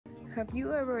Have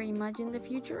you ever imagined the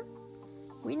future?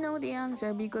 We know the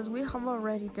answer because we have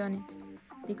already done it.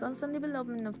 The constant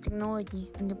development of technology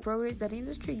and the progress that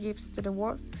industry gives to the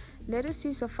world let us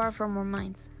see so far from our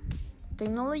minds.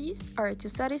 Technologies are to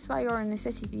satisfy our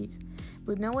necessities,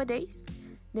 but nowadays,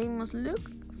 they must look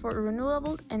for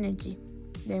renewable energy.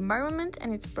 The environment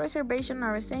and its preservation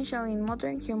are essential in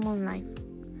modern human life.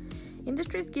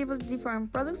 Industries give us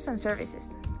different products and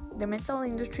services. The metal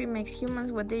industry makes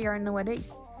humans what they are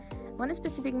nowadays. One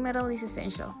specific metal is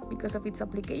essential because of its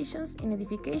applications in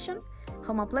edification,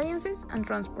 home appliances, and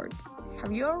transport.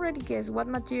 Have you already guessed what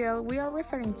material we are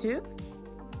referring to?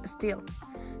 Steel.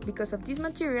 Because of this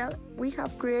material, we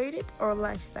have created our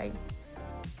lifestyle.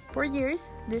 For years,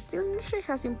 the steel industry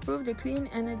has improved the clean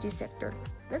energy sector.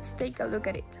 Let's take a look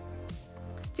at it.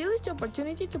 Steel is the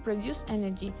opportunity to produce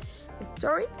energy,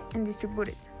 store it, and distribute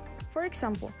it. For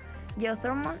example,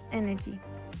 geothermal energy,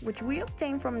 which we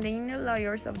obtain from the inner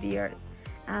layers of the earth,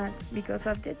 and because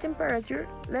of the temperature,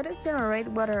 let us generate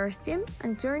water or steam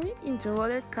and turn it into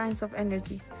other kinds of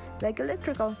energy, like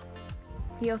electrical.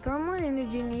 Geothermal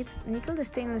energy needs nickel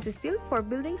stainless steel for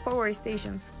building power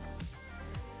stations.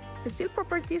 The steel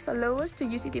properties allow us to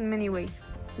use it in many ways.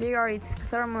 They are its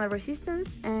thermal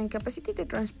resistance and capacity to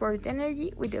transport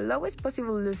energy with the lowest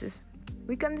possible losses.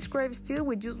 We can describe steel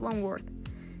with just one word: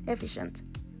 efficient.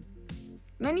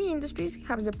 Many industries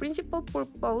have the principal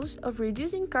purpose of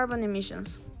reducing carbon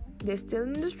emissions. The steel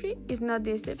industry is not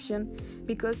the exception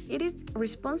because it is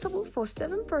responsible for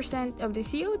 7% of the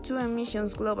CO2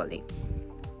 emissions globally.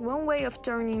 One way of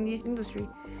turning this industry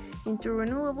into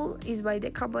renewable is by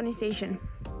decarbonization.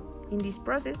 In this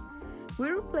process, we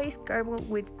replace carbon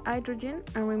with hydrogen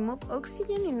and remove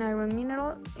oxygen in iron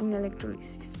mineral in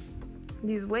electrolysis.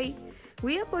 This way,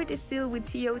 we avoid steel with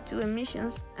CO2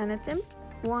 emissions and attempt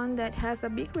one that has a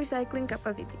big recycling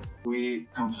capacity. We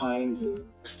can find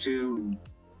steel in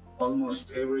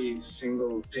almost every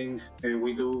single thing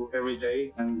we do every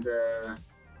day, and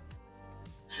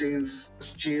since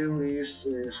steel is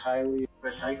highly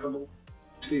recyclable,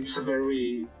 it's a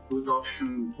very good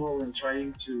option when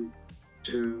trying to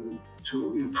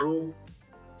improve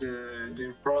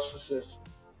the processes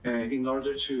in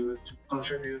order to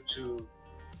contribute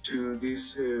to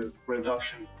this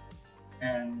reduction.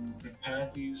 And the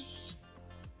path is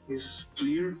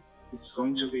clear. It's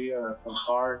going to be a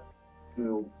hard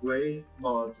way,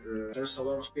 but there's a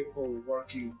lot of people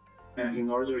working in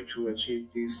order to achieve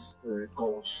these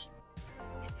goals.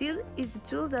 Steel is the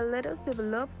tool that let us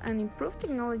develop and improve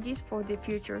technologies for the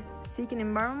future, seeking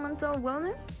environmental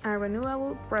wellness and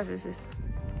renewable processes.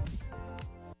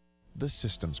 The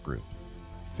Systems Group,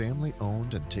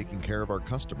 family-owned and taking care of our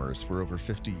customers for over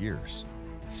 50 years.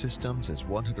 Systems is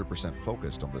 100%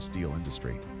 focused on the steel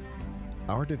industry.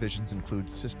 Our divisions include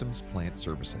Systems Plant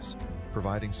Services,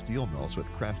 providing steel mills with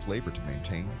craft labor to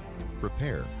maintain,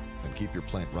 repair, and keep your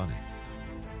plant running.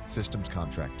 Systems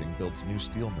Contracting builds new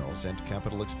steel mills and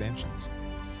capital expansions.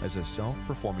 As a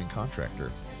self-performing contractor,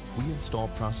 we install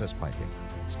process piping,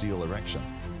 steel erection,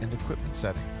 and equipment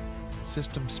setting.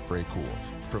 Systems Spray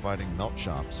Cooled, providing melt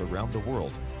shops around the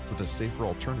world with a safer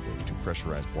alternative to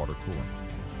pressurized water cooling.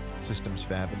 Systems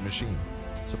Fab and Machine,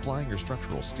 supplying your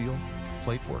structural steel,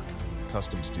 plate work,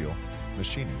 custom steel,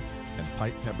 machining, and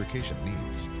pipe fabrication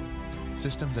needs.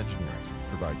 Systems Engineering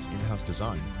provides in-house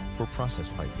design for process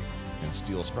piping and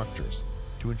steel structures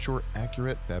to ensure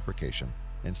accurate fabrication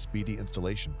and speedy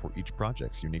installation for each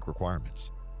project's unique requirements.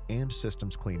 And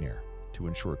Systems Clean Air to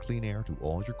ensure clean air to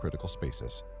all your critical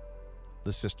spaces.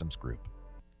 The Systems Group,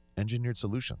 engineered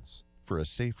solutions for a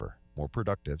safer, more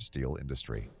productive steel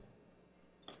industry.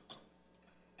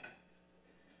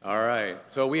 All right,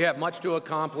 so we have much to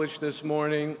accomplish this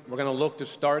morning. We're going to look to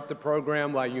start the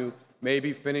program while you may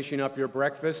be finishing up your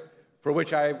breakfast, for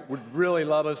which I would really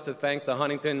love us to thank the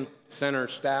Huntington Center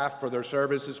staff for their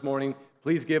service this morning.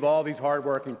 Please give all these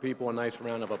hardworking people a nice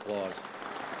round of applause.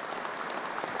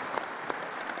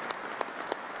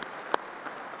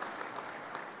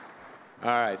 All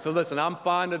right, so listen, I'm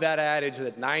fond of that adage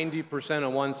that 90%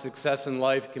 of one's success in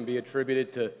life can be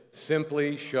attributed to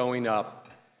simply showing up.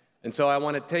 And so I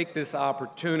want to take this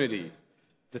opportunity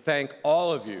to thank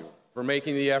all of you for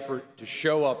making the effort to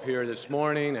show up here this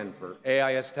morning and for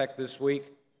AISTech this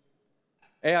week.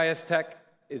 AISTech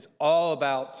is all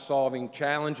about solving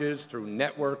challenges through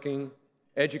networking,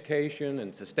 education,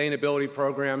 and sustainability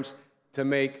programs to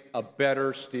make a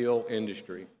better steel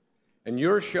industry. And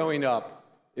your showing up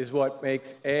is what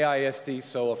makes AIST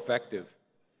so effective.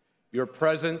 Your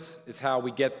presence is how we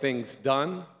get things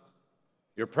done.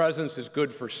 Your presence is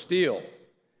good for steel.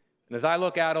 And as I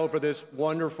look out over this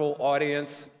wonderful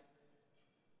audience,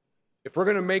 If we're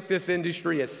going to make this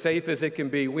industry as safe as it can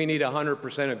be, we need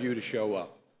 100% of you to show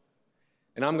up.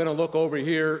 And I'm going to look over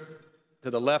here to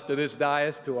the left of this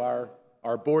dais to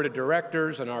our board of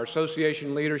directors and our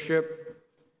association leadership.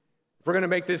 If we're going to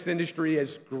make this industry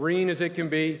as green as it can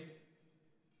be,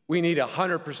 we need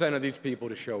 100% of these people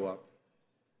to show up.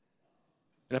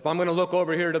 And if I'm going to look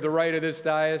over here to the right of this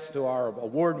dais to our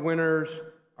award winners,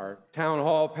 our town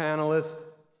hall panelists,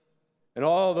 and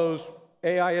all those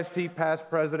AIST past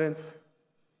presidents,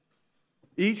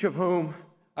 each of whom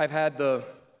I've had the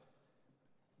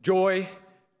joy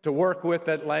to work with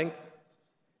at length,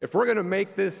 if we're going to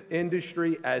make this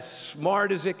industry as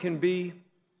smart as it can be,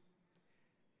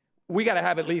 we got to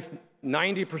have at least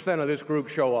 90% of this group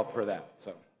show up for that.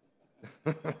 So,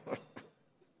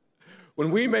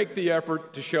 when we make the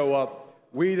effort to show up,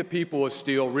 we, the people of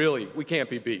steel, really, we can't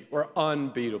be beat. We're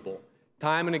unbeatable.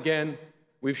 Time and again,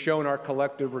 we've shown our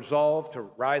collective resolve to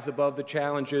rise above the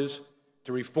challenges,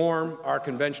 to reform our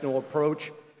conventional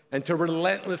approach, and to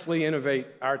relentlessly innovate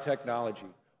our technology.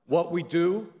 What we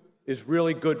do is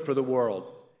really good for the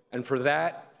world, and for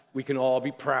that, we can all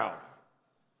be proud.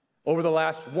 Over the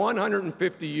last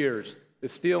 150 years, the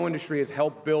steel industry has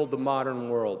helped build the modern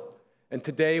world, and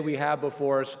today we have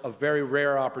before us a very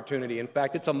rare opportunity. In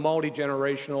fact, it's a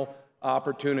multi-generational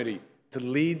opportunity to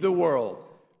lead the world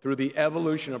through the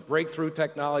evolution of breakthrough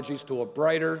technologies to a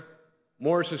brighter,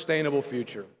 more sustainable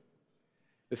future.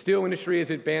 The steel industry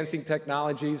is advancing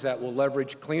technologies that will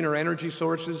leverage cleaner energy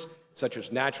sources such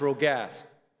as natural gas,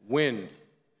 wind,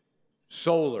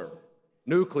 solar,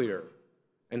 nuclear,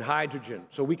 and hydrogen,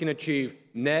 so we can achieve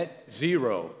net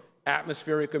zero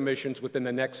atmospheric emissions within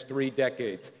the next 3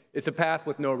 decades. It's a path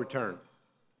with no return.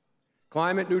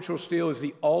 Climate neutral steel is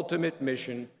the ultimate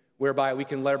mission whereby we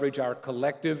can leverage our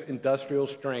collective industrial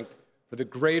strength for the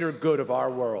greater good of our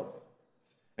world.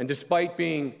 And despite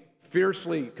being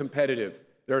fiercely competitive,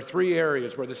 there are 3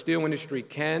 areas where the steel industry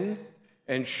can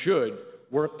and should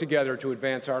work together to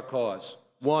advance our cause.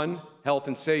 1, health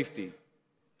and safety.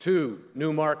 2,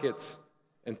 new markets.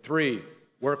 And 3,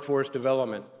 workforce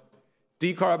development.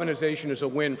 Decarbonization is a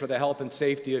win for the health and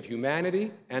safety of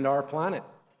humanity and our planet.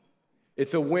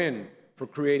 It's a win for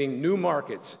creating new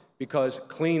markets because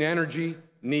clean energy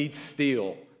needs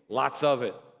steel, lots of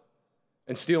it.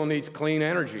 And steel needs clean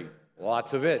energy,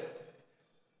 lots of it.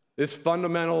 This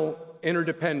fundamental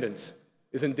interdependence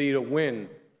is indeed a win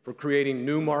for creating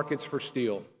new markets for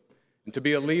steel. And to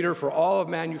be a leader for all of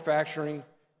manufacturing,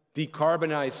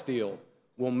 decarbonized steel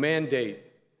will mandate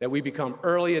that we become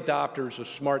early adopters of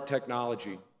smart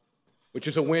technology, which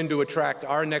is a win to attract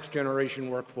our next generation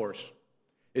workforce.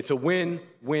 It's a win,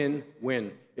 win,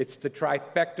 win. It's the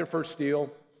trifecta for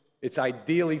steel. It's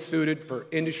ideally suited for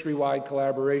industry-wide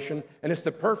collaboration, and it's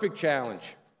the perfect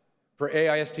challenge for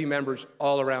AIST members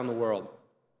all around the world.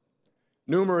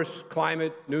 Numerous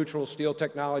climate-neutral steel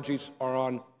technologies are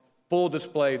on full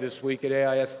display this week at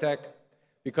AISTech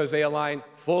because they align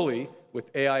fully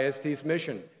with AIST's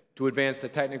mission to advance the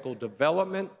technical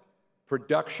development,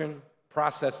 production,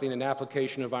 processing, and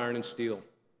application of iron and steel.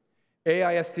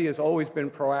 AIST has always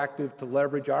been proactive to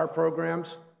leverage our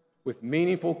programs with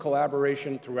meaningful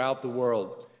collaboration throughout the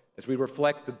world as we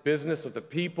reflect the business of the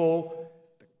people,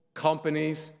 the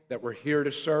companies that we're here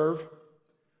to serve.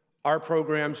 Our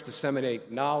programs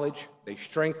disseminate knowledge, they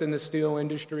strengthen the steel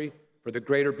industry for the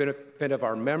greater benefit of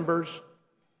our members,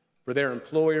 for their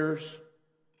employers,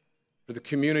 for the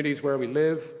communities where we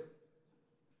live.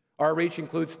 Our reach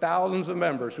includes thousands of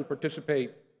members who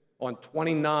participate on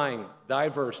 29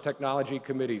 diverse technology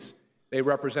committees. They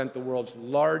represent the world's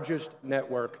largest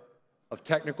network of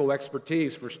technical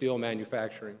expertise for steel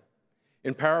manufacturing.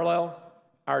 In parallel,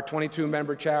 our 22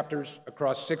 member chapters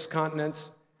across 6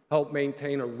 continents help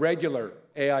maintain a regular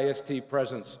AIST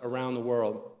presence around the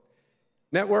world.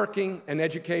 Networking and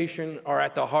education are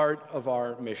at the heart of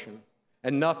our mission,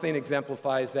 and nothing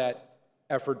exemplifies that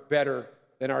effort better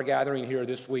than our gathering here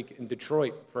this week in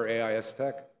Detroit for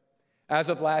AISTech. As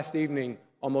of last evening,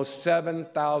 almost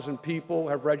 7,000 people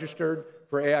have registered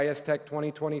for AISTech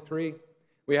 2023.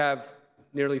 We have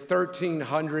nearly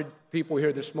 1,300 people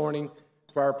here this morning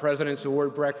for our President's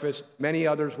Award Breakfast, many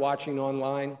others watching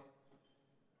online.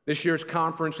 This year's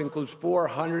conference includes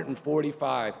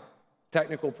 445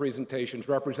 technical presentations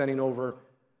representing over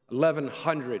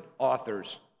 1,100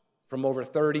 authors from over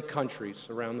 30 countries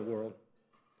around the world.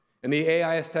 And the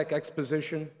AISTech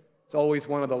exposition, it's always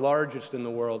one of the largest in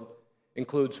the world,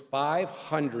 includes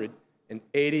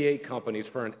 588 companies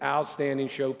for an outstanding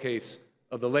showcase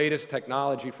of the latest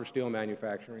technology for steel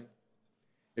manufacturing.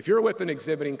 If you're with an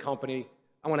exhibiting company,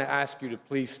 I want to ask you to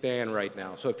please stand right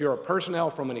now. So if you're a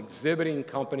personnel from an exhibiting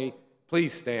company,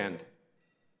 please stand.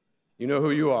 You know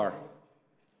who you are.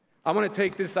 I want to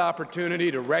take this opportunity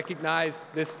to recognize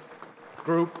this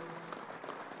group,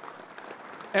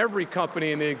 every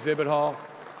company in the exhibit hall.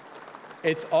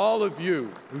 It's all of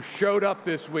you who showed up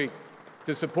this week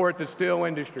to support the steel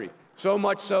industry. So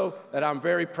much so that I'm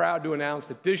very proud to announce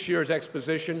that this year's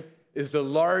exposition is the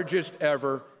largest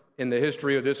ever in the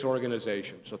history of this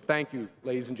organization. So thank you,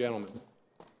 ladies and gentlemen.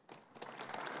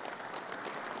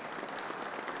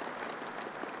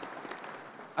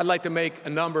 I'd like to make a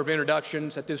number of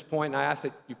introductions at this point, and I ask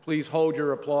that you please hold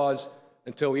your applause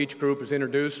until each group is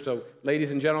introduced. So,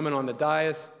 ladies and gentlemen on the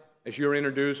dais, as you're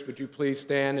introduced, would you please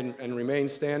stand and remain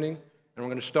standing? And we're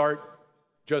going to start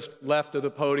just left of the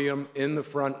podium in the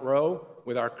front row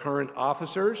with our current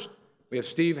officers. We have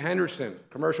Steve Henderson,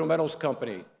 Commercial Metals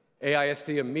Company, AIST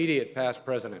immediate past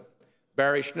president.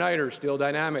 Barry Schneider, Steel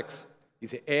Dynamics.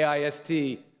 He's the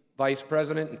AIST vice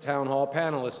president and town hall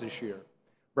panelist this year.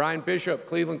 Brian Bishop,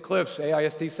 Cleveland Cliffs,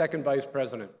 AIST second vice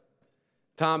president.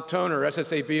 Tom Toner,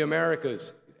 SSAB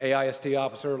Americas, AIST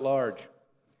officer at large.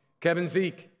 Kevin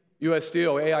Zeke, U.S.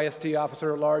 Steel, AIST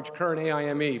officer at large, current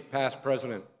AIME past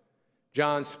president.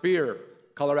 John Spear,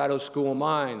 Colorado School of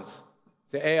Mines,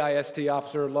 he's the AIST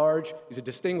officer at large. He's a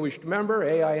distinguished member,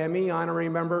 AIME honorary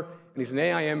member, and he's an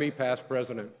AIME past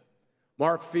president.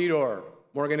 Mark Fedor,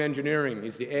 Morgan Engineering,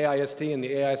 he's the AIST and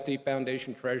the AIST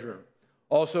Foundation treasurer.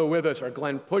 Also with us are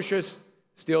Glenn Pushis,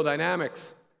 Steel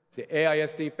Dynamics. He's the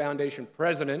AIST Foundation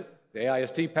president, the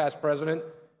AIST past president.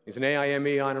 He's an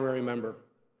AIME honorary member.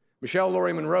 Michelle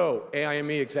Laurie Monroe,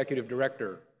 AIME executive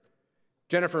director.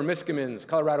 Jennifer Miskimins,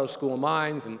 Colorado School of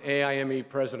Mines and AIME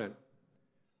president.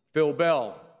 Phil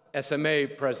Bell, SMA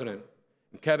president.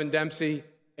 And Kevin Dempsey,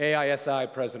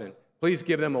 AISI president. Please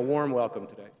give them a warm welcome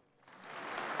today.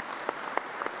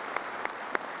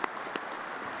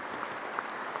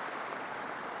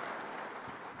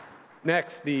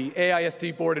 Next, the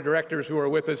AIST Board of Directors who are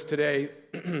with us today,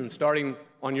 starting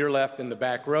on your left in the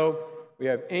back row. We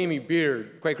have Amy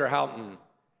Beard, Quaker Houghton,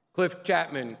 Cliff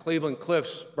Chapman, Cleveland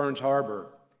Cliffs, Burns Harbor,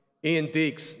 Ian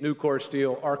Deeks, Nucor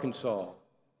Steel, Arkansas,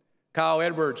 Kyle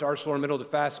Edwards, ArcelorMittal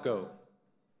Dofasco,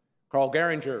 Carl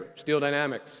Geringer, Steel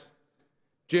Dynamics,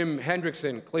 Jim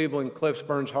Hendrickson, Cleveland Cliffs,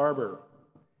 Burns Harbor,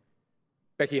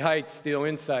 Becky Heights, Steel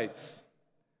Insights,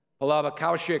 Palava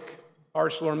Kaushik,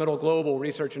 ArcelorMittal Global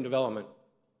Research and Development.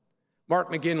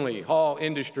 Mark McGinley, Hall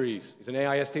Industries, he's an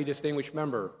AIST distinguished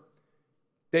member.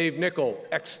 Dave Nickel,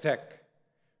 AISTech.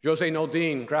 Jose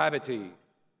Noldine, Gravity.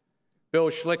 Bill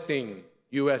Schlichting,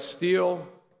 U.S. Steel.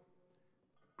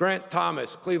 Grant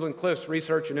Thomas, Cleveland Cliffs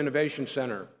Research and Innovation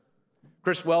Center.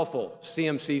 Chris Welfel,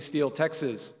 CMC Steel,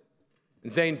 Texas.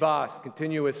 And Zane Voss,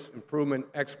 Continuous Improvement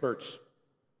Experts.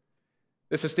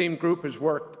 This esteemed group has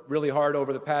worked really hard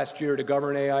over the past year to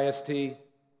govern AIST.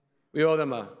 We owe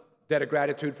them a debt of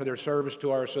gratitude for their service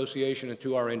to our association and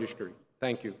to our industry.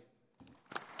 Thank you.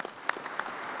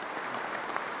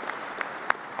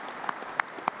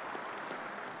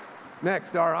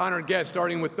 Next, our honored guests,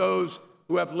 starting with those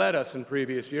who have led us in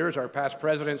previous years, our past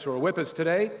presidents who are with us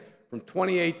today. From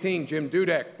 2018, Jim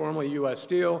Dudek, formerly U.S.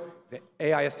 Steel, the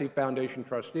AIST Foundation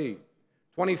trustee.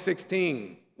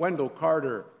 2016, Wendell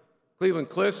Carter, Cleveland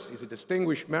Cliffs, he's a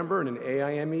distinguished member and an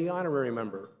AIME honorary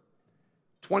member.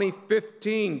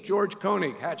 2015, George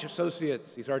Koenig, Hatch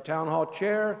Associates, he's our town hall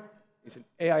chair, he's an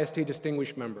AIST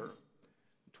distinguished member.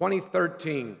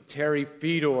 2013, Terry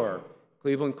Fedor,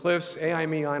 Cleveland Cliffs,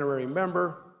 AIME honorary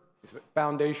member, he's a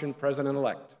foundation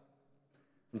president-elect.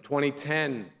 From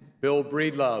 2010, Bill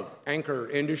Breedlove, Anchor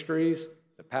Industries,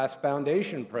 the past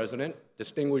foundation president,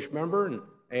 distinguished member, and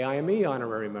AIME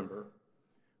honorary member.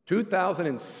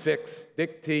 2006,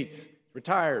 Dick Teets,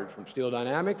 retired from Steel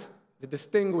Dynamics, the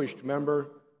distinguished member,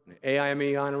 an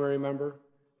AIME honorary member.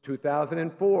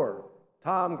 2004,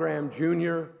 Tom Graham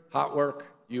Jr., Hot Work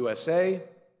USA.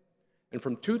 And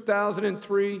from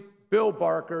 2003, Bill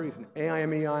Barker, he's an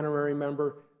AIME honorary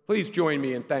member. Please join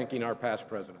me in thanking our past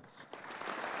presidents.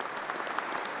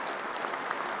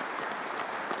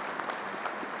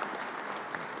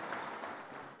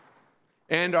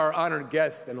 And our honored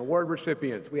guests and award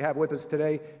recipients. We have with us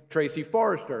today Tracy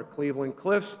Forrester, Cleveland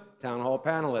Cliffs, Town Hall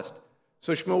panelist.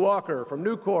 Sushma Walker from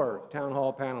Nucor, Town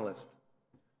Hall panelist.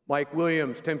 Mike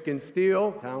Williams, Timken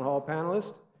Steel, Town Hall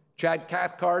panelist. Chad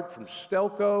Cathcart from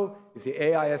Stelco is the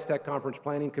AISTech Conference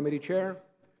Planning Committee chair.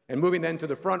 And moving then to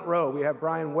the front row, we have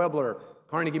Brian Webler,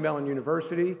 Carnegie Mellon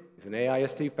University. He's an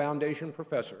AIST Foundation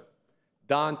professor.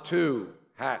 Don Tu,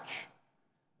 Hatch.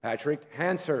 Patrick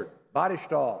Hansert,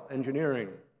 Bottestall Engineering.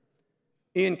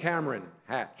 Ian Cameron,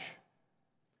 Hatch.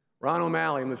 Ron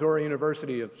O'Malley, Missouri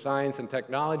University of Science and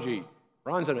Technology.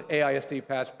 Ron's an AIST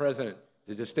past president.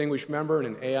 is a distinguished member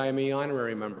and an AIME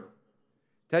honorary member.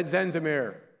 Ted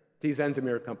Zenzimir, T.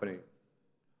 Zenzimir Company.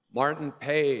 Martin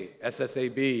Pei,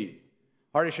 SSAB.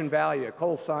 Hardish and Valia,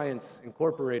 Coal Science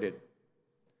Incorporated.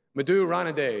 Madhu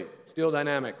Ranade, Steel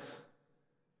Dynamics.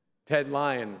 Ted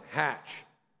Lyon, Hatch.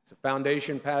 He's a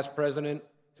foundation past president.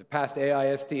 He's a past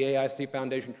AIST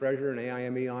Foundation treasurer and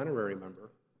AIME honorary member.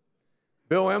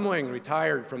 Bill Emling,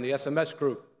 retired from the SMS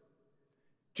Group.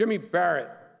 Jimmy Barrett,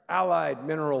 Allied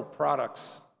Mineral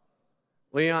Products.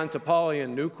 Leon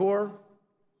Topalian, Nucor.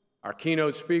 Our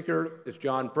keynote speaker is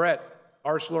John Brett,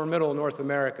 ArcelorMittal North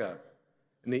America.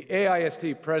 And the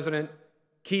AIST president,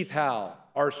 Keith Howell,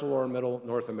 ArcelorMittal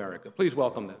North America. Please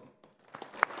welcome them.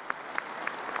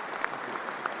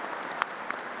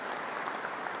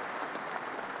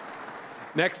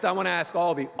 Next, I want to ask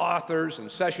all the authors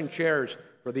and session chairs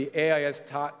for the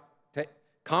AIST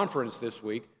conference this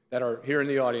week that are here in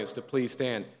the audience to please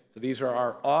stand. So these are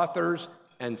our authors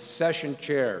and session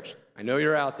chairs. I know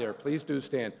you're out there. Please do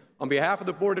stand. On behalf of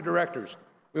the board of directors,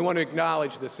 we want to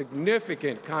acknowledge the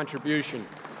significant contribution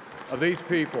of these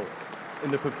people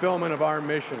in the fulfillment of our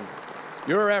mission.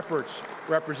 Your efforts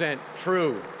represent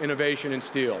true innovation in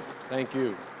steel. Thank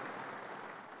you.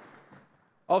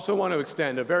 Also want to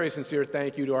extend a very sincere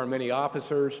thank you to our many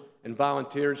officers and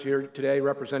volunteers here today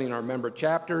representing our member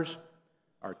chapters,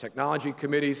 our technology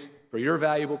committees, for your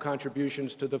valuable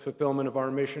contributions to the fulfillment of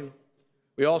our mission.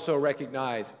 We also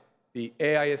recognize the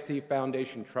AIST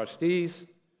Foundation trustees,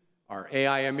 our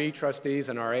AIME trustees,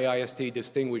 and our AIST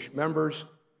distinguished members.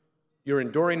 Your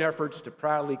enduring efforts to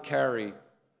proudly carry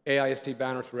AIST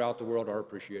banners throughout the world are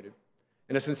appreciated.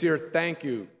 And a sincere thank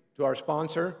you to our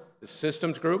sponsor, the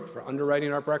Systems Group, for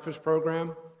underwriting our breakfast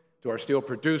program, to our steel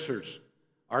producers,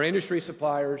 our industry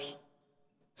suppliers,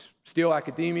 steel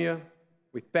academia.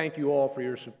 We thank you all for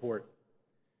your support.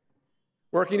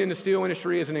 Working in the steel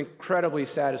industry is an incredibly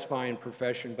satisfying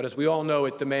profession, but as we all know,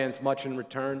 it demands much in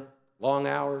return. Long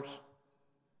hours,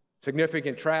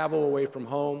 significant travel away from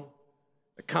home,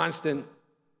 a constant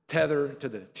tether to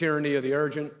the tyranny of the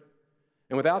urgent.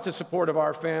 And without the support of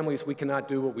our families, we cannot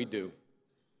do what we do.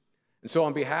 And so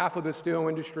on behalf of the steel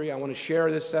industry, I want to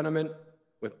share this sentiment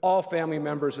with all family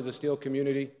members of the steel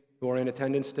community who are in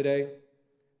attendance today.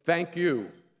 Thank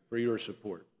you for your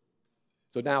support.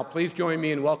 So now please join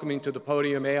me in welcoming to the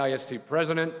podium AIST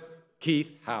President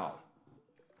Keith Howell.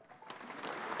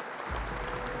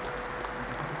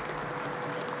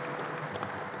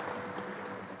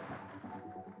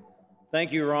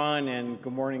 Thank you, Ron, and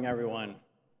good morning, everyone.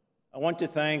 I want to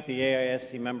thank the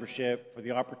AIST membership for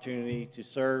the opportunity to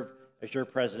serve as your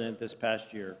president this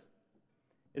past year.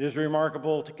 It is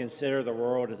remarkable to consider the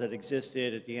world as it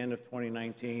existed at the end of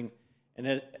 2019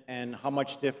 and how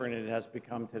much different it has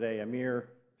become today, a mere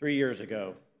 3 years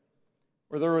ago.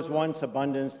 Where there was once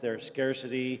abundance, there is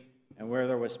scarcity, and where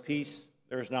there was peace,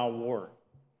 there is now war.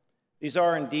 These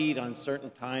are indeed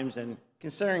uncertain times, and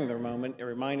considering the moment, it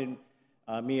reminded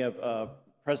me of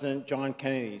President John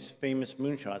Kennedy's famous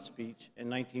moonshot speech in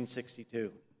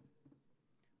 1962.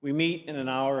 We meet in an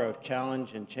hour of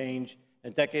challenge and change, a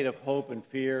decade of hope and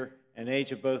fear, an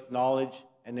age of both knowledge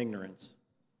and ignorance.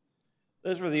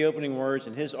 Those were the opening words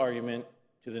in his argument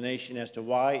to the nation as to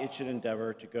why it should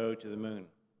endeavor to go to the moon.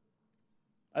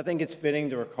 I think it's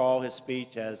fitting to recall his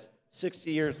speech as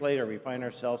 60 years later we find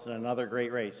ourselves in another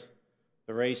great race,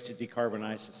 the race to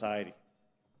decarbonize society.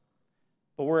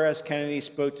 But whereas Kennedy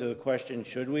spoke to the question,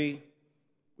 should we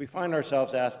find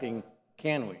ourselves asking,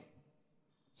 can we?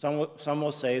 Some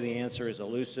will say the answer is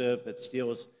elusive, that steel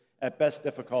is at best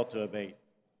difficult to abate.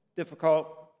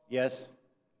 Difficult, yes,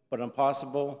 but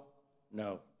impossible,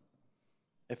 no.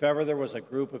 If ever there was a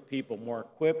group of people more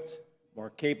equipped, more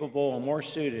capable, and more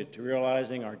suited to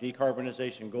realizing our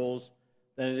decarbonization goals,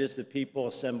 then it is the people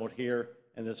assembled here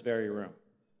in this very room.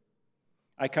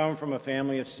 I come from a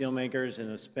family of steelmakers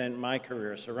and have spent my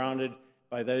career surrounded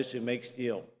by those who make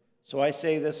steel. So I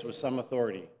say this with some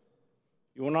authority.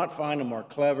 You will not find a more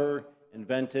clever,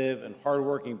 inventive, and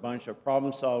hardworking bunch of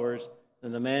problem solvers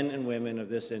than the men and women of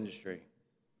this industry.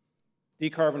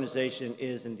 Decarbonization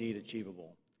is indeed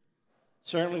achievable.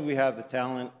 Certainly we have the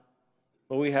talent,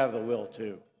 but we have the will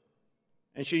too.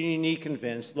 And should you need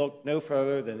convinced, look no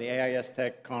further than the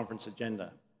AISTech conference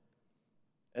agenda.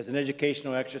 As an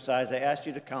educational exercise, I asked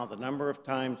you to count the number of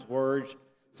times words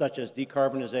such as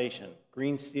decarbonization,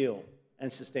 green steel,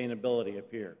 and sustainability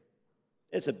appear.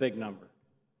 It's a big number.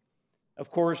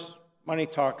 Of course, money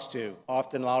talks too,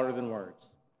 often louder than words.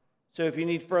 So if you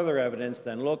need further evidence,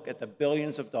 then look at the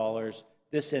billions of dollars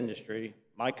this industry,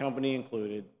 my company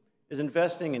included, is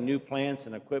investing in new plants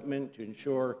and equipment to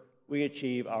ensure we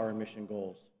achieve our emission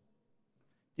goals.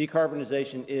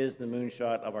 Decarbonization is the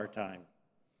moonshot of our time.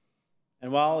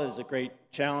 And while it is a great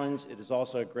challenge, it is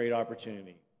also a great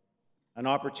opportunity. An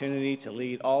opportunity to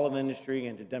lead all of industry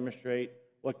and to demonstrate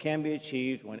what can be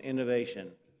achieved when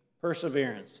innovation,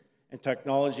 perseverance, and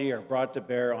technology are brought to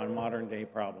bear on modern-day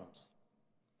problems.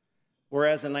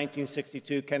 Whereas in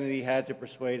 1962, Kennedy had to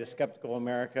persuade a skeptical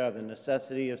America of the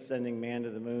necessity of sending man to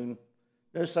the moon,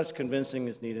 no such convincing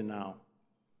is needed now.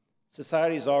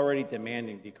 Society is already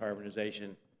demanding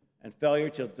decarbonization, and failure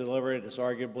to deliver it is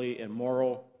arguably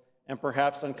immoral and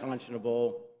perhaps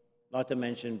unconscionable, not to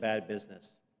mention bad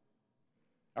business.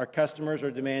 Our customers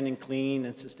are demanding clean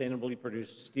and sustainably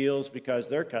produced steels because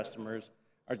their customers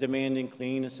are demanding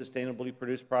clean and sustainably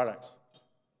produced products.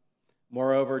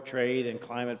 Moreover, trade and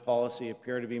climate policy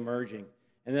appear to be merging,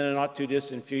 and in a not too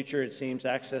distant future, it seems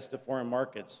access to foreign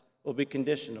markets will be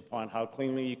conditioned upon how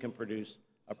cleanly you can produce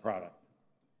a product.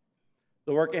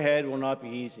 The work ahead will not be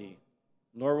easy,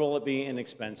 nor will it be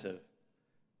inexpensive.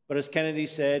 But as Kennedy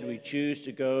said, we choose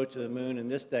to go to the moon in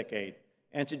this decade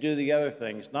and to do the other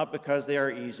things, not because they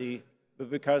are easy, but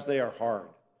because they are hard,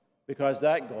 because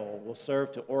that goal will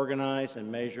serve to organize and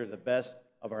measure the best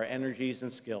of our energies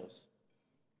and skills,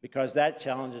 because that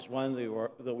challenge is one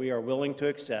that we are willing to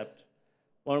accept,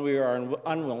 one we are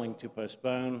unwilling to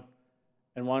postpone,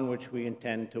 and one which we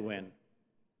intend to win.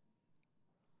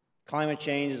 Climate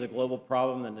change is a global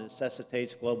problem that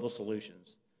necessitates global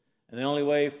solutions. And the only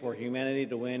way for humanity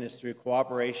to win is through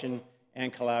cooperation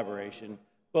and collaboration,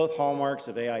 both hallmarks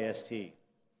of AIST,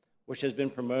 which has been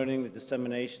promoting the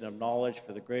dissemination of knowledge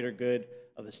for the greater good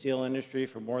of the steel industry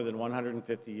for more than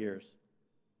 150 years.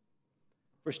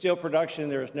 For steel production,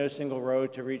 there is no single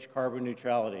road to reach carbon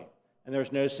neutrality, and there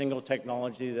is no single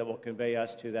technology that will convey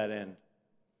us to that end.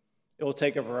 It will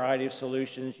take a variety of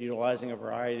solutions utilizing a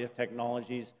variety of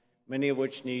technologies, many of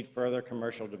which need further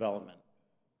commercial development.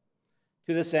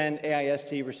 To this end,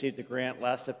 AIST received a grant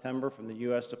last September from the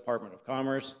U.S. Department of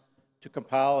Commerce to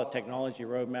compile a technology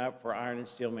roadmap for iron and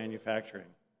steel manufacturing.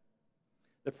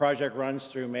 The project runs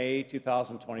through May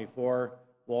 2024,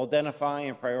 will identify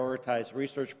and prioritize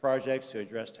research projects to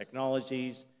address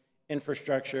technologies,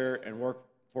 infrastructure, and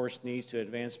workforce needs to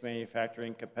advance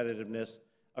manufacturing competitiveness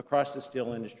across the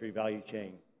steel industry value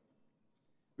chain.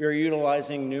 We are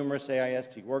utilizing numerous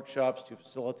AIST workshops to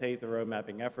facilitate the road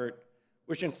mapping effort,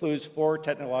 which includes 4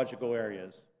 technological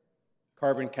areas: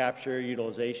 carbon capture,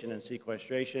 utilization, and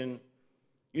sequestration,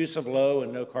 use of low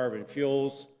and no carbon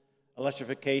fuels,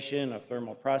 electrification of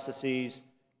thermal processes,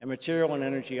 and material and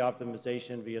energy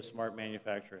optimization via smart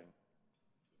manufacturing.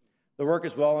 The work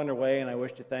is well underway, and I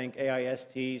wish to thank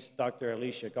AIST's Dr.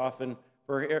 Alicia Goffin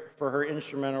for her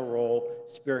instrumental role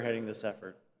spearheading this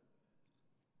effort.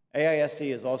 AIST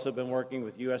has also been working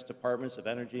with U.S. Departments of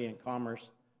Energy and Commerce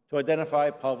to identify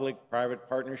public-private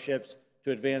partnerships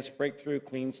to advance breakthrough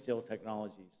clean steel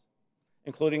technologies,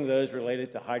 including those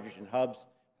related to hydrogen hubs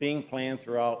being planned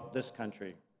throughout this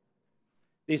country.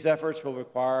 These efforts will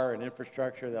require an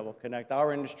infrastructure that will connect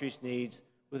our industry's needs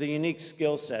with the unique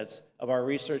skill sets of our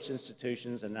research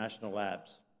institutions and national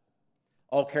labs,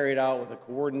 all carried out with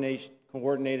a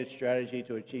coordinated strategy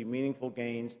to achieve meaningful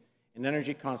gains in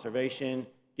energy conservation,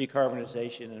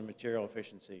 decarbonization, and material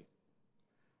efficiency.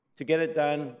 To get it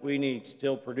done, we need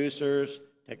steel producers,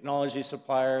 technology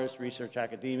suppliers, research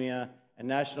academia, and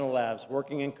national labs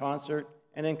working in concert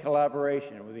and in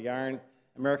collaboration with the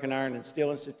American Iron and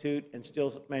Steel Institute and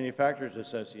Steel Manufacturers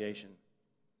Association.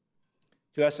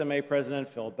 To SMA President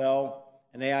Phil Bell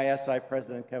and AISI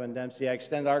President Kevin Dempsey, I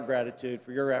extend our gratitude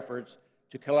for your efforts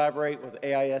to collaborate with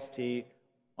AIST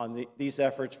on these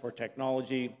efforts for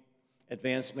technology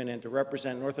advancement and to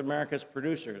represent North America's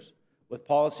producers with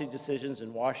policy decisions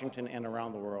in Washington and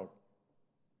around the world.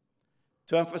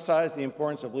 To emphasize the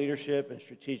importance of leadership and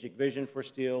strategic vision for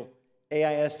steel,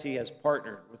 AIST has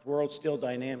partnered with World Steel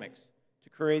Dynamics to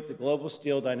create the Global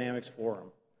Steel Dynamics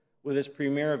Forum, with its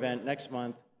premier event next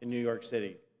month in New York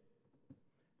City.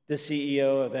 This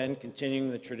CEO event,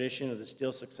 continuing the tradition of the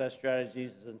Steel Success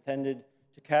Strategies, is intended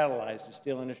to catalyze the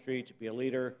steel industry to be a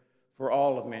leader for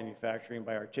all of manufacturing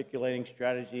by articulating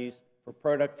strategies for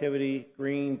productivity,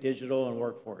 green, digital, and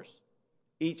workforce,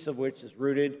 each of which is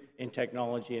rooted in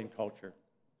technology and culture.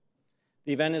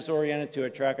 The event is oriented to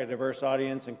attract a diverse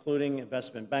audience, including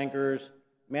investment bankers,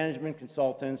 management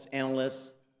consultants,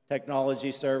 analysts,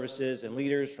 technology services, and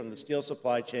leaders from the steel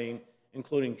supply chain,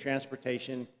 including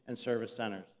transportation and service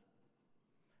centers.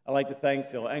 I'd like to thank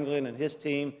Phil Englund and his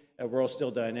team at World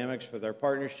Steel Dynamics for their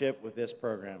partnership with this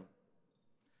program.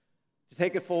 To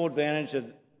take full advantage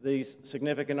of these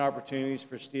significant opportunities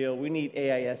for steel, we need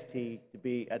AIST to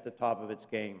be at the top of its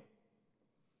game.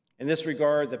 In this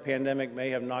regard, the pandemic may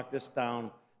have knocked us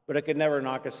down but it could never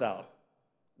knock us out.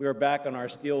 We are back on our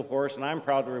steel horse, and I'm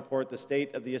proud to report the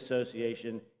state of the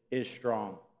association is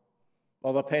strong.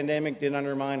 While the pandemic did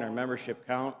undermine our membership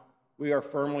count, we are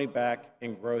firmly back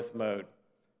in growth mode,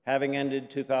 having ended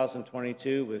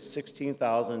 2022 with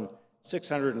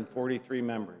 16,643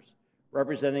 members,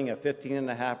 representing a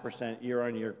 15.5%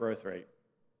 year-on-year growth rate.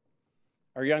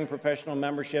 Our young professional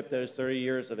membership, those 30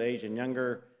 years of age and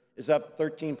younger, is up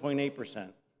 13.8%,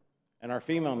 and our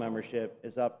female membership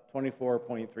is up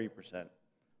 24.3%,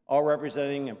 all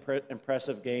representing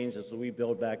impressive gains as we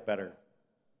build back better.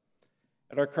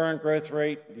 At our current growth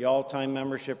rate, the all-time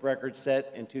membership record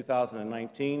set in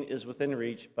 2019 is within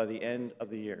reach by the end of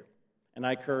the year, and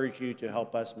I encourage you to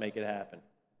help us make it happen.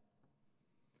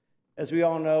 As we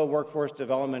all know, workforce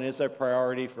development is a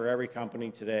priority for every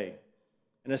company today.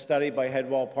 In a study by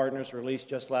Headwall Partners released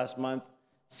just last month,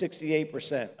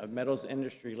 68% of metals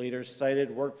industry leaders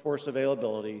cited workforce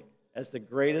availability as the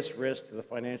greatest risk to the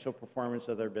financial performance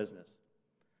of their business,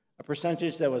 a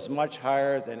percentage that was much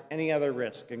higher than any other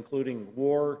risk, including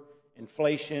war,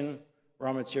 inflation,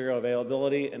 raw material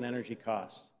availability, and energy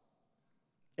costs.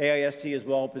 AIST is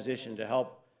well positioned to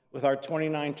help with our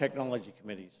 29 technology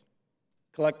committees.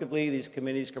 Collectively, these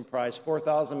committees comprise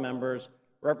 4,000 members,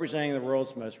 representing the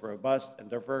world's most robust and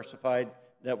diversified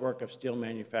network of steel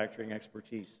manufacturing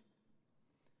expertise.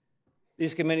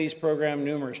 These committees program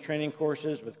numerous training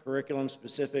courses with curriculum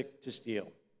specific to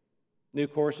steel. New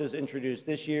courses introduced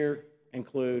this year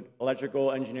include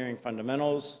Electrical Engineering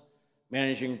Fundamentals,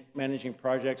 Managing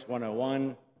Projects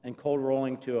 101, and Cold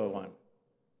Rolling 201.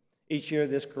 Each year,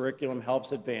 this curriculum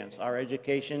helps advance our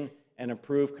education and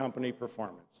improve company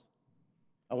performance.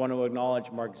 I want to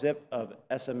acknowledge Mark Zip of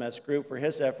SMS Group for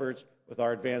his efforts with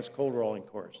our Advanced Cold Rolling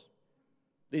course.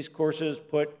 These courses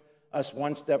put us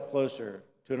one step closer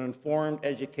to an informed,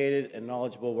 educated, and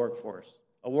knowledgeable workforce,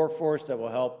 a workforce that will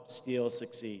help steel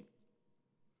succeed.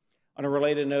 On a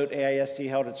related note, AIST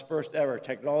held its first ever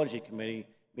technology committee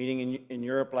meeting in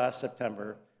Europe last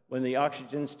September when the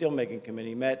Oxygen Steelmaking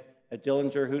Committee met at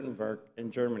Dillinger-Hüttenwerk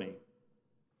in Germany.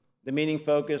 The meeting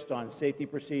focused on safety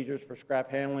procedures for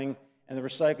scrap handling and the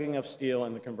recycling of steel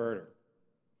in the converter.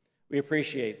 We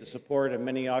appreciate the support of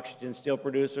many oxygen steel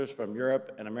producers from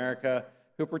Europe and America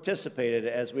who participated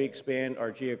as we expand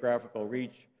our geographical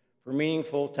reach for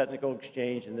meaningful technical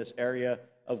exchange in this area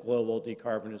of global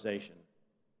decarbonization.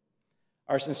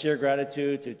 Our sincere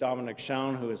gratitude to Dominic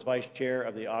Schaun, who is Vice Chair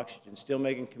of the Oxygen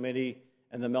Steelmaking Committee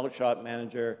and the Melt Shop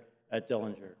Manager at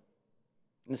Dillinger.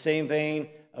 In the same vein,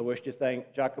 I wish to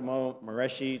thank Giacomo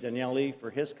Maresci Danieli for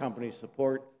his company's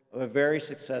support of a very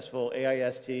successful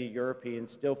AIST European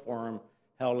Steel Forum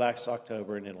held last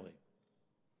October in Italy.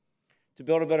 To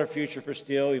build a better future for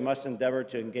steel, we must endeavor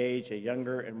to engage a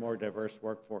younger and more diverse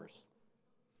workforce.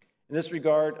 In this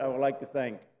regard, I would like to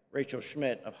thank Rachel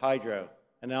Schmidt of Hydro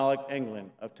and Alec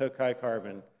Englund of Tokai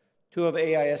Carbon, two of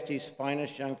AIST's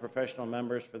finest young professional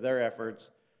members, for their efforts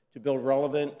to build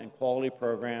relevant and quality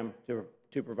programs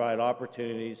to provide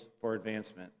opportunities for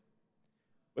advancement.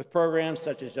 With programs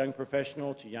such as Young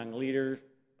Professional to Young Leaders,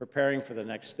 preparing for the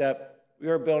next step, we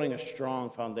are building a strong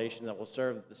foundation that will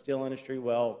serve the steel industry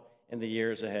well in the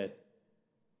years ahead.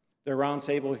 The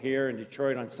roundtable here in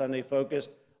Detroit on Sunday focused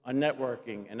on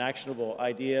networking and actionable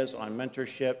ideas on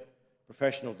mentorship,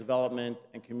 professional development,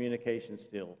 and communication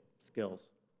skills.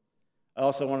 I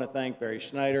also want to thank Barry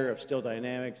Schneider of Steel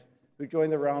Dynamics, who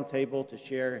joined the roundtable to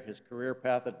share his career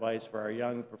path advice for our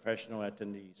young professional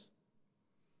attendees.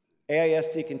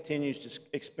 AIST continues to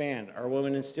expand our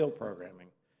Women in Steel programming,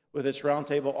 with its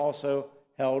roundtable also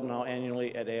held now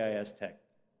annually at AISTech.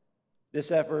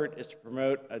 This effort is to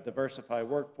promote a diversified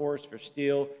workforce for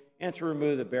steel and to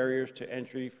remove the barriers to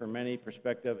entry for many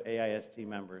prospective AIST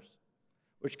members,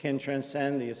 which can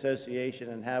transcend the association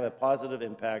and have a positive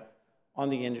impact on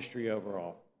the industry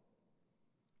overall.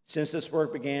 Since this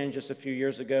work began just a few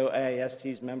years ago,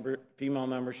 AIST's female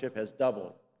membership has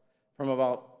doubled from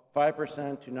about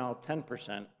 5% to now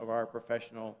 10% of our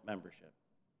professional membership.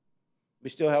 We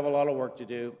still have a lot of work to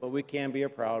do, but we can be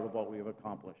proud of what we have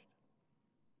accomplished.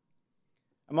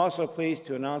 I'm also pleased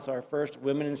to announce our first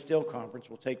Women in Steel conference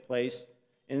will take place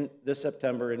this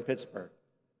September in Pittsburgh.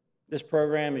 This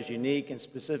program is unique and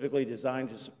specifically designed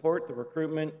to support the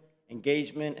recruitment,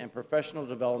 engagement, and professional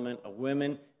development of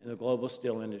women in the global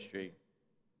steel industry.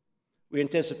 We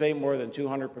anticipate more than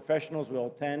 200 professionals will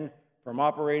attend, from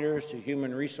operators to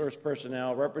human resource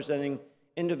personnel, representing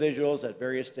individuals at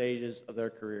various stages of their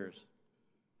careers.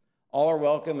 All are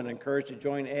welcome and encouraged to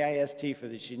join AIST for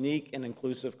this unique and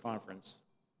inclusive conference.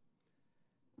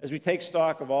 As we take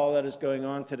stock of all that is going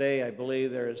on today, I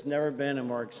believe there has never been a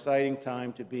more exciting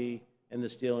time to be in the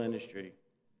steel industry.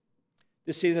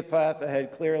 To see the path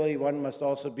ahead clearly, one must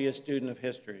also be a student of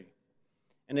history.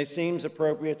 And it seems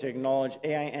appropriate to acknowledge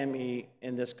AIME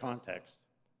in this context.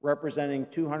 Representing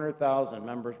 200,000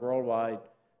 members worldwide,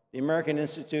 the American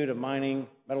Institute of Mining,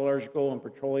 Metallurgical, and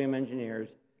Petroleum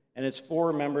Engineers and its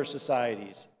 4 member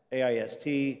societies,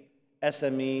 AIST,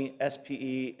 SME,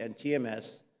 SPE, and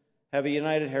TMS, have a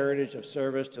united heritage of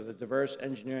service to the diverse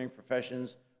engineering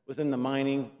professions within the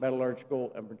mining,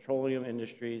 metallurgical, and petroleum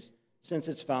industries since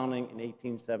its founding in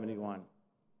 1871.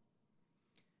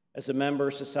 As a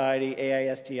member society,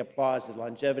 AIST applauds the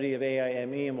longevity of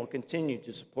AIME and will continue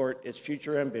to support its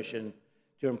future ambition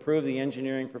to improve the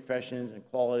engineering professions and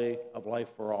quality of life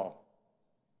for all.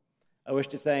 I wish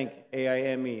to thank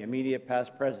AIME immediate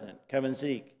past president, Kevin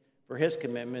Zeke, for his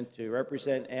commitment to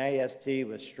represent AIST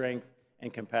with strength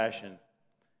and compassion.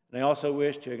 And I also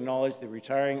wish to acknowledge the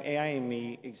retiring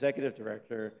AIME executive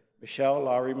director, Michelle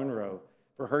Lowry Monroe,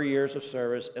 for her years of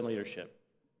service and leadership.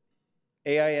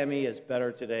 AIME is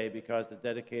better today because of the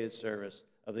dedicated service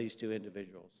of these 2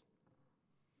 individuals.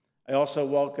 I also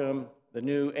welcome the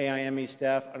new AIME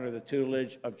staff under the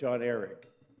tutelage of John Eric.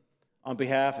 On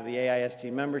behalf of the AIST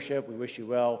membership, we wish you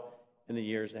well in the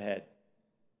years ahead.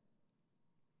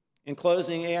 In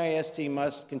closing, AIST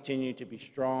must continue to be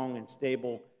strong and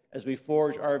stable as we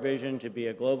forge our vision to be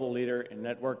a global leader in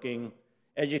networking,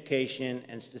 education,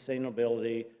 and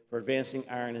sustainability for advancing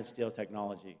iron and steel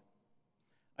technology.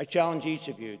 I challenge each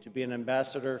of you to be an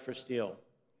ambassador for steel,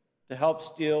 to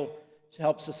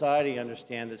help society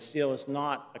understand that steel is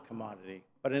not a commodity,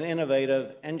 but an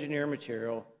innovative, engineered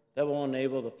material that will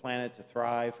enable the planet to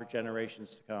thrive for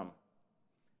generations to come.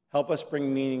 Help us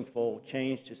bring meaningful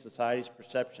change to society's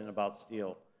perception about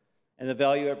steel and the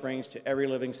value it brings to every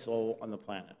living soul on the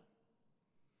planet.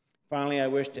 Finally, I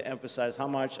wish to emphasize how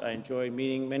much I enjoyed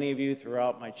meeting many of you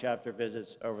throughout my chapter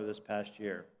visits over this past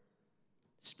year.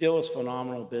 Steel is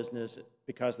phenomenal business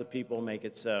because the people make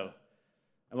it so.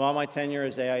 And while my tenure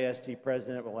as AIST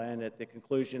president will end at the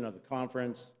conclusion of the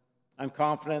conference, I'm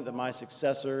confident that my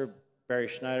successor, Barry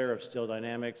Schneider of Steel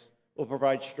Dynamics, will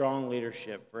provide strong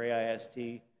leadership for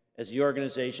AIST as the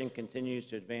organization continues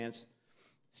to advance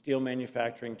steel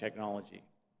manufacturing technology.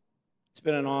 It's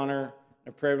been an honor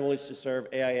and a privilege to serve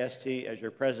AIST as your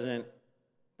president.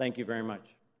 Thank you very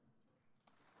much.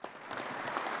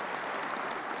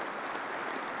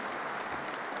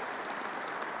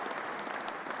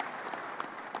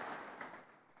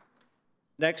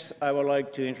 Next, I would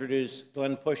like to introduce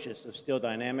Glenn Pushis of Steel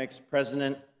Dynamics,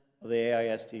 president of the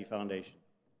AIST Foundation.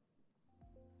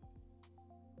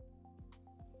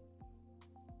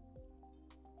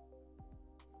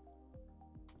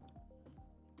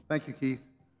 Thank you, Keith.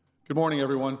 Good morning,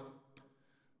 everyone.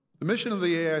 The mission of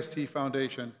the AIST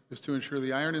Foundation is to ensure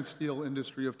the iron and steel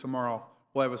industry of tomorrow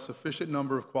will have a sufficient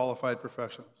number of qualified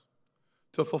professionals.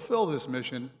 To fulfill this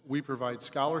mission, we provide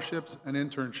scholarships and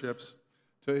internships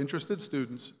to interested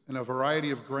students and a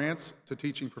variety of grants to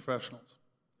teaching professionals.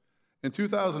 In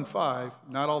 2005,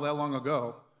 not all that long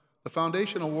ago, the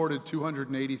foundation awarded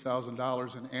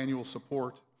 $280,000 in annual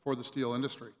support for the steel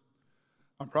industry.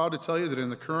 I'm proud to tell you that in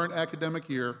the current academic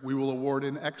year, we will award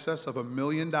in excess of $1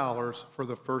 million for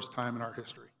the first time in our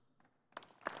history.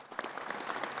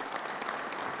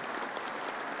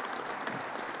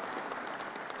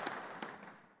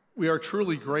 We are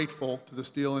truly grateful to the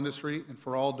steel industry and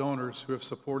for all donors who have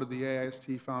supported the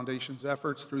AIST Foundation's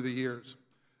efforts through the years,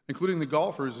 including the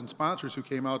golfers and sponsors who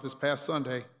came out this past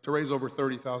Sunday to raise over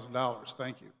 $30,000.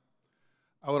 Thank you.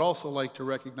 I would also like to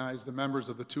recognize the members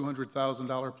of the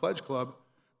 $200,000 Pledge Club,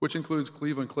 which includes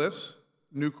Cleveland Cliffs,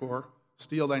 Nucor,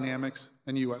 Steel Dynamics,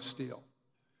 and U.S. Steel.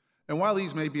 And while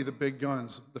these may be the big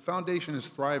guns, the foundation is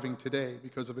thriving today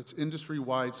because of its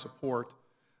industry-wide support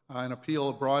and appeal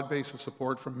a broad base of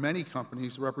support from many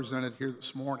companies represented here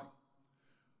this morning.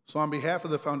 So on behalf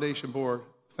of the foundation board,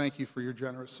 thank you for your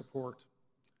generous support.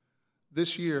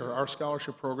 This year, our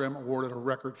scholarship program awarded a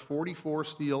record 44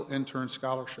 steel intern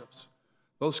scholarships.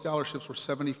 Those scholarships were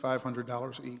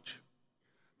 $7,500 each.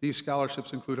 These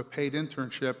scholarships include a paid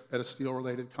internship at a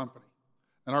steel-related company,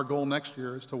 and our goal next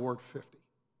year is to award 50.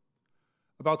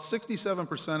 About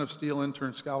 67% of steel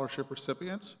intern scholarship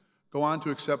recipients go on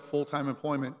to accept full-time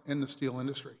employment in the steel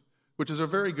industry, which is a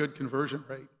very good conversion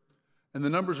rate. And the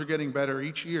numbers are getting better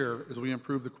each year as we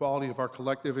improve the quality of our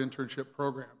collective internship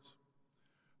programs.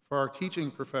 For our teaching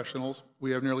professionals,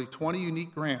 we have nearly 20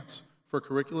 unique grants for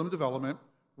curriculum development,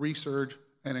 research,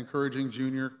 and encouraging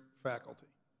junior faculty.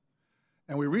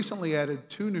 And we recently added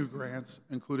 2 new grants,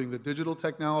 including the Digital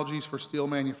Technologies for Steel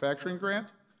Manufacturing Grant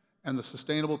and the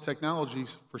Sustainable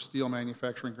Technologies for Steel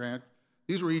Manufacturing Grant.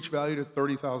 These were each valued at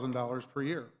 $30,000 per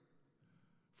year.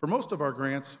 For most of our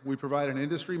grants, we provide an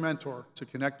industry mentor to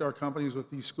connect our companies with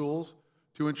these schools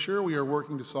to ensure we are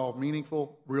working to solve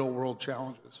meaningful, real-world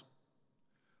challenges.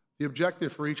 The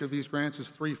objective for each of these grants is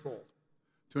threefold: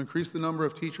 to increase the number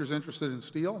of teachers interested in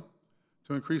steel,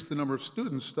 to increase the number of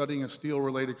students studying a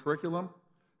steel-related curriculum,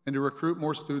 and to recruit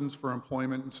more students for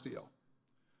employment in steel.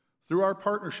 Through our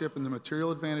partnership in the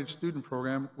Material Advantage Student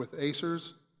Program with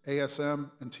ACERS, ASM,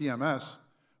 and TMS,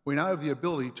 we now have the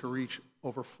ability to reach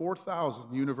over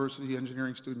 4,000 university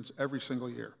engineering students every single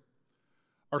year.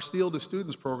 Our Steel to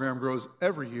Students program grows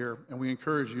every year, and we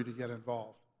encourage you to get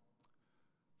involved.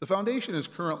 The foundation is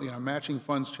currently in a matching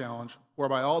funds challenge,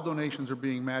 whereby all donations are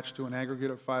being matched to an aggregate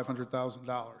of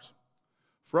 $500,000.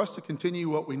 For us to continue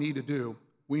what we need to do,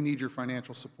 we need your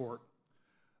financial support.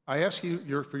 I ask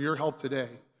you for your help today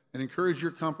and encourage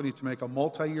your company to make a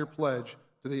multi-year pledge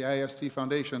to the AIST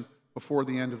Foundation before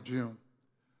the end of June.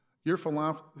 Your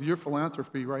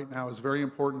philanthropy right now is very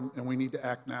important, and we need to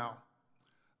act now.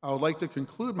 I would like to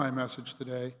conclude my message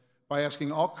today by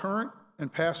asking all current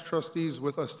and past trustees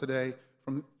with us today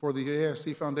for the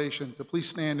AIST Foundation to please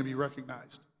stand and be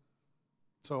recognized.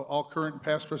 So all current and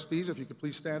past trustees, if you could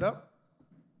please stand up.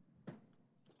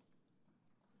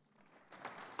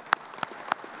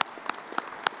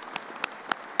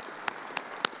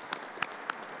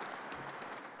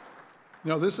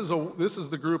 Now, this is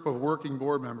the group of working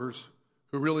board members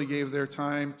who really gave their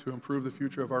time to improve the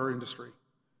future of our industry.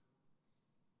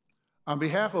 On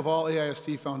behalf of all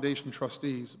AIST Foundation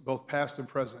trustees, both past and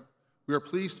present, we are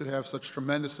pleased to have such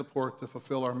tremendous support to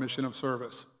fulfill our mission of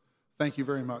service. Thank you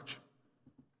very much.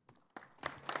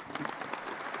 Thank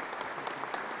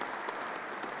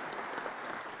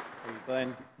you,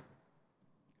 Glenn.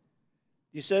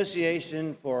 The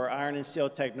Association for Iron and Steel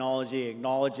Technology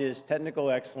acknowledges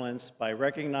technical excellence by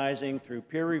recognizing through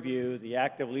peer review the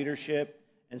active leadership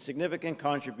and significant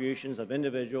contributions of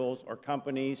individuals or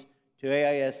companies to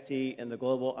AIST and the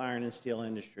global iron and steel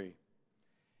industry.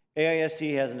 AIST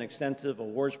has an extensive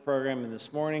awards program, and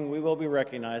this morning we will be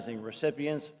recognizing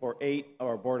recipients for 8 of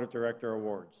our Board of Director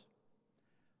awards.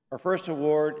 Our first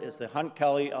award is the Hunt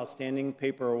Kelly Outstanding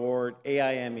Paper Award,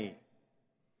 AIME.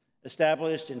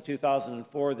 Established in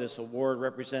 2004, this award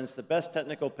represents the best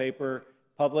technical paper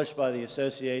published by the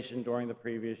association during the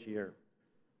previous year.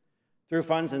 Through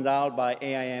funds endowed by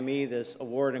AIME, this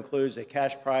award includes a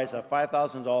cash prize of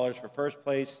 $5,000 for first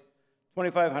place,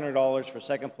 $2,500 for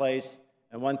second place,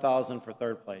 and $1,000 for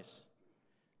third place.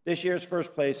 This year's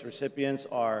first place recipients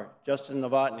are Justin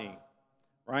Novotny,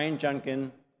 Ryan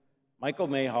Junkin, Michael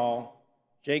Mayhall,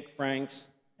 Jake Franks,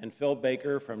 and Phil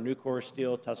Baker from Nucor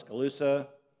Steel Tuscaloosa,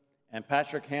 and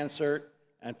Patrick Hansert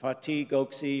and Fatih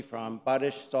Goksi from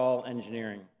Badish Stahl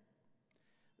Engineering.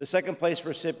 The second place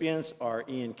recipients are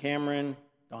Ian Cameron,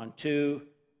 Don Tu,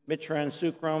 Mitran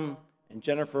Sukram, and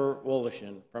Jennifer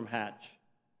Wolishin from Hatch.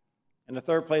 And the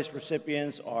third place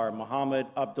recipients are Mohammed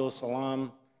Abdul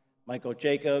Salam, Michael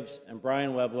Jacobs, and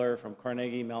Brian Webler from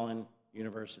Carnegie Mellon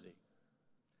University.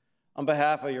 On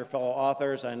behalf of your fellow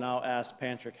authors, I now ask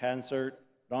Patrick Hansert,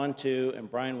 Don Tu, and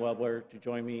Brian Webler to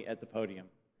join me at the podium.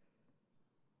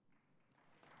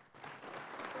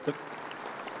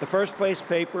 The first place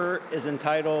paper is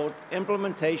entitled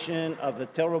Implementation of the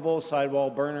Tiltable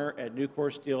Sidewall Burner at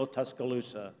Nucor Steel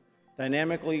Tuscaloosa,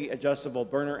 Dynamically Adjustable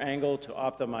Burner Angle to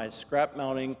Optimize Scrap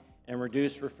Melting and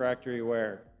Reduce Refractory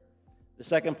Wear. The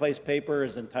second place paper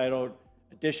is entitled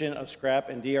Addition of Scrap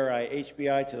and DRI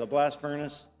HBI to the Blast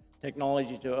Furnace,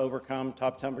 Technology to Overcome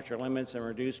Top Temperature Limits and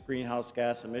Reduce Greenhouse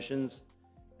Gas Emissions.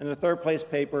 And the third place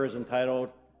paper is entitled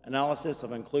Analysis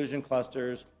of Inclusion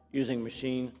Clusters Using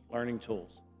Machine Learning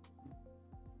Tools.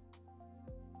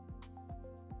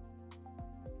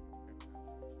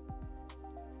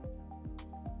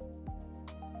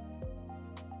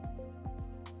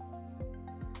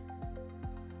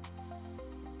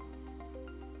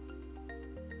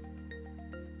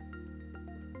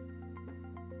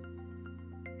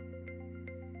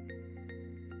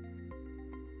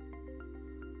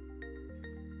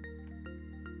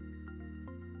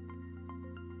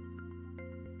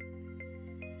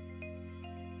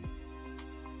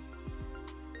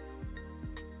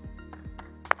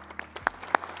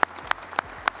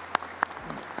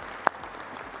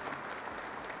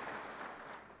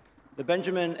 The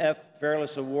Benjamin F.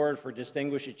 Fairless Award for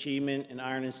Distinguished Achievement in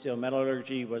Iron and Steel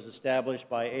Metallurgy was established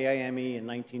by AIME in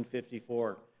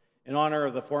 1954 in honor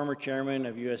of the former chairman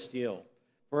of U.S. Steel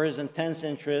for his intense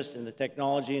interest in the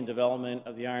technology and development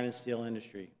of the iron and steel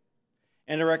industry,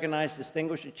 and to recognize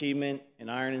distinguished achievement in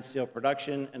iron and steel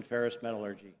production and ferrous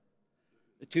metallurgy.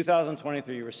 The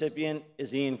 2023 recipient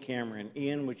is Ian Cameron.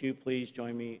 Ian, would you please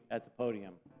join me at the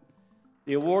podium?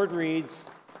 The award reads,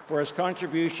 For his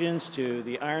contributions to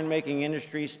the iron-making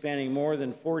industry spanning more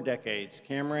than 4 decades,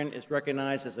 Cameron is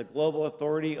recognized as a global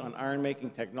authority on iron-making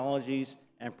technologies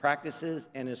and practices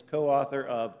and is co-author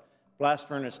of Blast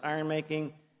Furnace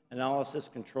Ironmaking, Analysis,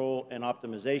 Control, and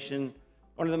Optimization,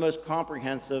 one of the most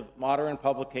comprehensive modern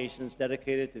publications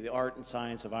dedicated to the art and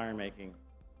science of ironmaking.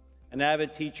 An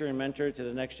avid teacher and mentor to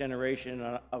the next generation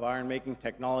of iron-making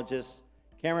technologists,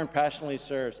 Cameron passionately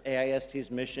serves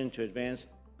AIST's mission to advance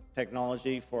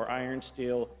technology for iron,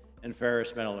 steel, and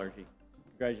ferrous metallurgy.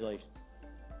 Congratulations.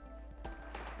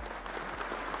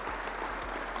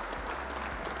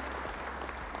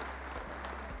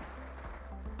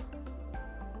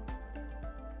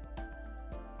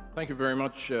 Thank you very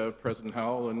much, President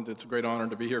Howell, and it's a great honor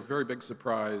to be here. Very big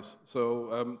surprise.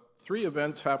 So 3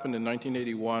 events happened in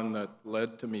 1981 that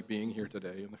led to me being here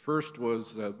today. And the first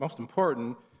was, most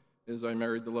important, is I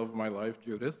married the love of my life,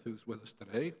 Judith, who's with us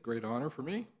today. Great honor for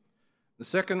me. The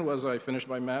second was I finished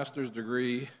my master's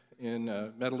degree in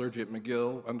metallurgy at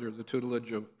McGill under the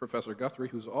tutelage of Professor Guthrie,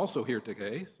 who's also here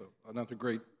today. So another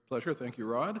great pleasure. Thank you,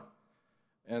 Rod.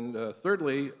 And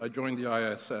thirdly, I joined the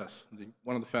ISS,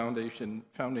 one of the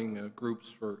founding groups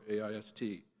for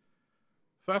AIST.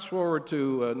 Fast forward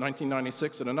to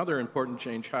 1996, and another important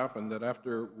change happened, that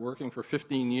after working for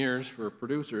 15 years for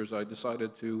producers, I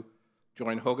decided to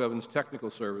join Hogovens Technical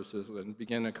Services and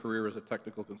begin a career as a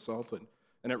technical consultant.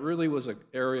 And it really was an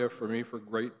area for me for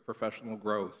great professional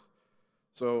growth.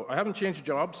 So I haven't changed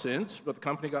jobs since, but the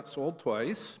company got sold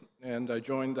twice, and I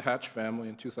joined the Hatch family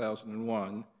in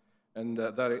 2001. And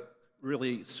that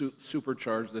really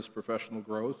supercharged this professional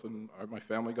growth, and my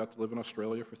family got to live in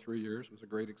Australia for 3 years. It was a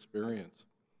great experience.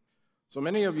 So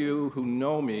many of you who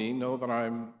know me know that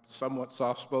I'm somewhat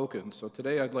soft-spoken, so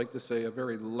today I'd like to say a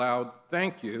very loud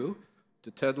thank you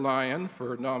to Ted Lyon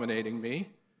for nominating me,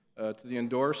 to the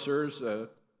endorsers,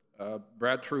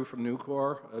 Brad True from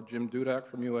Nucor, Jim Dudak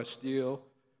from US Steel,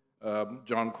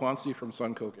 John Quancy from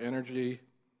Suncoke Energy,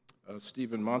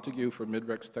 Stephen Montague from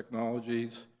Midrex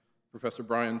Technologies, Professor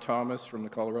Brian Thomas from the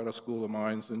Colorado School of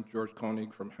Mines, and George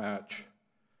Koenig from Hatch.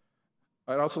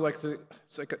 I'd also like to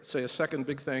say a second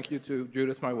big thank you to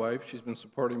Judith, my wife. She's been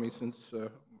supporting me since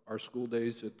our school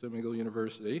days at McGill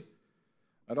University.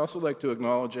 I'd also like to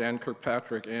acknowledge Ann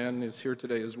Kirkpatrick. Ann is here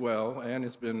today as well. Ann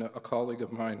has been a colleague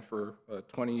of mine for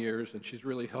 20 years, and she's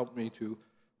really helped me to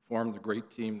form the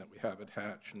great team that we have at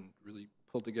Hatch and really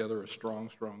pull together a strong,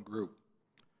 strong group.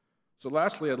 So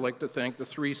lastly, I'd like to thank the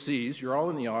 3 C's. You're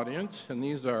all in the audience, and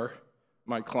these are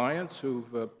my clients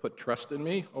who've put trust in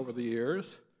me over the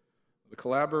years, the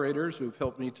collaborators who've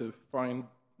helped me to find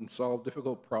and solve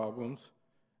difficult problems,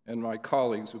 and my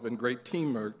colleagues who've been great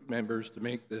team members to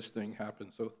make this thing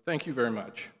happen. So thank you very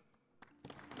much.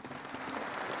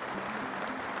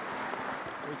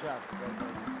 Great job.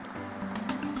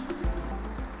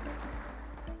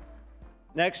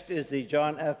 Next is the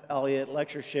John F. Elliott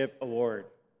Lectureship Award.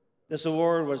 This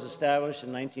award was established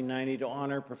in 1990 to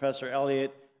honor Professor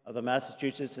Elliott of the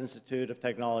Massachusetts Institute of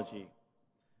Technology.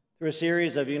 Through a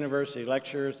series of university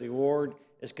lectures, the award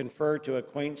is conferred to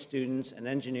acquaint students and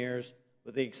engineers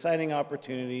with the exciting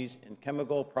opportunities in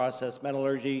chemical process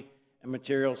metallurgy and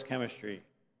materials chemistry.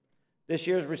 This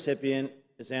year's recipient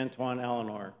is Antoine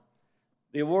Eleanor.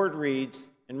 The award reads,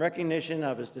 in recognition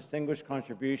of his distinguished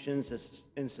contributions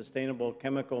in sustainable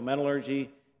chemical metallurgy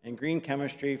and green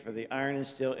chemistry for the iron and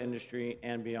steel industry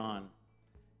and beyond.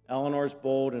 Eleanor's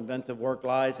bold, inventive work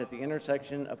lies at the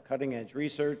intersection of cutting-edge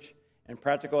research and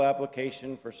practical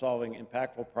application for solving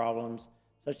impactful problems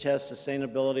such as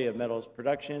sustainability of metals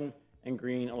production and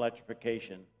green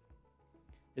electrification.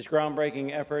 His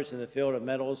groundbreaking efforts in the field of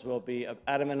metals will be of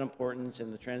adamant importance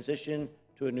in the transition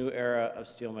to a new era of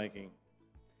steelmaking.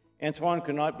 Antoine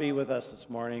could not be with us this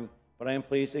morning, but I am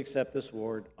pleased to accept this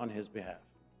award on his behalf.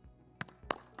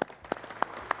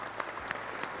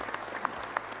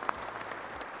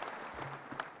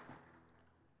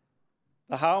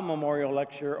 The Howell Memorial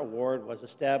Lecture Award was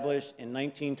established in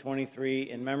 1923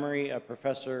 in memory of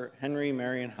Professor Henry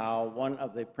Marion Howell, one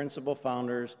of the principal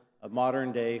founders of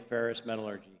modern-day ferrous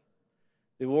metallurgy.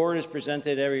 The award is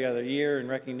presented every other year in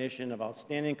recognition of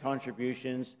outstanding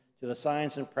contributions to the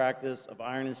science and practice of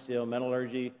iron and steel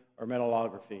metallurgy or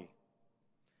metallography.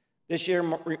 This year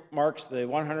marks the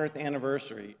 100th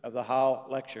anniversary of the Howell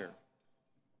Lecture.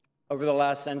 Over the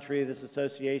last century, this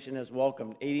association has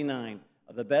welcomed 89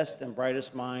 of the best and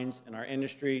brightest minds in our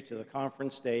industry to the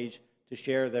conference stage to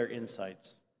share their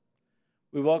insights.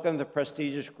 We welcome the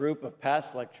prestigious group of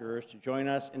past lecturers to join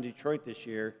us in Detroit this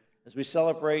year as we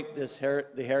celebrate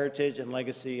the heritage and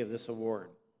legacy of this award.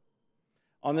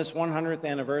 On this 100th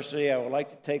anniversary, I would like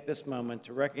to take this moment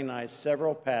to recognize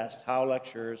several past Howell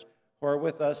lecturers who are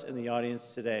with us in the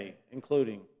audience today,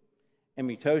 including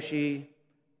Emi Toshi,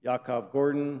 Yakov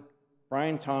Gordon,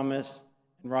 Brian Thomas,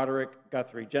 and Roderick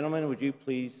Guthrie. Gentlemen, would you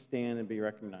please stand and be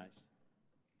recognized?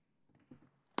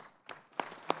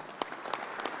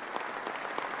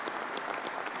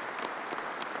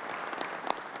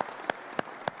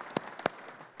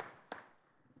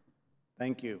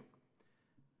 Thank you.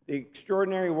 The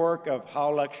extraordinary work of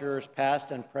Howell lecturers,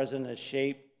 past and present, has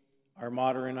shaped our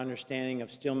modern understanding of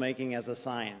steelmaking as a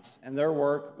science, and their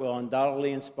work will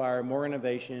undoubtedly inspire more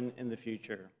innovation in the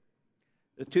future.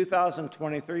 The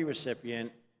 2023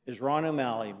 recipient is Ron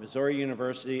O'Malley, Missouri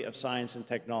University of Science and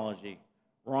Technology.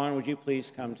 Ron, would you please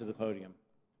come to the podium?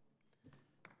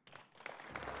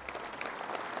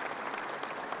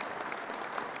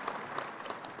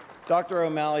 Dr.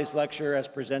 O'Malley's lecture, as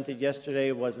presented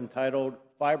yesterday, was entitled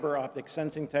Fiber Optic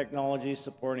Sensing Technologies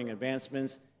Supporting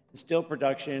Advancements in Steel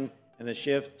Production and the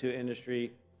Shift to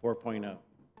Industry 4.0.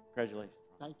 Congratulations.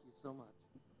 Thank you so much.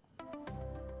 Thank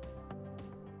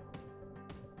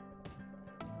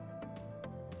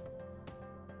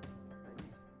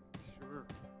you. Sure.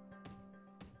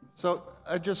 So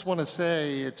I just want to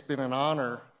say it's been an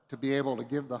honor to be able to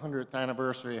give the 100th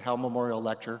anniversary Howell Memorial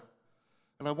Lecture.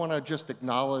 And I want to just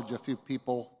acknowledge a few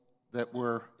people that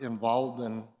were involved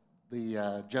in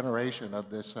the generation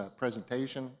of this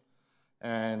presentation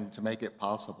and to make it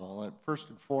possible. And first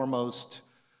and foremost,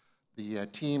 the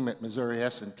team at Missouri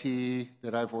S&T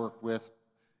that I've worked with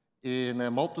in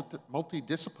a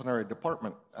multidisciplinary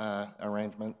department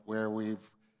arrangement where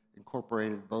we've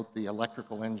incorporated both the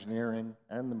electrical engineering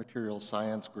and the materials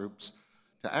science groups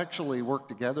to actually work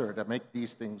together to make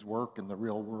these things work in the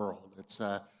real world.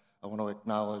 I want to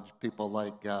acknowledge people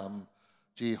like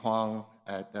Ji Huang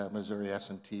at Missouri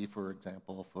S&T, for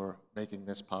example, for making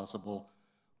this possible.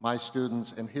 My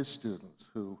students and his students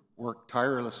who work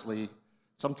tirelessly,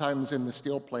 sometimes in the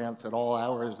steel plants at all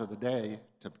hours of the day,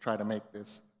 to try to make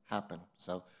this happen.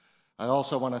 So I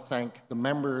also want to thank the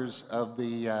members of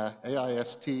the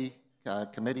AIST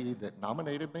committee that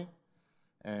nominated me,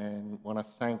 and want to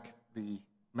thank the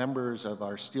members of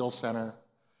our Steel Center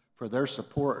for their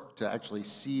support to actually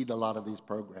seed a lot of these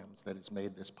programs that has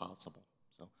made this possible.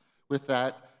 So with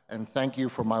that, and thank you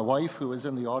for my wife who is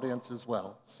in the audience as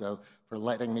well, so for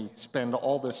letting me spend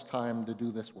all this time to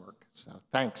do this work. So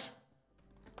thanks.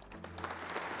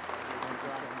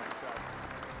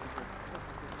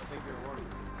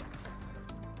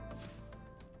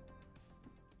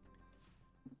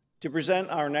 To present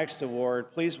our next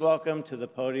award, please welcome to the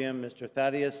podium Mr.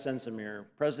 Thaddeus Sensimir,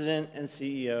 President and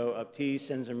CEO of T.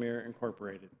 Sensimir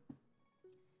Incorporated.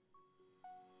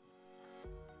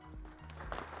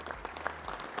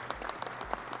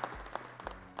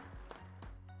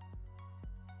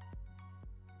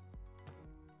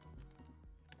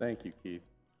 Thank you, Keith.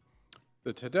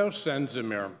 The Thaddeus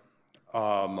Sensimir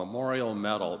Memorial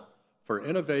Medal for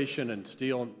Innovation in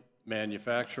Steel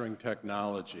Manufacturing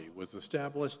Technology was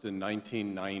established in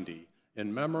 1990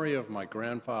 in memory of my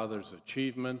grandfather's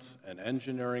achievements and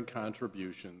engineering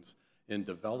contributions in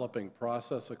developing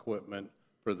process equipment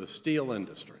for the steel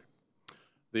industry.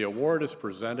 The award is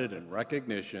presented in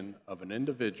recognition of an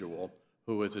individual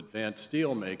who has advanced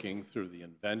steelmaking through the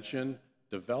invention,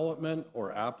 development,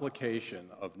 or application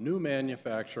of new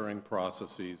manufacturing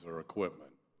processes or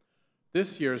equipment.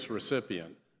 This year's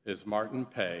recipient is Martin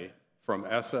Pei from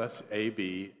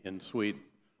SSAB in Sweden.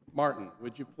 Martin,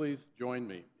 would you please join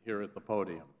me here at the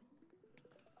podium?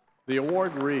 The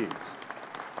award reads,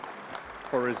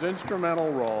 for his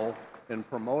instrumental role in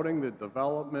promoting the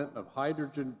development of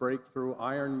hydrogen breakthrough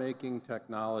iron-making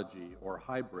technology, or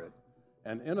hybrid,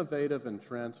 an innovative and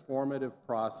transformative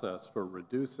process for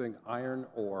reducing iron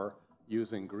ore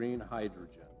using green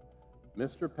hydrogen.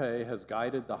 Mr. Pei has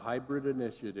guided the hybrid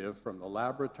initiative from the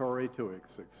laboratory to a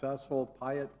successful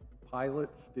pilot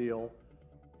steel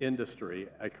industry,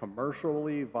 a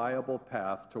commercially viable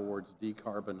path towards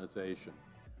decarbonization.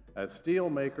 As steel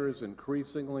makers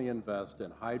increasingly invest in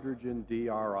hydrogen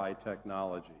DRI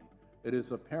technology, it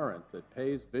is apparent that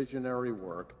Pei's visionary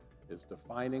work is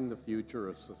defining the future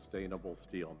of sustainable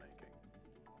steelmaking.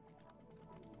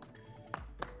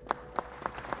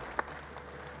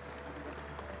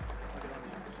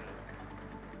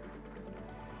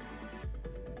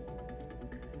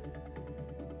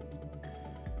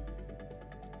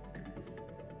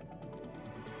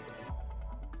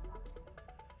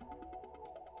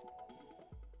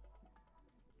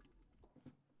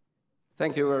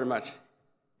 Thank you very much.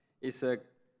 It's a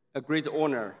great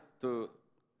honor to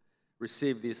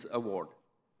receive this award.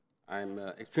 I'm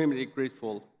extremely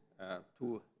grateful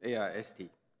to AIST.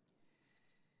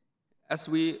 As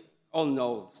we all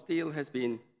know, steel has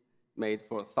been made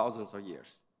for thousands of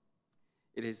years.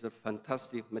 It is a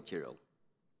fantastic material.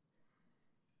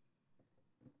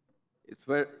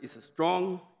 It's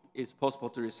strong, it's possible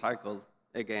to recycle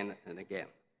again and again.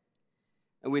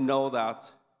 And we know that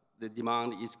the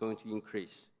demand is going to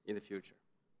increase in the future.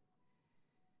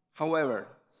 However,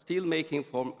 steel making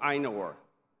from iron ore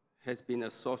has been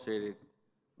associated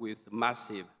with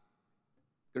massive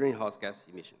greenhouse gas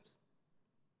emissions.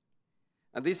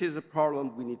 And this is a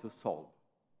problem we need to solve,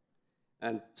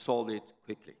 and solve it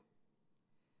quickly,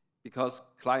 because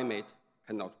climate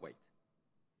cannot wait.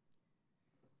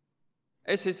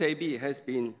 SSAB has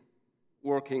been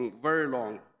working very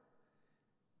long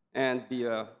and be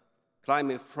a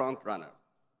climate frontrunner.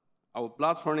 Our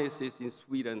blast furnaces in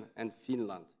Sweden and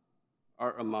Finland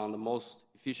are among the most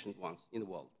efficient ones in the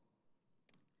world.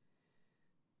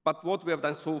 But what we have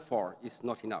done so far is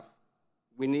not enough.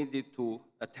 We needed to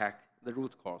attack the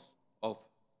root cause of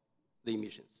the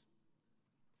emissions.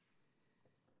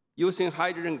 Using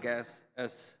hydrogen gas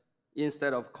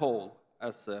instead of coal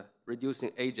as a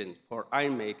reducing agent for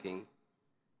iron making,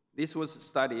 this was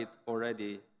studied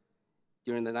already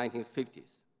during the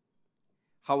 1950s.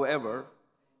 However,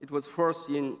 it was first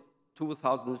in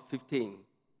 2015,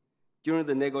 during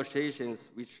the negotiations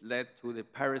which led to the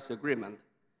Paris Agreement,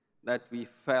 that we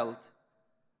felt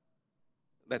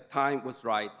that time was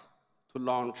right to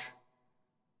launch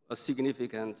a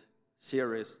significant,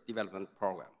 serious development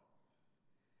program.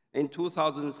 In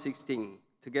 2016,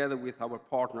 together with our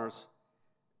partners,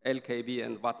 LKB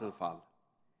and Vattenfall,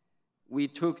 we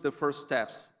took the first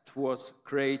steps towards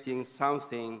creating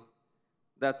something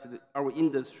that our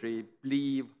industry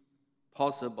believed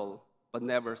possible, but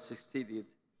never succeeded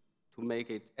to make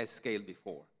it at scale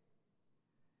before.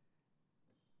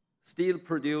 Steel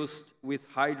produced with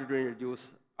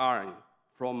hydrogen-reduced iron,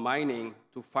 from mining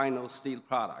to final steel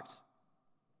products,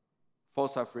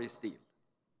 fossil-free steel.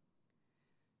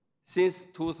 Since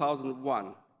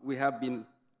 2001, we have been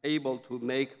able to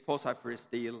make fossil-free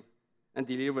steel and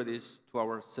deliver this to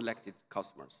our selected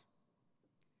customers.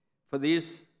 For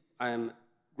this, I am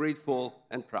grateful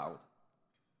and proud.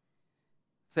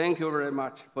 Thank you very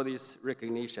much for this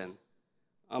recognition.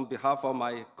 On behalf of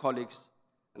my colleagues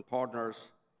and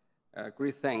partners,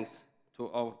 great thanks to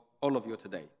all of you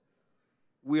today.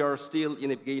 We are still in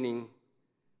the beginning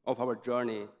of our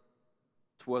journey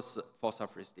towards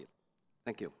fossil-free steel.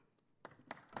 Thank you.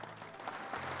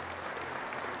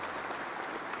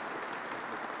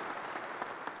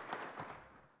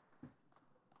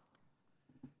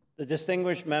 The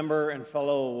Distinguished Member and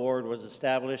Fellow Award was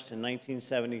established in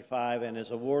 1975 and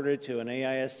is awarded to an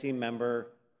AIST member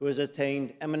who has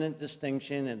attained eminent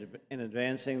distinction in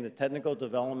advancing the technical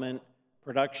development,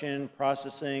 production,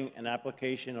 processing, and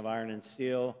application of iron and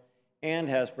steel, and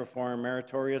has performed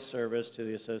meritorious service to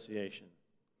the association.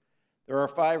 There are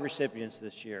 5 recipients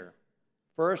this year.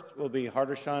 First will be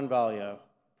Hardeshan Valia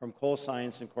from Coal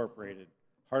Science Incorporated.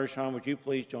 Hardeshan, would you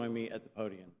please join me at the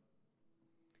podium?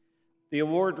 The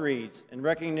award reads, in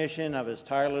recognition of his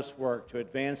tireless work to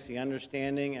advance the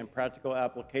understanding and practical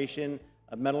application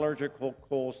of metallurgical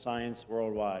coal science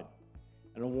worldwide.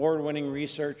 An award-winning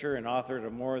researcher and author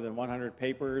of more than 100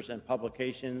 papers and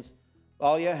publications,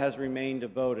 Valia has remained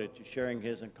devoted to sharing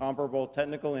his incomparable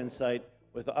technical insight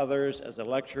with others as a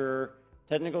lecturer,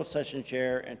 technical session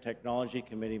chair, and technology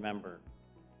committee member.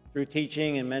 Through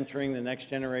teaching and mentoring the next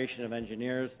generation of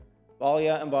engineers,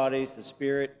 Valia embodies the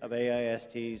spirit of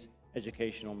AIST's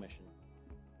educational mission.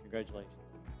 Congratulations.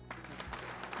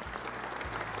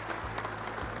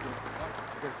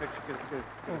 Get a picture, get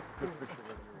a picture of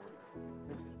your work.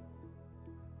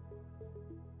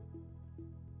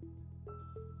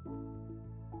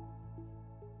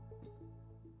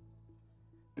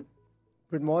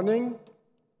 Good morning,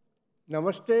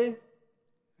 namaste,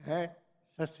 and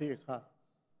sat sri akal.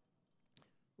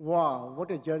 Wow, what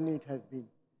a journey it has been.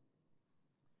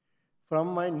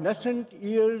 From my nascent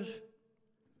years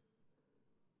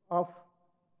of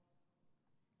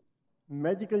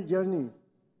magical journey,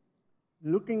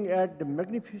 looking at the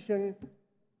magnificent,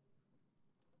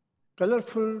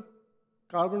 colorful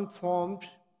carbon forms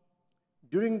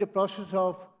during the process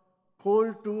of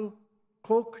coal to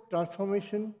coke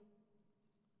transformation,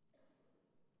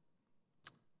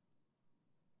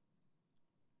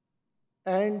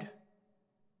 and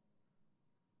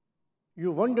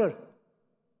you wonder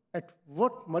at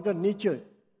what Mother Nature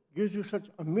gives you such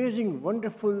amazing,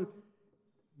 wonderful,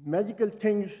 magical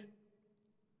things.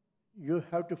 You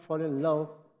have to fall in love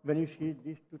when you see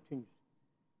these 2 things.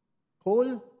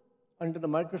 Coal under the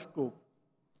microscope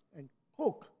and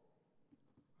coke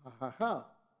Aha.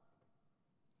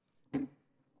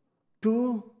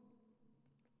 Too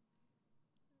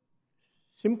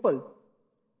simple.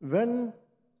 When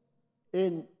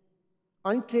an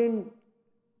untrained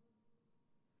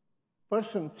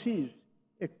person sees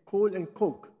a coal and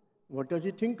coke, what does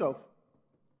he think of?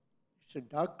 It's a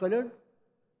dark colored,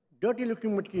 dirty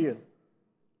looking material.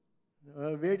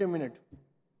 Wait a minute.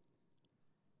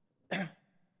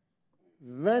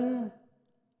 When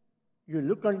you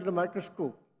look under the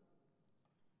microscope,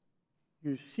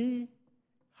 you see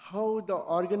how the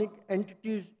organic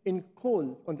entities in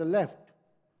coal on the left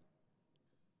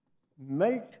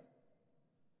melt,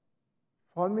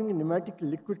 forming a pneumatic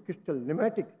liquid crystal.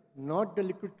 Pneumatic, not the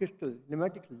liquid crystal,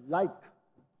 pneumatic-like.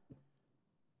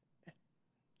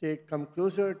 They come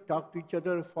closer, talk to each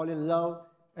other, fall in love,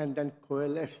 and then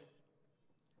coalesce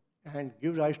and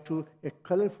give rise to a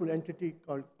colorful entity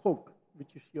called coke, which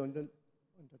you see on the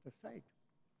other side.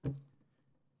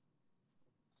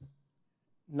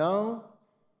 Now,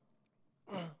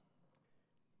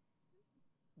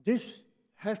 this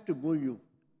has to move you.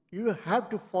 You have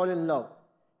to fall in love.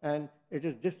 And it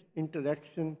is this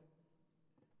interaction,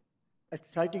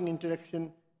 exciting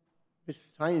interaction with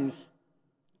science,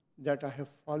 that I have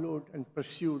followed and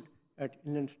pursued at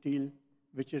Inland Steel,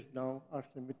 which is now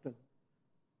ArcelorMittal,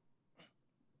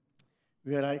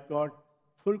 where I got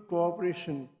full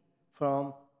cooperation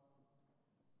from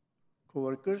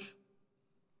co-workers,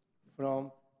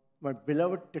 from my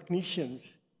beloved technicians,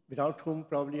 without whom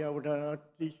probably I would have not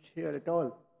reached here at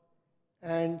all,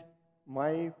 and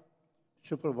my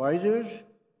supervisors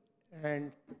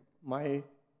and my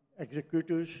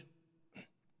executives.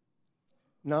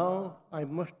 Now I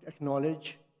must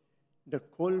acknowledge the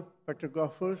coal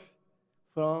petrographers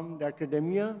from the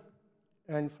academia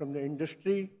and from the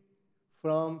industry,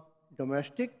 from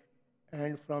domestic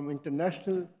and from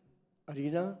international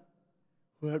arena,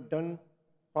 who have done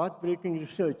path-breaking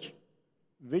research,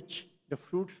 which the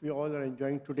fruits we all are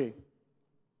enjoying today.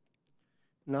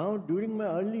 Now, during my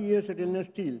early years at Inland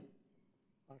Steel,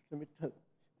 ArcelorMittal,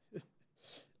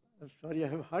 I'm sorry, I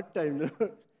have a hard time now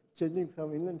changing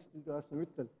from Inland Steel to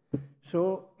ArcelorMittal.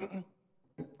 So,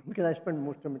 because I spent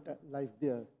most of my life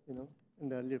there, in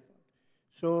the earlier part.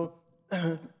 So,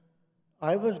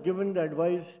 I was given the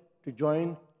advice to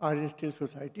join Iron Steel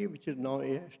Society, which is now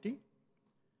AIST,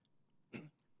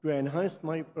 to enhance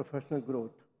my professional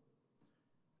growth.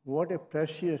 What a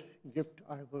precious gift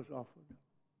I was offered.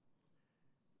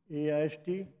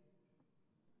 AIST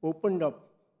opened up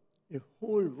a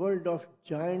whole world of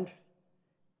giants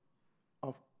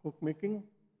of coke making,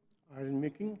 iron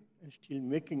making, and steel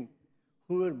making,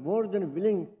 who were more than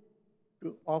willing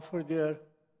to offer their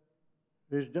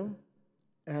wisdom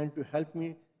and to help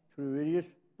me through various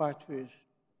pathways.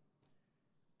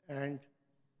 And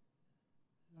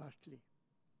lastly,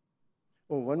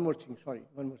 one more thing.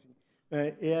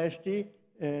 AIST,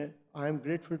 I am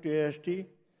grateful to AIST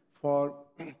for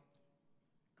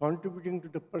contributing to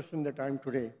the person that I am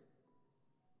today.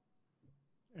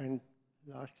 And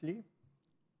lastly,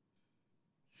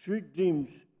 sweet dreams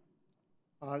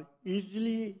are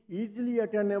easily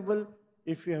attainable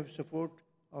if you have support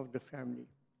of the family.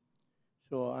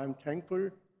 So I'm thankful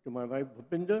to my wife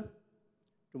Bhupinder,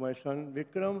 to my son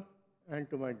Vikram, and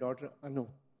to my daughter Anu.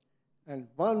 And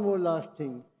one more last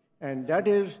thing, and that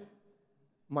is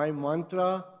my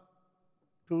mantra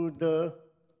to the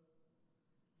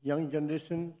young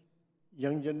generations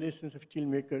of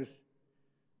steelmakers.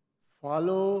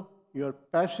 Follow your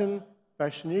passion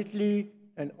passionately,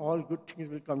 and all good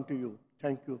things will come to you.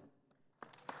 Thank you.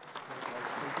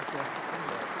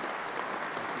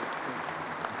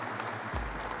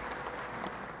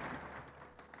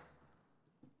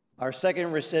 Our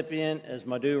second recipient is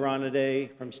Madhu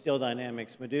Ranade from Steel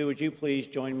Dynamics. Madhu, would you please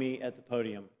join me at the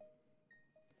podium?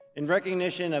 In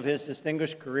recognition of his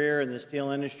distinguished career in the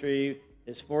steel industry,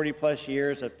 his 40-plus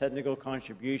years of technical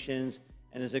contributions,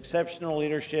 and his exceptional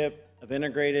leadership of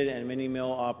integrated and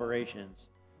mini-mill operations.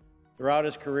 Throughout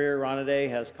his career, Ranade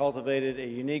has cultivated a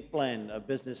unique blend of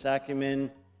business acumen,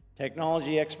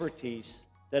 technology expertise,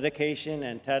 dedication,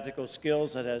 and tactical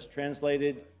skills that has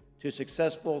translated to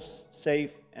successful,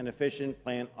 safe, and efficient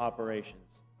plant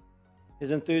operations.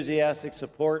 His enthusiastic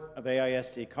support of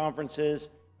AIST conferences,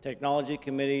 technology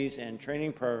committees, and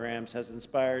training programs has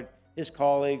inspired his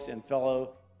colleagues and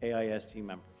fellow AIST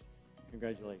members.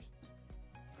 Congratulations.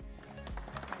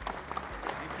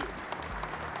 Thank you.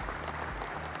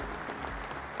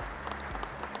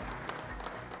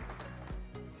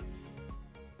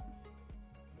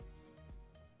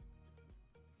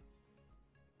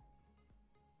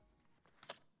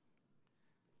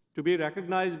 To be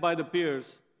recognized by the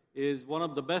peers is one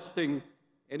of the best things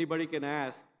anybody can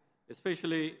ask,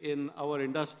 especially in our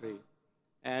industry.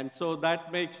 And so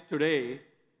that makes today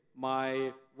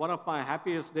one of my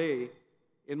happiest days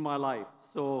in my life.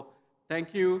 So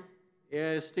thank you,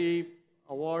 AIST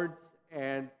Awards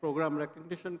and Program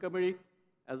Recognition Committee,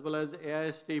 as well as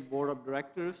AIST Board of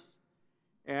Directors.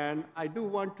 And I do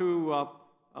want to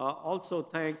also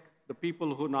thank the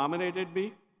people who nominated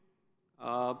me.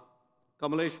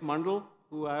 Kamalesh Mandal,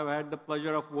 who I have had the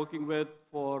pleasure of working with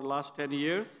for the last 10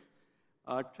 years.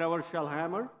 Trevor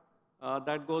Shellhammer,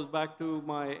 that goes back to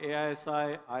my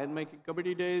AISI iron-making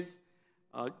committee days.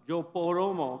 Joe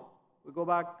Poromo, we go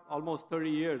back almost 30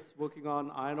 years working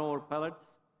on iron ore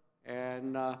pellets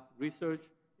and research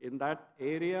in that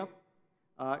area.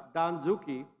 Dan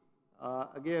Zucchi,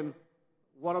 again,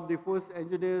 one of the first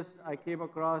engineers I came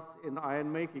across in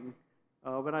iron making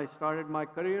when I started my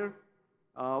career.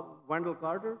 Wendell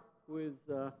Carter, who is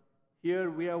here.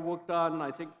 We have worked on,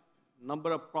 I think, a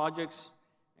number of projects,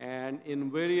 and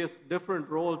in various different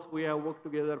roles, we have worked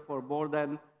together for more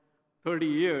than 30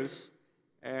 years.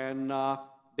 And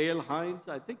Dale Hines,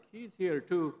 I think he's here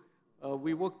too.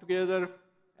 We worked together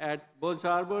at Burns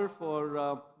Harbor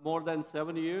for more than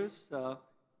 7 years.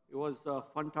 It was a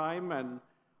fun time. And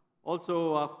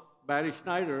also Barry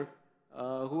Schneider,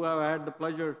 who I've had the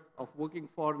pleasure of working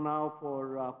for now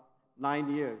for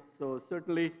 9 years. So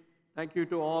certainly, thank you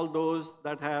to all those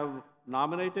that have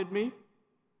nominated me.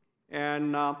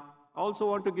 And I also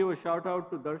want to give a shout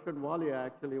out to Darshan Walia,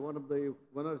 actually, one of the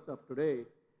winners of today.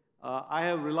 I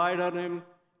have relied on him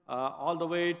all the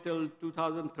way till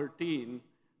 2013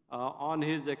 on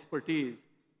his expertise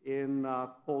in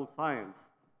coal science.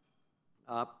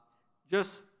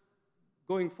 Just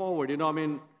going forward,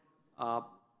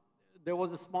 there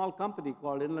was a small company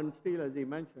called Inland Steel, as he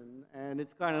mentioned, and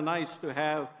it's kind of nice to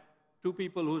have two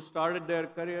people who started their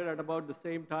career at about the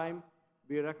same time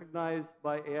be recognized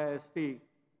by AIST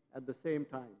at the same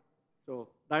time. So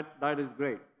that is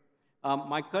great.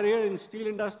 My career in steel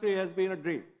industry has been a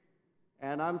dream,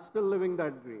 and I'm still living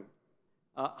that dream.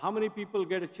 How many people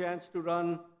get a chance to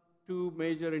run 2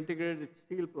 major integrated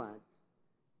steel plants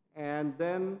and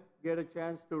then get a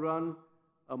chance to run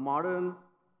a modern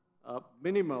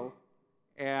mini mill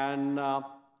and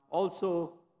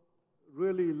also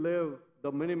really live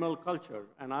the minimal culture?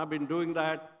 And I've been doing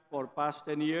that for the past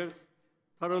 10 years,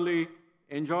 thoroughly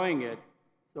enjoying it.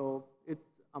 So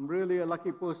I'm really a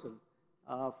lucky person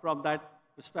from that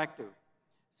perspective.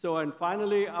 So, and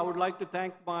finally, I would like to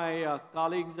thank my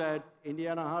colleagues at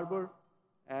Indiana Harbor,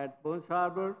 at Burns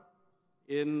Harbor,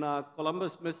 in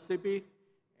Columbus, Mississippi,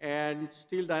 and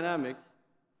Steel Dynamics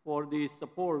for the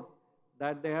support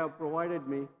that they have provided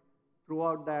me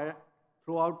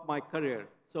throughout my career.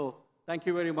 So, thank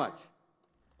you very much.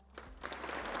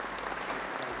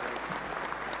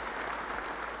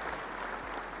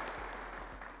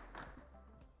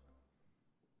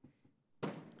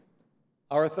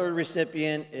 Our third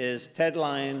recipient is Ted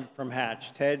Lyon from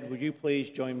Hatch. Ted, would you please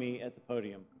join me at the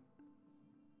podium?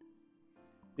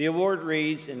 The award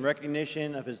reads, in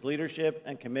recognition of his leadership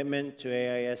and commitment to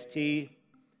AIST,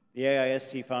 the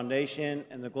AIST Foundation,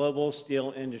 and the global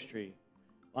steel industry.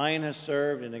 Lyon has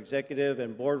served in executive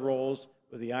and board roles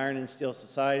with the Iron and Steel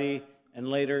Society and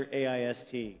later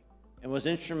AIST, and was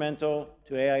instrumental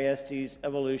to AIST's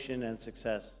evolution and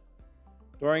success.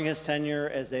 During his tenure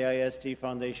as AIST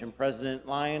Foundation President,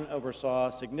 Lyon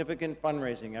oversaw significant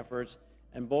fundraising efforts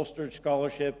and bolstered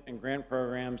scholarship and grant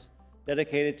programs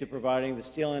dedicated to providing the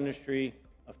steel industry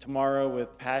of tomorrow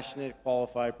with passionate,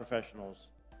 qualified professionals.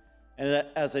 And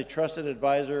as a trusted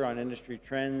advisor on industry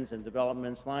trends and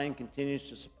developments, Lyon continues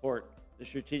to support the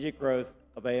strategic growth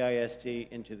of AIST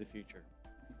into the future.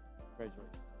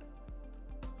 Congratulations.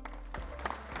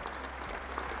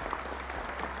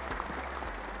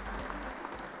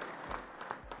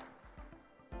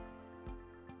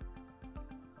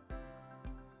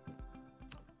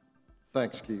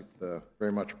 Thanks, Keith.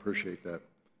 Very much appreciate that.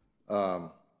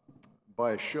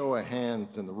 By a show of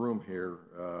hands in the room here,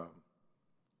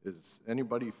 is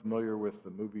anybody familiar with the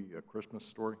movie A Christmas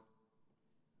Story?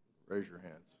 Raise your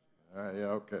hands. Yeah,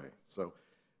 okay. So,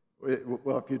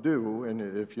 well, if you do, and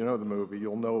if you know the movie,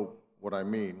 you'll know what I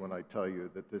mean when I tell you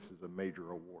that this is a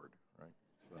major award, right?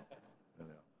 So,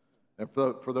 and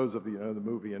for those of you who know the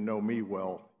movie and know me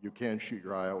well, you can shoot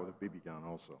your eye out with a BB gun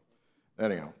also.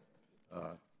 Anyhow.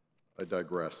 I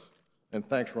digress. And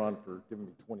thanks, Ron, for giving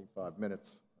me 25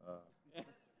 minutes.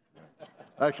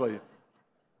 Actually,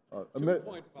 a minute.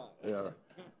 Yeah,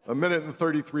 a minute and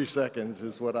 33 seconds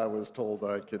is what I was told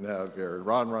I can have here.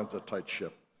 Ron runs a tight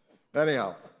ship.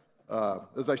 Anyhow,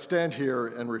 as I stand here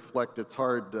and reflect, it's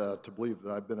hard to believe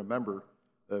that I've been a member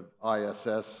of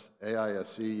ISS,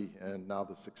 AISE, and now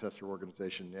the successor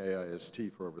organization,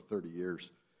 AIST, for over 30 years.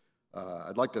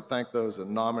 I'd like to thank those that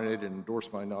nominated and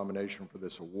endorsed my nomination for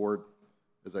this award.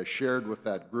 As I shared with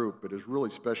that group, it is really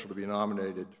special to be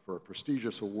nominated for a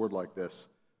prestigious award like this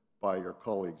by your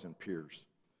colleagues and peers.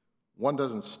 One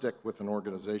doesn't stick with an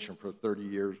organization for 30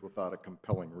 years without a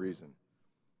compelling reason.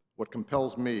 What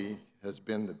compels me has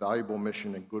been the valuable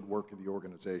mission and good work of the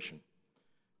organization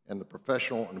and the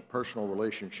professional and personal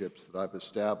relationships that I've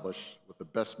established with the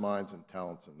best minds and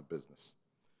talents in the business.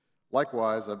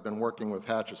 Likewise, I've been working with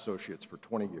Hatch Associates for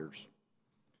 20 years.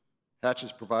 Hatch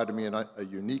has provided me a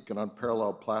unique and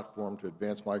unparalleled platform to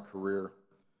advance my career,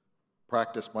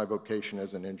 practice my vocation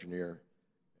as an engineer,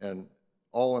 and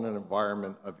all in an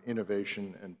environment of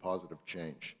innovation and positive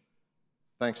change.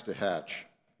 Thanks to Hatch,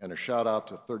 and a shout out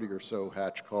to 30 or so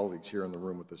Hatch colleagues here in the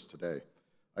room with us today.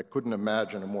 I couldn't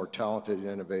imagine a more talented,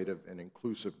 innovative, and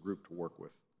inclusive group to work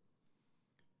with.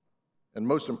 And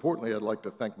most importantly, I'd like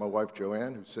to thank my wife,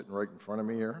 Joanne, who's sitting right in front of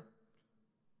me here,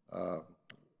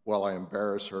 while I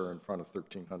embarrass her in front of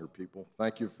 1,300 people.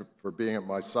 Thank you for being at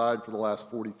my side for the last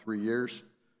 43 years,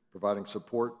 providing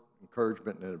support,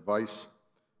 encouragement, and advice,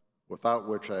 without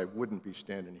which I wouldn't be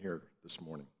standing here this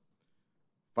morning.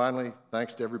 Finally,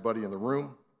 thanks to everybody in the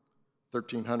room,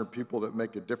 1,300 people that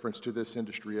make a difference to this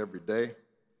industry every day.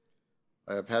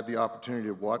 I have had the opportunity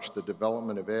to watch the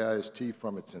development of AIST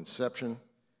from its inception,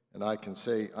 and I can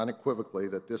say unequivocally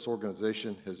that this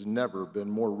organization has never been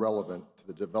more relevant to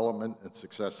the development and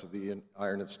success of the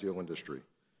iron and steel industry.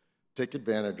 Take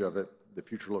advantage of it. The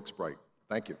future looks bright.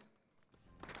 Thank you.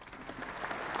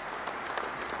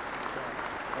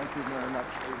 Thank you very much,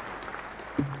 Steve.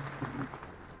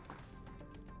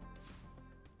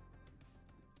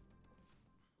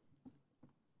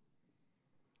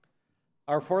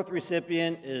 Our fourth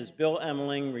recipient is Bill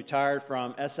Emling, retired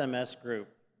from SMS Group.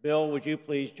 Bill, would you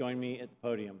please join me at the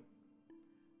podium?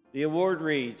 The award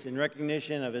reads, in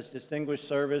recognition of his distinguished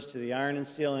service to the iron and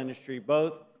steel industry,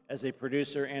 both as a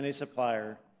producer and a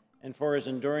supplier, and for his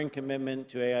enduring commitment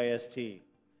to AIST.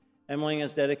 Emling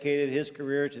has dedicated his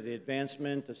career to the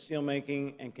advancement of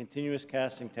steelmaking and continuous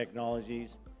casting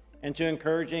technologies, and to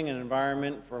encouraging an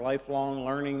environment for lifelong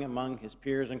learning among his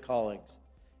peers and colleagues.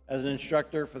 As an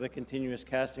instructor for the Continuous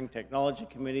Casting Technology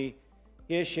Committee,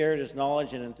 he has shared his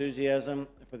knowledge and enthusiasm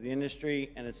for the industry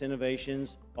and its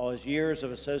innovations, while his years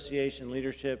of association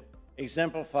leadership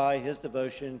exemplify his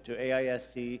devotion to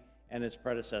AIST and its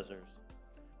predecessors.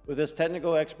 With his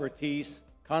technical expertise,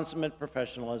 consummate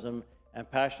professionalism, and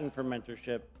passion for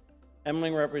mentorship,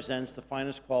 Emling represents the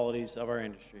finest qualities of our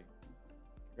industry.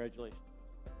 Congratulations.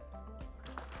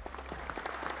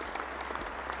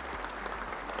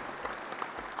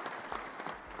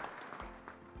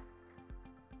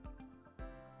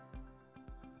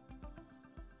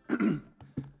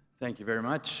 Thank you very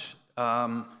much.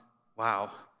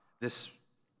 Wow, this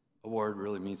award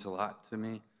really means a lot to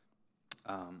me.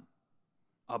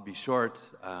 I'll be short.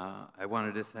 I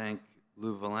wanted to thank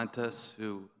Lou Valentis,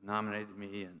 who nominated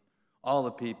me, and all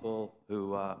the people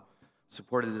who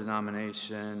supported the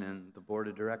nomination, and the board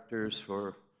of directors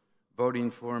for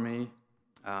voting for me.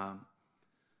 A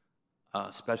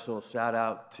special shout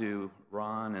out to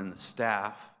Ron and the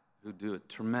staff, who do a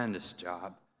tremendous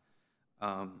job.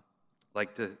 I'd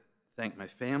like to thank my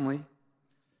family.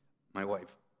 My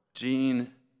wife, Jean,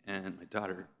 and my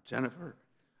daughter, Jennifer,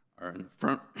 are in the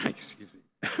front, excuse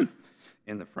me,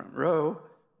 in the front row.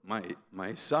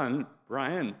 My son,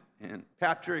 Brian, and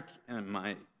Patrick, and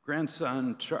my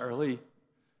grandson, Charlie,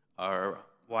 are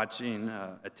watching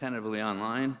attentively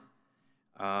online.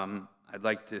 I'd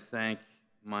like to thank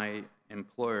my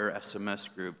employer,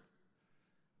 SMS Group.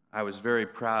 I was very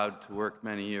proud to work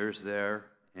many years there,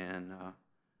 and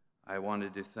I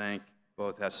wanted to thank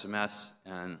both SMS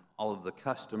and all of the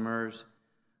customers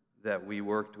that we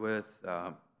worked with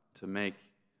to make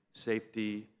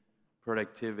safety,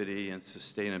 productivity, and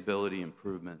sustainability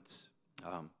improvements.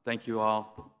 Thank you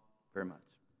all very much.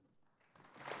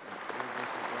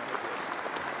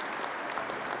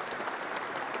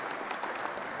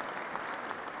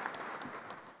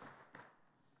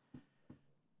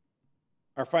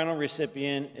 Our final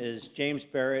recipient is James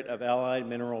Barrett of Allied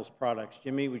Minerals Products.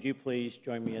 Jimmy, would you please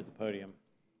join me at the podium?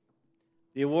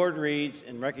 The award reads,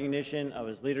 in recognition of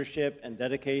his leadership and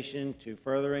dedication to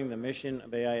furthering the mission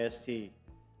of AIST,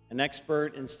 an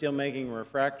expert in steelmaking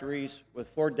refractories with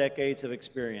 4 decades of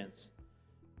experience.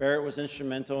 Barrett was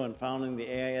instrumental in founding the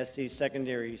AIST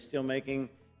Secondary Steelmaking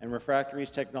and Refractories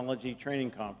Technology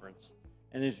Training Conference,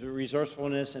 and his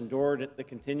resourcefulness endured the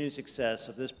continued success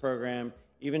of this program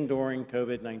even during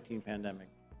COVID-19 pandemic.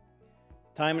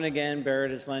 Time and again,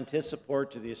 Barrett has lent his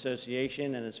support to the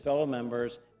association and his fellow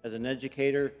members as an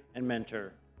educator and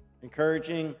mentor,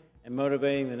 encouraging and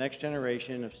motivating the next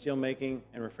generation of steelmaking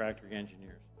and refractory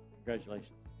engineers.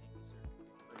 Congratulations.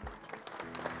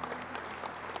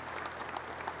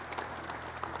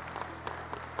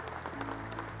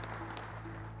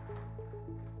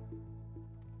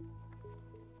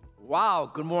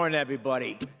 Wow, good morning,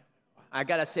 everybody. I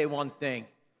gotta say one thing.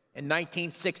 In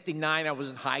 1969, I was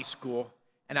in high school,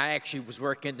 and I actually was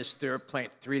working in the stir plant,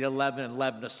 3 to 11 and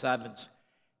 11 to 7s.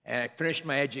 And I finished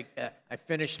I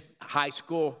finished high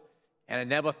school, and I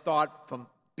never thought from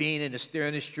being in the steel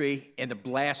industry, in the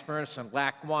blast furnace in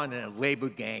Lackawanna, in a labor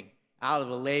gang. Out of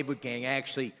the labor gang,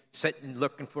 actually sitting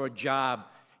looking for a job,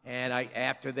 and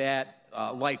after that,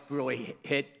 life really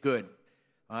hit good.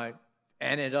 I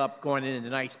ended up going into the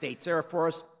United States Air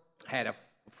Force, had a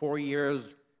 4 years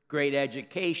great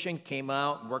education, came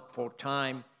out, worked full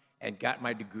time, and got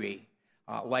my degree.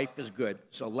 Life is good.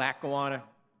 So Lackawanna,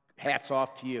 hats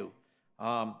off to you.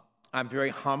 I'm very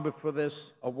humbled for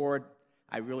this award.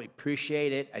 I really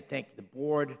appreciate it. I thank the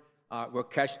board,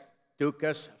 Rakesh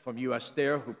Dukas from US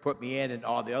Steel, who put me in, and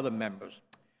all the other members.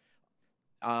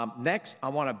 Next, I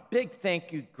want a big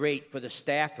thank you for the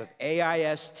staff of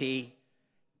AIST.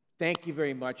 Thank you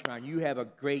very much, Ron. You have a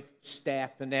great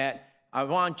staff in that. I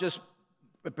want to just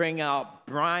bring out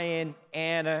Brian,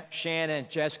 Anna, Shannon,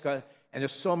 Jessica, and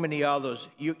there's so many others.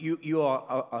 You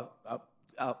are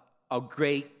a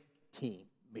great team,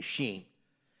 machine.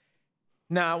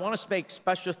 Now, I want to make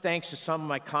special thanks to some of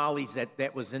my colleagues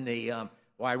that was in the,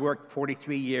 I worked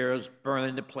 43 years,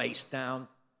 burning the place down,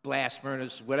 blast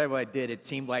furnace, whatever I did, it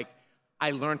seemed like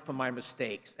I learned from my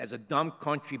mistakes. As a dumb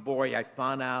country boy, I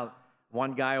found out,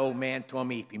 one guy, old man, told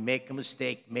me, if you make a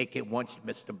mistake, make it once,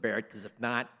 Mr. Barrett, because if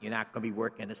not, you're not going to be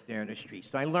working in the steel industry.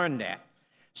 So I learned that.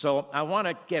 So I want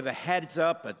to give a heads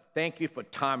up, a thank you for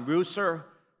Tom Russer,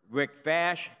 Rick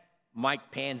Fash,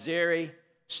 Mike Panzeri,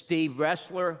 Steve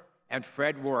Ressler, and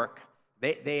Fred Work.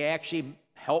 They actually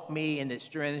helped me in the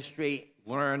steel industry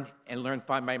learn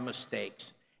from my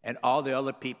mistakes, and all the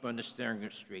other people in the steel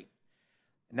industry.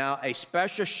 Now, a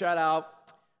special shout out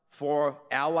for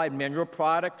Allied Mineral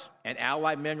Products and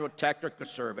Allied Mineral Technical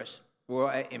Service. We're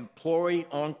an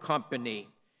employee-owned company,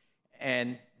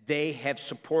 and they have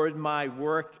supported my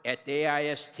work at the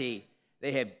AIST.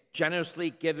 They have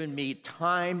generously given me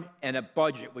time and a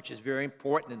budget, which is very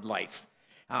important in life,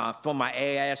 for my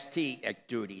AIST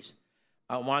duties.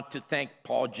 I want to thank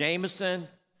Paul Jameson,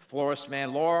 Floris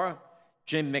Van Laura,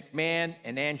 Jim McMahon,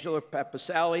 and Angela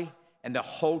Pepicelli, and the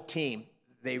whole team.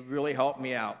 They really helped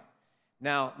me out.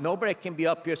 Now, nobody can be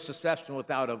up here successful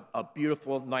without a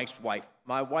beautiful, nice wife.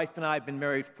 My wife and I have been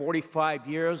married 45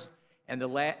 years, and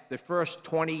the first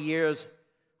 20 years,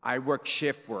 I worked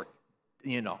shift work,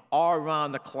 all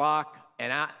around the clock.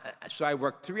 And so I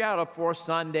worked 3 out of 4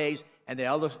 Sundays, and the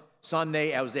other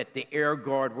Sunday, I was at the Air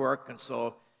Guard work. And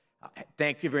so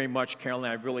thank you very much,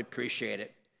 Carolyn. I really appreciate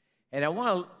it. And I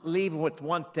want to leave with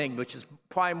one thing, which is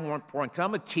probably more important, because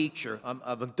I'm a teacher. I'm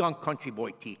a dumb country boy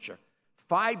teacher.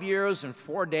 5 years and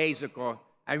 4 days ago,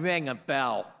 I rang a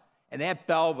bell, and that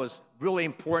bell was really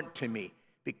important to me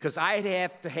because I'd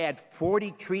have to had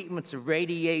 40 treatments of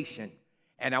radiation,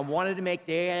 and I wanted to make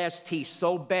the AIST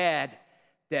so bad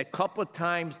that a couple of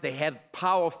times they had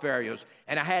power failures,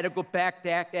 and I had to go back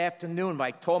that afternoon. But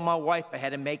I told my wife I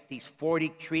had to make these 40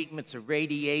 treatments of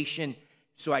radiation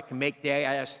so I can make the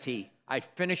AIST. I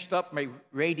finished up my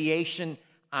radiation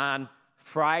on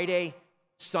Friday.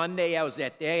 Sunday, I was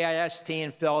at the AIST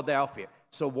in Philadelphia.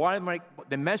 So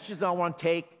the messages I want to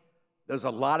take, there's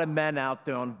a lot of men out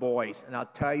there and boys, and I'll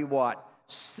tell you what,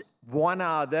 1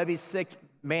 out of every 6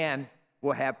 men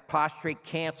will have prostate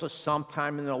cancer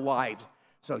sometime in their lives.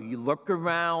 So you look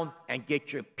around and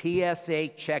get your PSA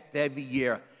checked every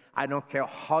year. I don't care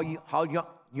how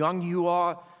young you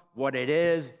are, what it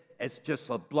is. It's just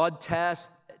a blood test,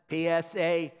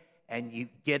 PSA, and you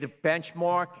get a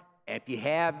benchmark. If you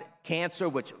have cancer,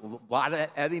 which a lot of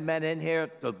heavy men in here,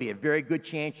 there'll be a very good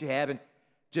chance you have it.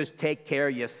 Just take care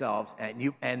of yourselves.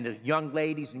 And the young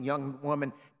ladies and young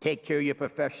women, take care of your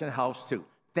professional health too.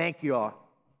 Thank you all.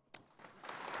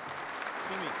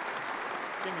 Jimmy.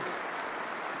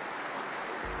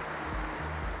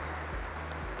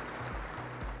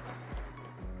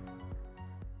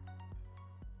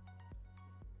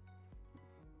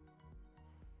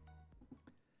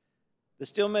 The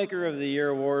Steelmaker of the Year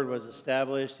Award was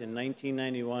established in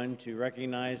 1991 to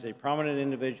recognize a prominent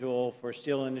individual for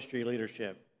steel industry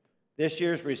leadership. This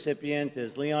year's recipient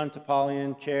is Leon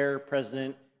Topalian, Chair,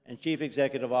 President, and Chief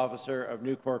Executive Officer of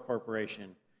Nucor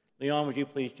Corporation. Leon, would you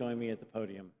please join me at the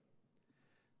podium?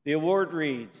 The award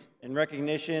reads, in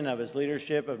recognition of his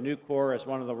leadership of Nucor as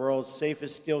one of the world's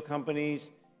safest steel companies,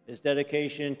 his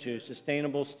dedication to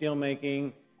sustainable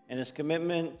steelmaking, and his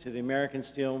commitment to the American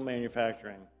steel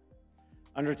manufacturing.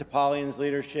 Under Topalian's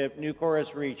leadership, Nucor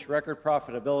has reached record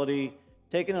profitability,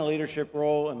 taken a leadership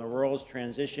role in the world's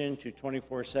transition to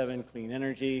 24/7 clean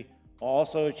energy, while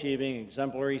also achieving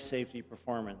exemplary safety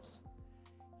performance.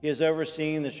 He has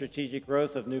overseen the strategic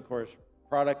growth of Nucor's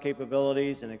product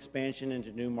capabilities and expansion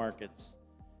into new markets,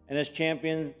 and has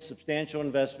championed substantial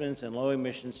investments in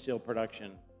low-emission steel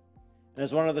production. And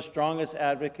as one of the strongest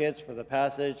advocates for the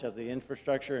passage of the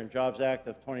Infrastructure and Jobs Act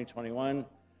of 2021,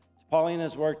 Topalian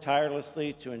has worked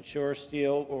tirelessly to ensure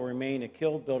steel will remain a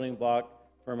key building block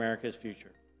for America's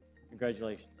future.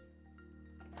 Congratulations.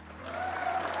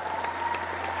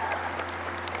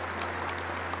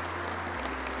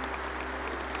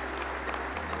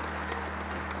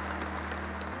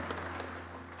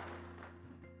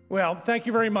 Well, thank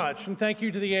you very much, and thank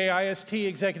you to the AIST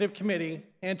Executive Committee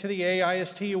and to the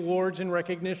AIST Awards and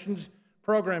Recognitions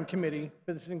Program Committee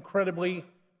for this incredibly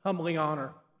humbling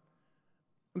honor.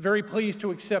 I'm very pleased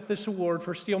to accept this award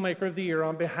for Steelmaker of the Year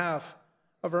on behalf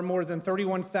of our more than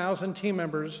 31,000 team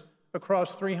members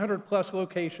across 300+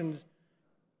 locations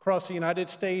across the United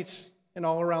States and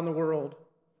all around the world.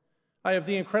 I have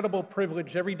the incredible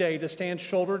privilege every day to stand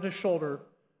shoulder to shoulder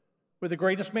with the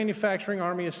greatest manufacturing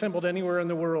army assembled anywhere in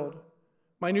the world.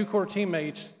 My Nucor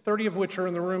teammates, 30 of which are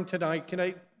in the room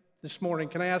tonight, this morning,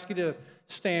 can I ask you to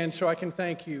stand so I can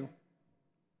thank you?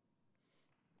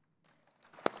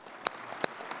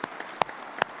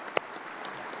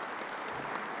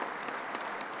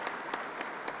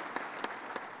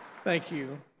 Thank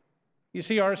you. You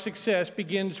see, our success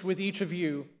begins with each of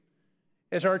you.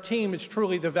 As our team is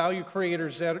truly the value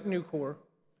creators at Nucor.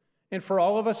 And for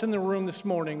all of us in the room this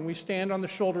morning, we stand on the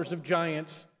shoulders of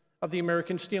giants of the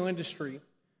American steel industry,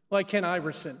 like Ken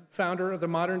Iverson, founder of the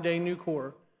modern-day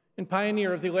Nucor and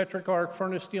pioneer of the electric arc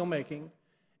furnace steelmaking,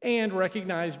 and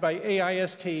recognized by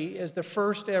AIST as the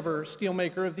first ever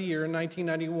Steelmaker of the Year in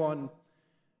 1991.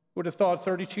 Would have thought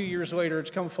 32 years later it's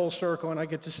come full circle and I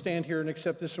get to stand here and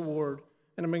accept this award.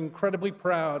 And I'm incredibly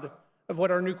proud of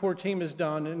what our Nucor team has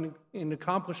done in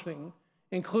accomplishing,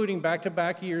 including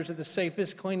back-to-back years of the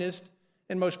safest, cleanest,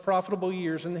 and most profitable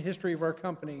years in the history of our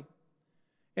company.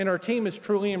 And our team has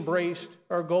truly embraced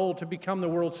our goal to become the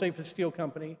world's safest steel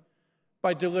company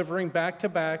by delivering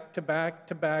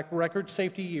back-to-back record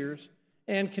safety years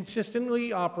and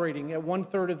consistently operating at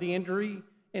 1/3 of the injury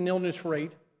and illness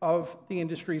rate of the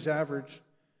industry's average.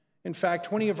 In fact,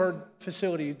 20 of our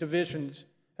facility divisions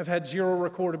have had 0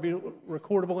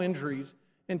 recordable injuries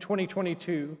in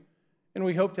 2022, and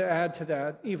we hope to add to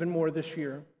that even more this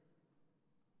year.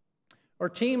 Our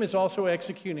team is also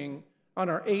executing on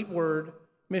our 8-word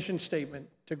mission statement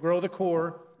to grow the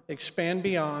core, expand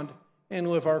beyond, and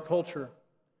live our culture.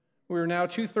 We are now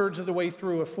 2/3 of the way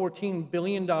through a $14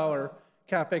 billion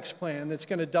CapEx plan that's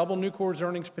going to double Nucor's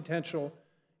earnings potential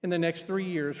in the next 3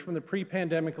 years from the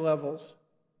pre-pandemic levels.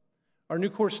 Our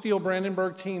Nucor Steel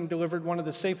Brandenburg team delivered one of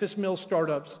the safest mill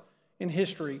startups in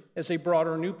history as they brought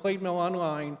our new plate mill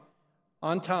online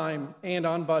on time and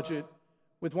on budget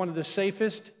with one of the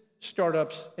safest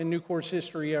startups in Nucor's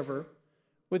history ever,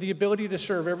 with the ability to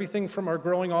serve everything from our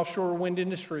growing offshore wind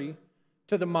industry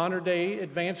to the modern-day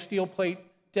advanced steel plate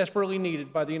desperately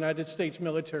needed by the United States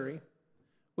military.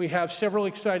 We have several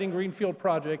exciting greenfield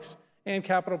projects and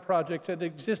capital projects at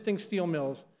existing steel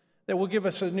mills that will give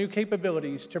us the new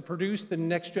capabilities to produce the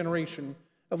next generation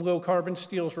of low-carbon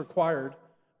steels required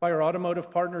by our automotive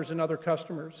partners and other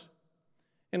customers.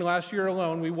 And last year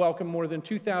alone, we welcomed more than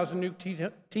 2,000 new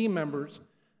team members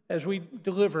as we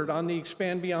delivered on the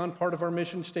Expand Beyond part of our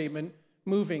mission statement,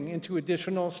 moving into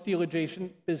additional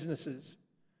steel-adjacent businesses.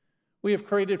 We have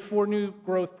created 4 new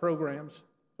growth programs: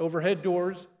 overhead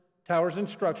doors, towers and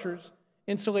structures,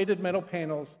 insulated metal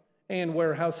panels, and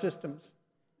warehouse systems.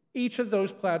 Each of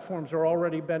those platforms are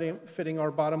already benefiting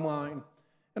our bottom line.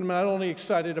 And I'm not only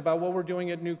excited about what we're doing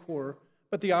at Nucor,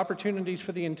 but the opportunities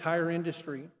for the entire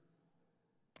industry.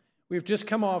 We've just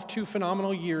come off 2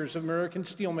 phenomenal years of American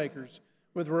steelmakers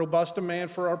with robust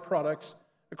demand for our products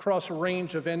across a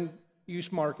range of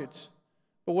end-use markets.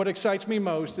 But what excites me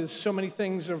most is so many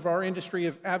things of our industry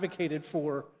have advocated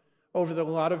for over the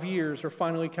lot of years are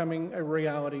finally coming a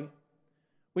reality.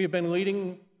 We have been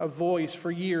leading a voice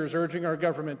for years, urging our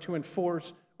government to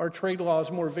enforce our trade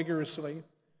laws more vigorously.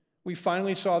 We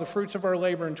finally saw the fruits of our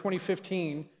labor in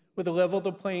 2015 with the Level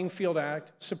the Playing Field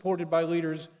Act, supported by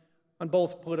leaders on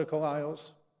both political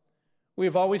aisles. We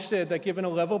have always said that given a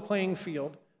level playing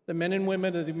field, the men and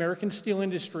women of the American steel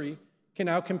industry can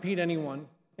outcompete anyone.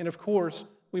 And of course,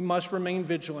 we must remain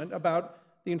vigilant about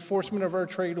the enforcement of our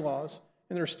trade laws,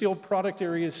 and there are still product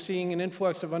areas seeing an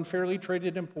influx of unfairly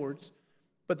traded imports,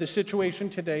 but the situation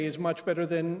today is much better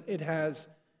than it has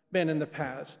been in the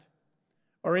past.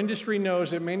 Our industry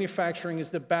knows that manufacturing is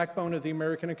the backbone of the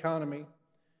American economy.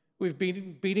 We've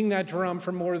been beating that drum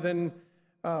for more than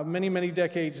many, many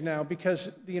decades now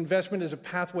because the investment is a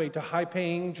pathway to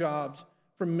high-paying jobs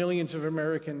for millions of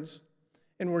Americans.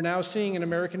 And we're now seeing an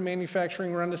American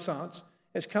manufacturing renaissance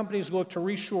as companies look to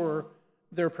reshore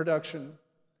their production.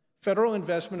 Federal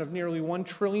investment of nearly $1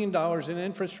 trillion in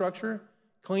infrastructure,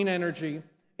 clean energy,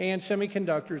 and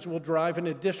semiconductors will drive an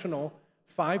additional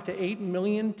 5 to 8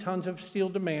 million tons of steel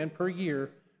demand per year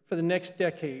for the next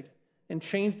decade and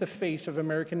change the face of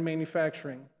American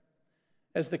manufacturing.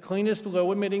 As the cleanest,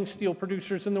 low-emitting steel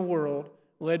producers in the world,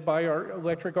 led by our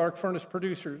electric arc furnace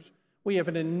producers, we have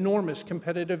an enormous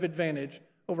competitive advantage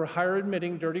over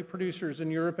higher-emitting dirty producers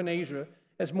in Europe and Asia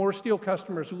as more steel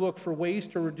customers look for ways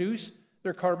to reduce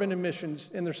their carbon emissions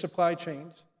in their supply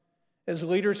chains. As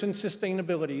leaders in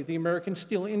sustainability, the American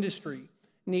steel industry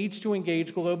needs to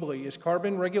engage globally as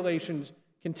carbon regulations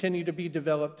continue to be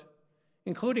developed,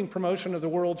 including promotion of the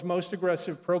world's most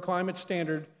aggressive pro-climate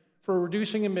standard for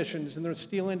reducing emissions in the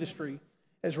steel industry,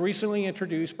 as recently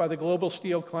introduced by the Global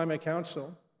Steel Climate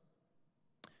Council.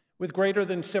 With greater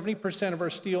than 70% of our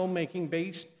steel making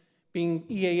base being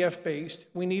EAF-based,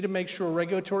 we need to make sure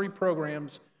regulatory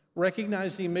programs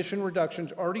recognize the emission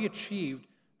reductions already achieved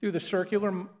through the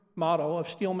circular model of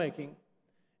steelmaking.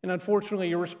 And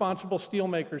unfortunately, irresponsible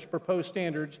steelmakers propose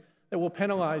standards that will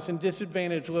penalize and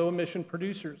disadvantage low-emission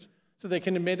producers so they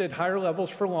can emit at higher levels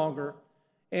for longer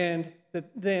and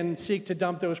then seek to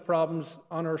dump those problems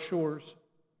on our shores.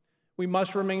 We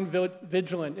must remain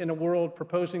vigilant in a world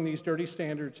proposing these dirty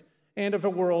standards and of a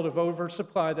world of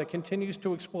oversupply that continues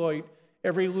to exploit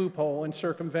every loophole and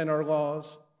circumvent our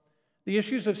laws. The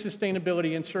issues of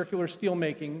sustainability and circular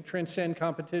steelmaking transcend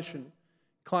competition.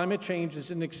 Climate change is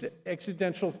an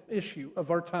existential issue of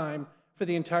our time for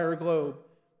the entire globe,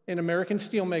 and American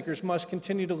steelmakers must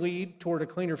continue to lead toward a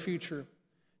cleaner future,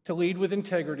 to lead with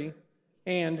integrity,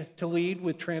 and to lead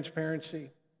with transparency,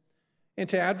 and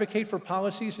to advocate for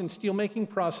policies and steelmaking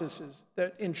processes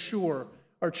that ensure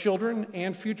our children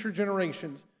and future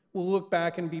generations will look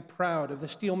back and be proud of the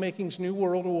steelmaking's new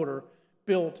world order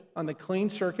built on the clean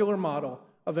circular model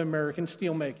of American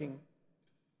steelmaking.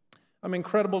 I'm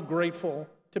incredibly grateful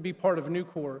to be part of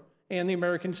Nucor and the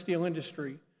American steel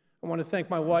industry. I want to thank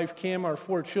my wife, Kim, our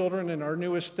 4 children, and our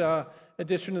newest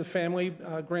addition to the family,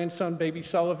 grandson, baby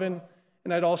Sullivan.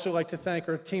 And I'd also like to thank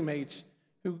our teammates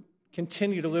who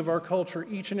continue to live our culture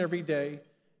each and every day,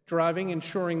 driving,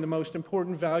 ensuring the most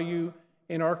important value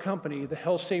in our company, the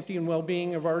health, safety, and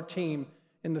well-being of our team,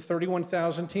 and the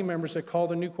 31,000 team members that call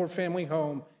the Nucor family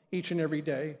home each and every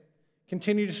day.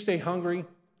 Continue to stay hungry,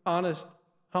 honest,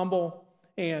 humble,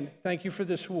 and thank you for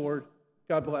this award.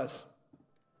 God bless.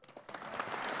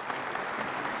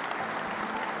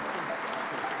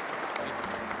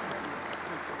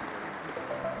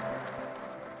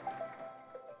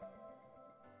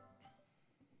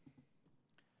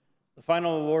 The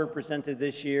final award presented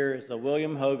this year is the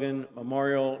William Hogan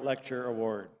Memorial Lecture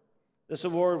Award. This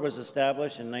award was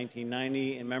established in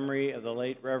 1990 in memory of the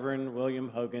late Reverend William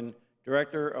Hogan,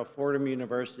 Director of Fordham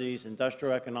University's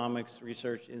Industrial Economics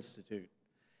Research Institute.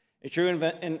 A true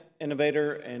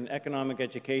innovator in economic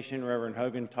education, Reverend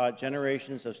Hogan taught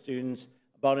generations of students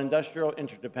about industrial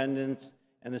interdependence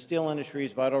and the steel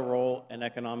industry's vital role in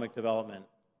economic development.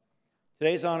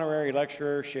 Today's honorary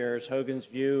lecturer shares Hogan's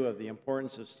view of the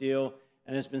importance of steel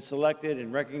and has been selected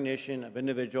in recognition of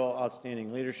individual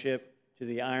outstanding leadership to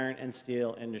the iron and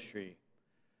steel industry.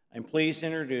 I'm pleased to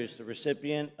introduce the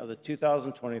recipient of the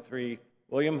 2023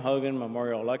 William Hogan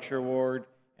Memorial Lecture Award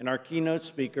and our keynote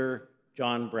speaker,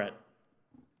 John Brett.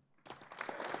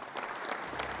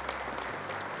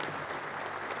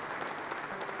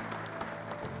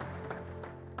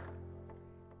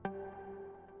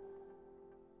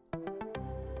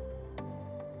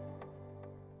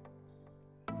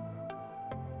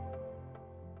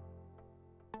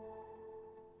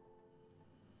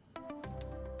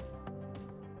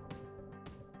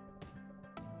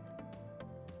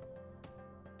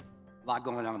 A lot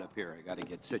going on up here. I got to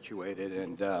get situated,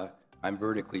 and I'm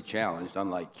vertically challenged,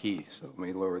 unlike Keith, so let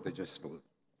me lower the just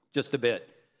a bit.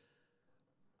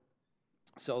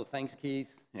 So thanks, Keith,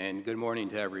 and good morning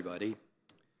to everybody.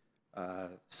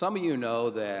 Some of you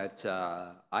know that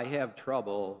I have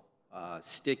trouble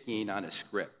sticking on a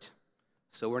script,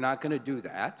 so we're not going to do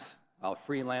that. I'll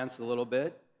freelance a little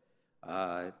bit.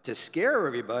 To scare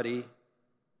everybody,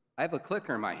 I have a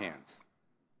clicker in my hands.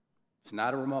 It's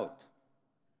not a remote.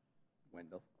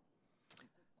 Wendell.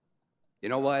 You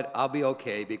know what? I'll be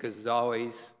okay because, as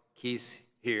always, Keith's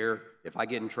here. If I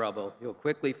get in trouble, he'll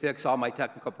quickly fix all my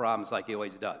technical problems like he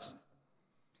always does.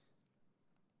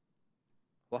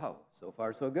 Wow, so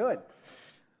far so good.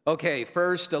 Okay,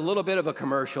 first, a little bit of a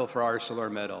commercial for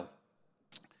ArcelorMittal.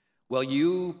 While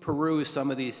you peruse some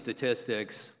of these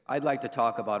statistics, I'd like to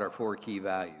talk about our 4 key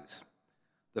values.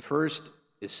 The first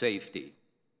is safety.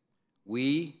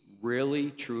 We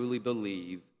really, truly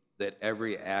believe that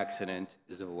every accident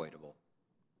is avoidable.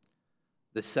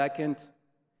 The second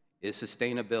is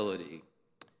sustainability.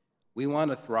 We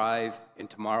want to thrive in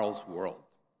tomorrow's world.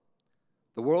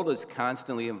 The world is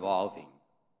constantly evolving.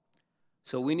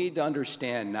 So we need to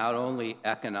understand not only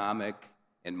economic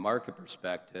and market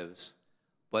perspectives,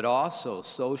 but also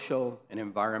social and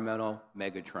environmental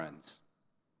megatrends.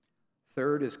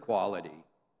 Third is quality.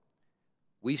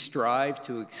 We strive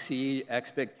to exceed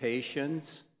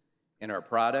expectations in our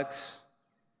products,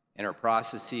 in our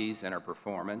processes, and our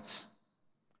performance.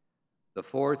 The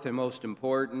fourth and most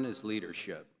important is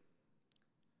leadership.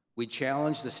 We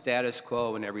challenge the status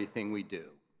quo in everything we do.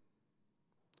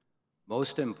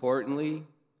 Most importantly,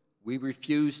 we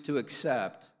refuse to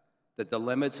accept that the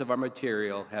limits of our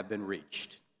material have been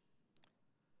reached.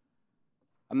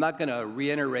 I'm not going to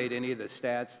reiterate any of the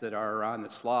stats that are on the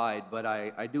slide, but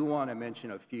I do want to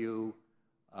mention a few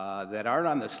that aren't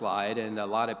on the slide, and a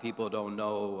lot of people don't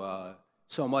know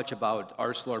so much about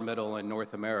ArcelorMittal in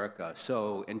North America.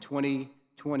 So in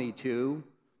 2022,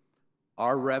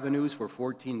 our revenues were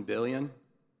 $14 billion.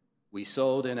 We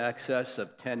sold in excess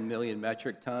of 10 million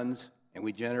metric tons, and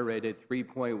we generated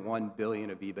 $3.1 billion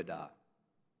of EBITDA.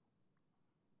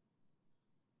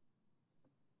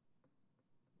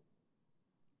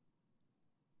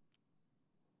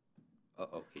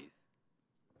 Uh-oh, Keith.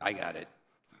 I got it.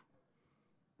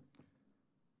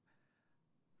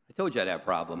 I told you I'd have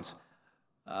problems.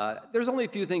 There's only a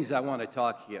few things I want to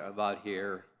talk about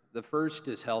here. The first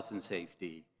is health and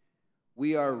safety.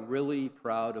 We are really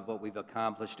proud of what we've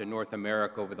accomplished in North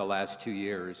America over the last 2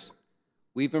 years.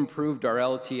 We've improved our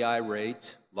LTI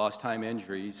rate, lost time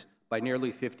injuries, by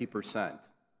nearly 50%.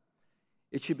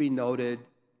 It should be noted,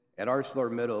 at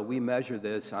ArcelorMittal, we measure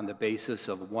this on the basis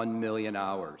of 1 million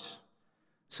hours.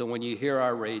 So when you hear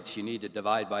our rates, you need to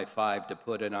divide by 5 to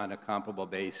put it on a comparable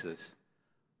basis.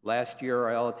 Last year,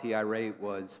 our LTI rate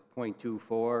was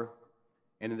 0.24,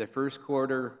 and in the first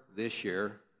quarter this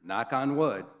year, knock on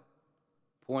wood,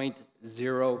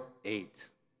 0.08.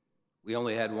 We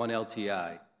only had 1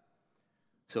 LTI.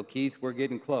 So Keith, we're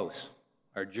getting close.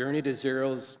 Our journey to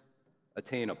zero is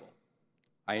attainable.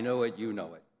 I know it, you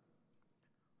know it.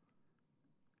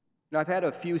 Now, I've had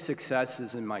a few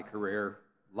successes in my career,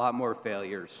 a lot more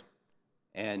failures,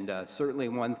 and certainly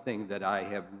one thing that I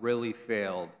have really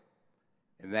failed,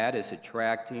 and that is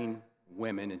attracting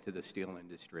women into the steel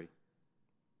industry.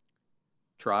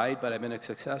 Tried, but I've been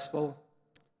successful.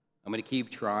 I'm going to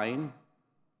keep trying.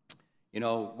 You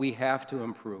know, we have to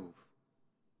improve.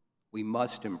 We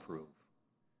must improve.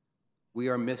 We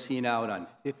are missing out on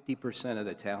 50% of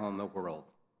the talent in the world.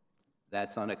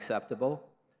 That's unacceptable.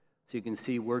 So you can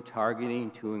see we're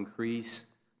targeting to increase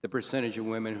the percentage of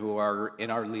women who are in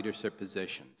our leadership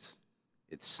positions.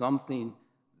 It's something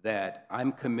that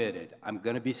I'm committed. I'm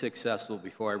going to be successful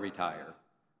before I retire.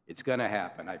 It's going to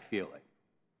happen. I feel it.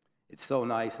 It's so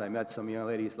nice. I met some young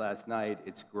ladies last night.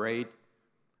 It's great.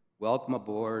 Welcome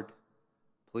aboard.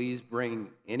 Please bring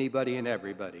anybody and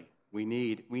everybody. We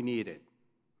need it.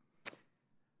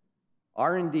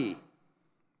 R&D.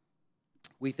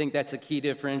 We think that's a key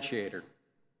differentiator.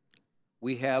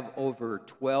 We have over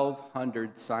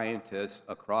 1,200 scientists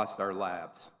across our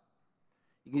labs.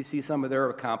 You can see some of their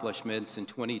accomplishments in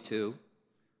 22,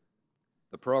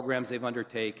 the programs they've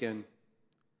undertaken,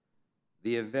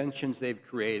 the inventions they've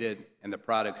created, and the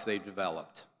products they've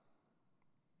developed.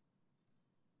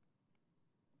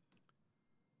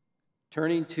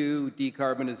 Turning to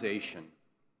decarbonization.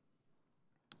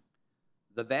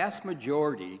 The vast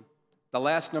majority, the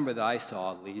last number that I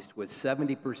saw at least, was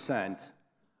 70%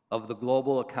 of the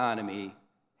global economy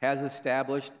has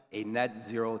established a net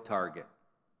zero target.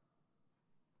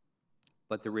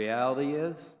 But the reality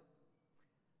is,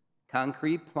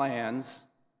 concrete plans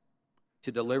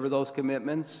to deliver those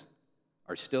commitments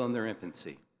are still in their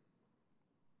infancy.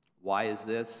 Why is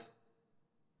this?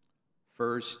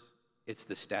 First, it's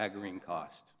the staggering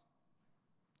cost.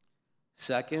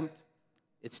 Second,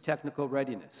 it's technical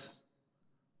readiness,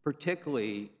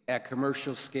 particularly at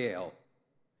commercial scale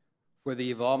for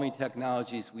the evolving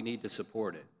technologies we need to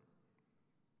support it.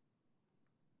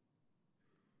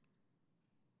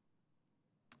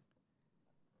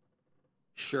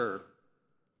 Sure,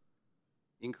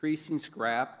 increasing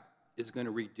scrap is going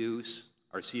to reduce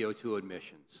our CO2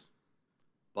 emissions,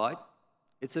 but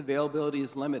its availability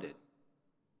is limited.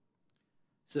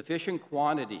 Sufficient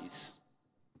quantities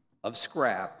of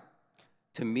scrap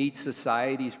to meet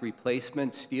society's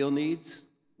replacement steel needs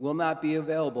will not be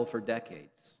available for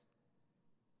decades.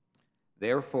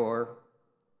 Therefore,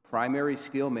 primary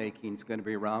steel making is going to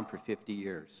be around for 50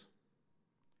 years.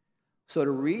 So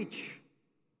to reach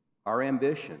our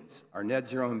ambitions, our net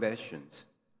zero ambitions,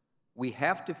 we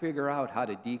have to figure out how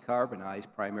to decarbonize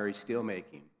primary steel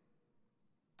making.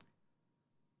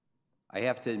 I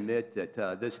have to admit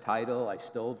that this title I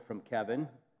stole from Kevin.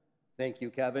 Thank you,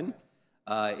 Kevin.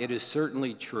 It is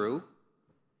certainly true.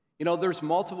 You know, there's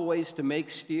multiple ways to make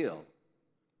steel,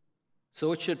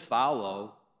 so it should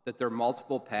follow that there are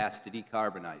multiple paths to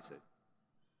decarbonize it.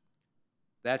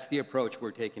 That's the approach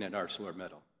we're taking at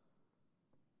ArcelorMittal.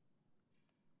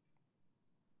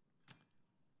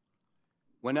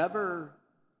 Whenever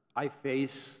I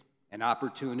face an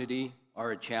opportunity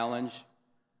or a challenge,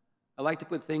 I like to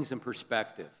put things in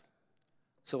perspective.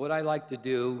 So what I like to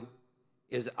do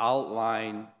is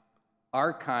outline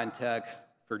our context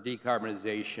for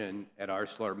decarbonization at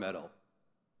ArcelorMittal.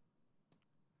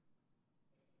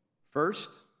 First,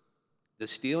 the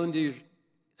steel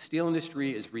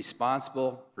industry is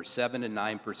responsible for 7 to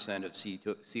 9% of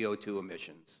CO2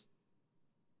 emissions.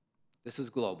 This is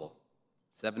global,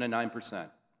 7 to 9%.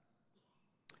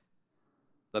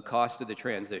 The cost of the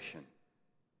transition.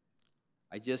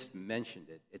 I just mentioned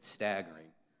it, it's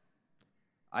staggering.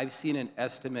 I've seen an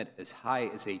estimate as high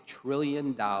as $1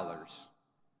 trillion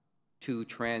to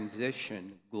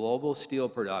transition global steel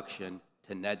production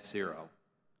to net zero,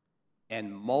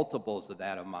 and multiples of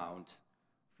that amount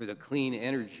for the clean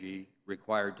energy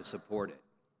required to support it.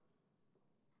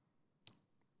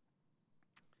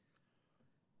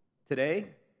 Today,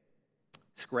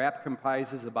 scrap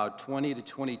comprises about 20 to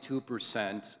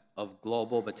 22% of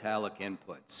global metallic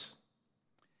inputs.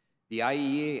 The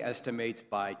IEA estimates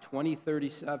by 2030,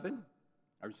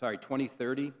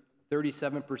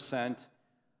 37%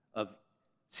 of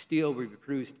steel will be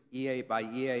produced by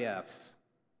EAFs.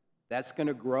 That's going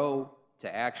to grow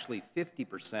to actually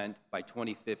 50% by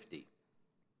 2050.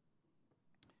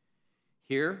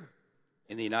 Here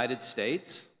in the United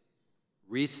States,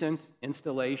 recent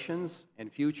installations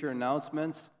and future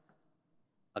announcements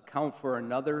account for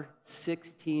another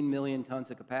 16 million tons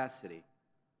of capacity.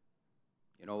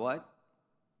 You know what?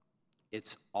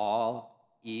 It's all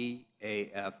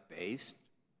EAF based,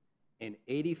 and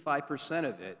 85%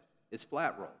 of it is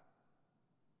flat roll.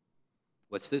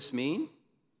 What's this mean?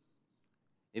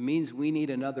 It means we need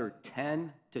another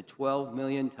 10 to 12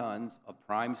 million tons of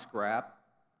prime scrap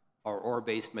or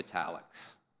ore-based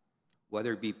metallics,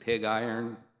 whether it be pig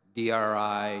iron,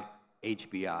 DRI,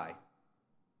 HBI.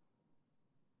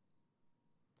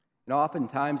 And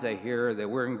oftentimes I hear that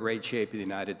we're in great shape in the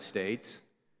United States.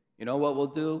 You know what we'll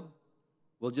do?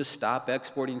 We'll just stop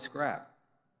exporting scrap.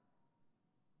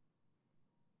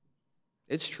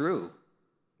 It's true.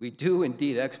 We do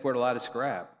indeed export a lot of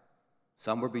scrap,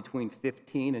 somewhere between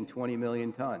 15 and 20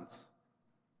 million tons.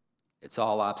 It's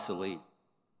all obsolete.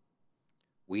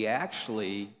 We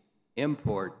actually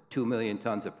import 2 million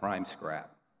tons of prime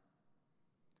scrap.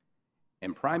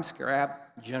 And prime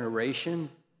scrap generation,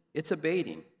 it's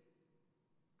abating.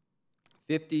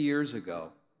 50 years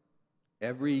ago,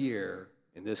 every year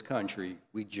in this country,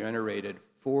 we generated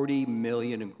 40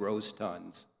 million in gross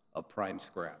tons of prime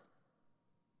scrap.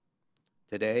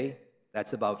 Today,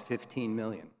 that's about 15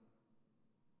 million.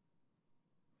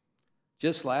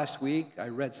 Just last week, I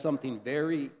read something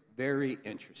very, very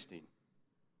interesting.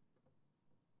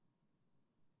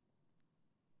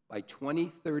 By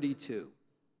 2032,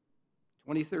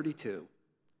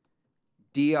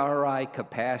 DRI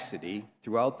capacity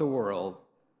throughout the world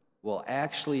will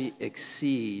actually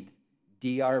exceed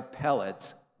DR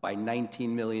pellets by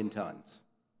 19 million tons.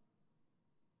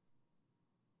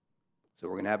 So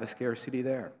we're going to have a scarcity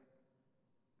there.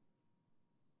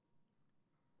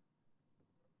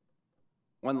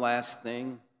 One last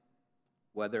thing,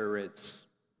 whether it's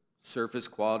surface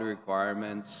quality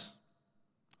requirements,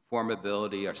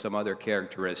 formability, or some other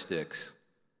characteristics,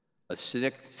 a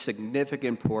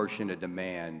significant portion of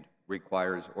demand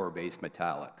requires ore-based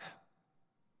metallics.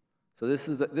 So this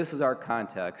is our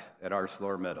context at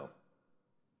ArcelorMittal.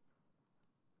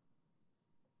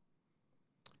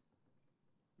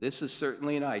 This is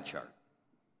certainly an eye chart,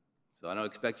 so I don't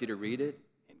expect you to read it,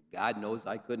 and God knows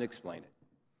I couldn't explain it.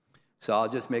 So I'll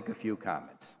just make a few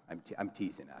comments. I'm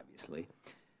teasing, obviously.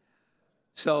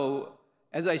 So,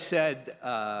 as I said,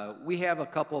 we have a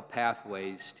couple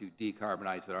pathways to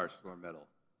decarbonize at ArcelorMittal.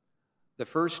 The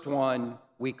first one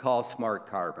we call smart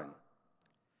carbon.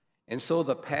 And so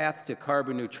the path to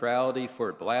carbon neutrality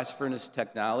for blast furnace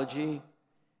technology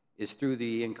is through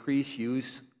the increased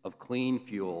use of clean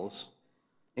fuels,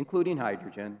 including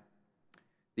hydrogen,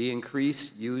 the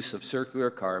increased use of circular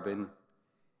carbon,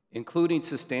 including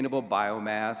sustainable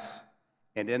biomass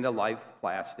and end-of-life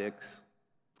plastics,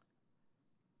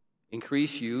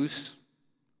 increased use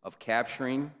of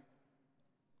capturing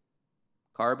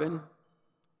carbon,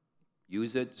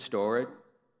 use it, store it.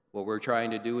 What we're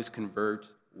trying to do is convert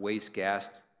waste gas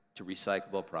to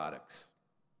recyclable products.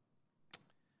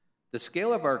 The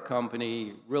scale of our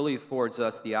company really affords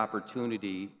us the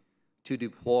opportunity to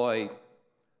deploy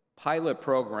pilot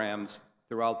programs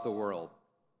throughout the world.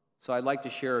 So I'd like to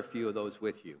share a few of those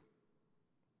with you.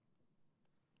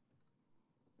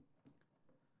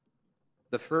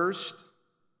 The first,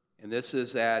 and this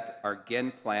is at our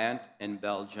Ghent plant in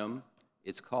Belgium,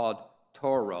 it's called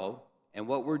Toro, and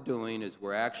what we're doing is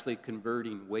we're actually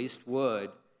converting waste wood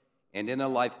and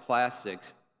end-of-life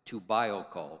plastics to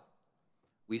biocoal.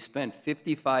 We spent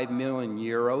 55 million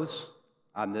euros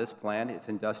on this plant. It's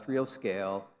industrial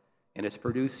scale, and it's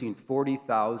producing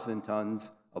 40,000 tons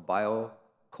of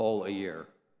biocoal a year.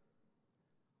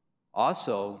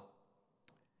 Also,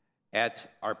 at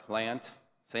our plant,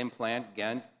 same plant,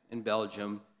 Ghent in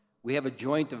Belgium, we have a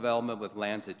joint development with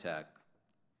AISTech.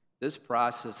 This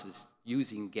process is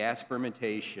using gas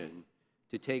fermentation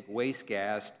to take waste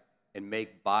gas and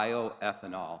make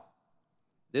bioethanol.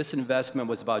 This investment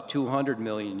was about 200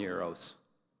 million euros.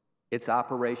 It's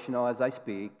operational as I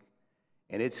speak,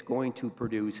 and it's going to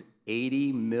produce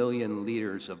 80 million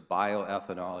liters of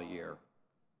bioethanol a year.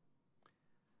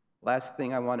 Last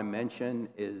thing I want to mention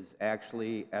is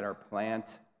actually at our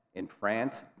plant in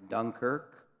France,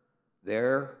 Dunkirk.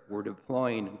 There, we're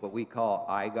deploying what we call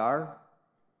IGAR.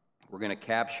 We're going to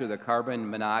capture the carbon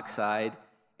monoxide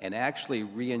and actually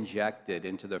re-inject it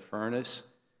into the furnace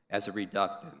as a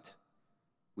reductant.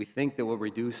 We think that will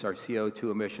reduce our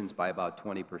CO2 emissions by about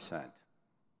 20%.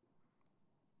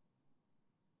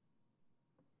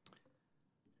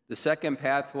 The second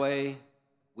pathway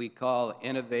we call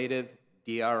innovative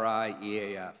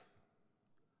DRI-EAF.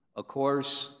 Of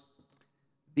course,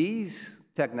 these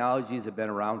technologies have been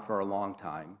around for a long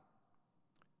time.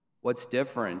 What's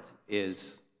different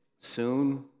is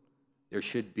soon there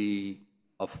should be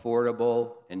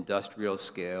affordable industrial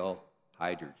scale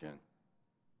hydrogen.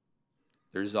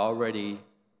 There's already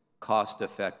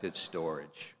cost-effective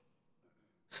storage.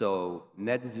 So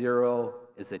net zero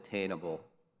is attainable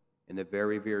in the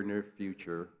very, very near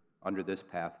future under this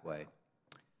pathway.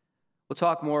 We'll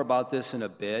talk more about this in a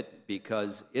bit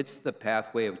because it's the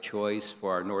pathway of choice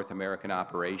for our North American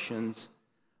operations,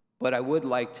 but I would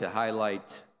like to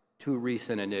highlight two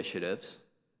recent initiatives.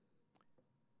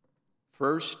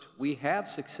 First, we have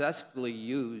successfully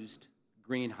used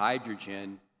green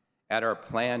hydrogen at our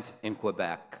plant in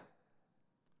Quebec.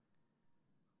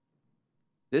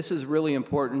 This is a really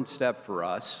important step for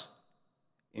us.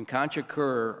 In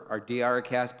Contrecoeur, our DR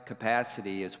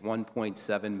capacity is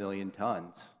 1.7 million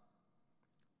tons.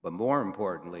 But more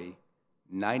importantly,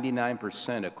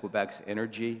 99% of Quebec's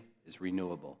energy is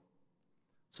renewable.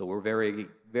 So we're very,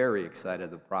 very excited at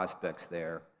the prospects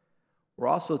there. We're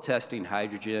also testing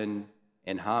hydrogen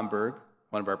in Hamburg,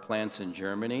 one of our plants in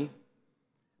Germany.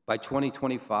 By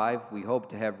 2025, we hope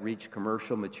to have reached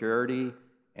commercial maturity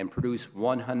and produce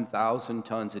 100,000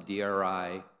 tons of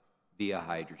DRI via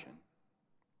hydrogen.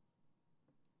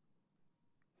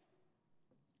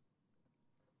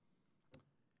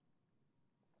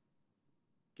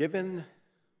 Given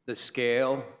the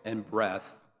scale and breadth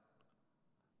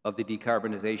of the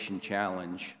decarbonization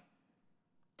challenge,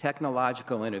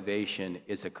 technological innovation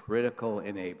is a critical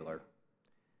enabler.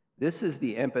 This is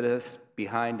the impetus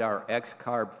behind our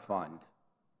XCarb fund.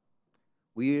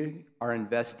 We are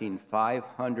investing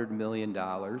 $500 million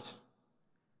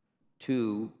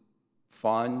to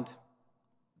fund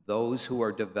those who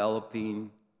are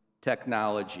developing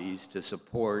technologies to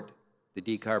support the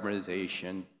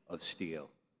decarbonization of steel.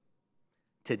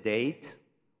 To date,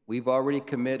 we've already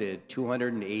committed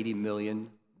 $280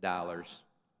 million. You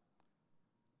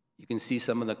can see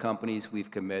some of the companies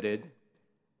we've committed.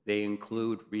 They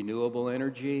include renewable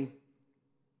energy,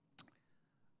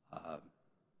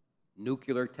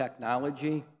 nuclear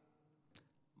technology,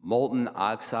 molten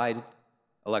oxide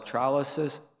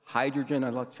electrolysis, hydrogen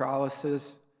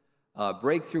electrolysis.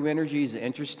 Breakthrough energy is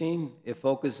interesting. It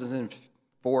focuses in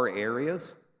 4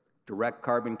 areas: direct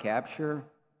carbon capture,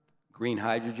 green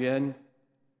hydrogen,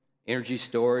 energy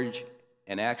storage,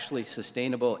 and actually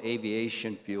sustainable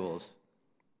aviation fuels.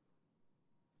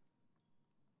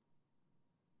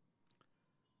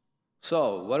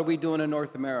 So, what are we doing in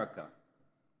North America?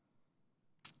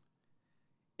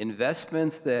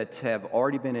 Investments that have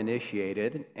already been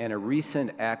initiated and a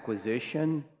recent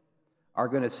acquisition are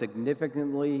going to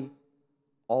significantly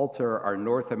alter our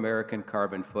North American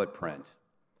carbon footprint,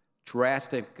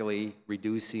 drastically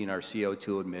reducing our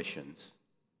CO2 emissions.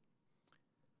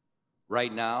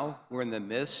 Right now, we're in the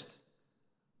midst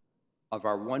of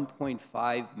our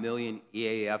 1.5 million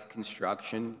EAF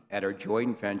construction at our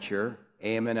joint venture,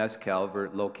 AM&S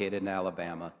Calvert, located in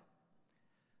Alabama.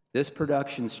 This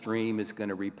production stream is going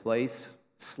to replace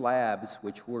slabs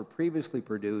which were previously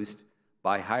produced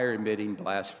by higher emitting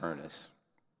blast furnace.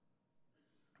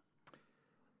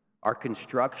 Our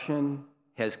construction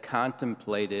has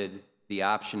contemplated the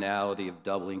optionality of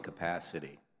doubling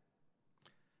capacity,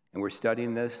 and we're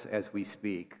studying this as we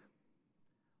speak.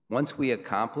 Once we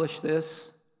accomplish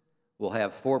this, we'll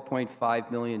have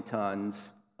 4.5 million tons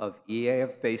of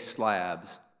EAF-based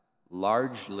slabs,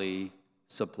 largely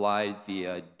supplied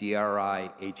via DRI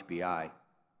HBI.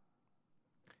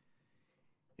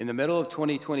 In the middle of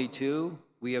 2022,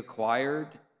 we acquired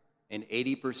an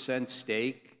 80%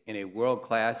 stake in a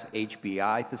world-class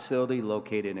HBI facility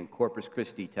located in Corpus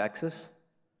Christi, Texas.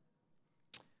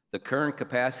 The current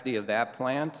capacity of that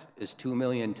plant is 2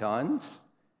 million tons,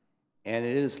 and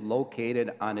it is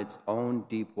located on its own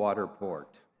deep water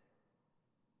port.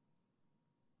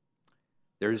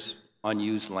 There's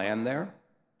unused land there,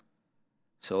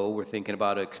 so we're thinking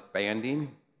about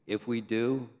expanding. If we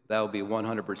do, that will be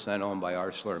 100% owned by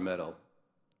ArcelorMittal.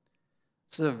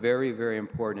 This is a very, very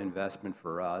important investment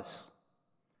for us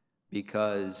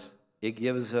because it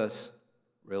gives us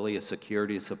really a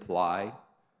security of supply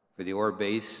for the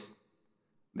ore-based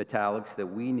metallics that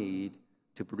we need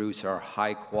to produce our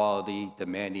high-quality,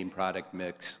 demanding product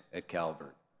mix at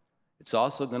Calvert. It's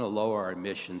also going to lower our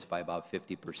emissions by about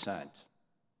 50%.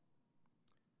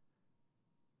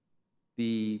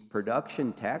 The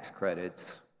production tax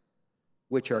credits,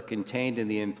 which are contained in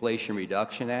the Inflation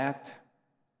Reduction Act,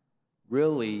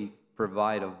 really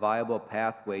provide a viable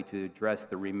pathway to address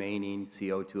the remaining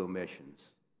CO2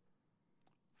 emissions.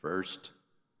 First,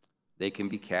 they can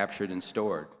be captured and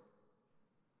stored.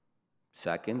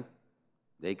 Second,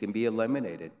 they can be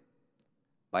eliminated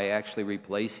by actually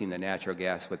replacing the natural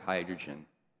gas with hydrogen.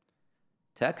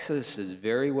 Texas is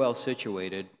very well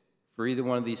situated for either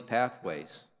one of these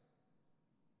pathways.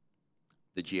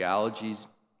 The geology,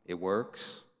 it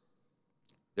works.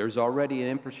 There's already an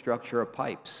infrastructure of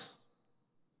pipes,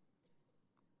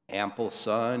 ample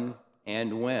sun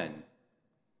and wind,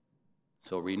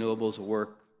 so renewables will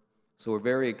work. So we're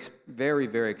very,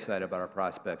 very excited about our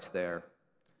prospects there.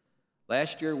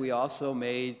 Last year, we also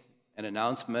made an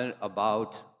announcement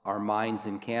about our mines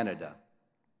in Canada.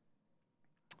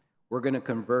 We're going to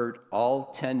convert all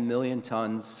 10 million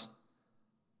tons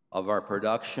of our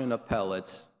production of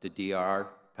pellets to DR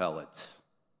pellets.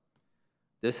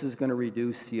 This is going to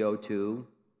reduce CO2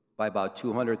 by about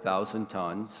 200,000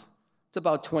 tons. It's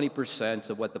about 20%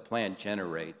 of what the plant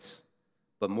generates.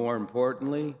 But more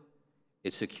importantly,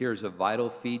 it secures a vital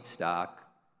feedstock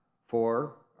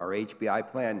for our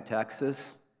HBI plant in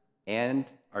Texas and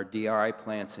our DRI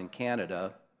plants in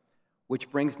Canada,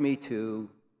 which brings me to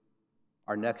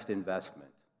our next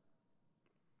investment.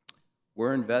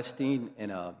 We're investing in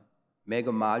a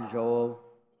mega module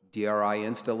DRI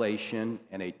installation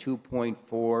and a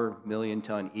 2.4 million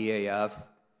ton EAF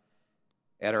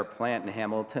at our plant in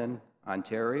Hamilton,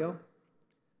 Ontario.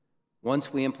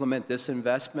 Once we implement this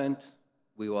investment,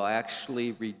 we will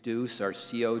actually reduce our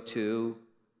CO2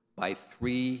 by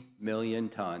 3 million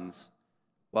tons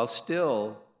while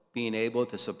still being able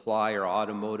to supply our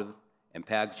automotive and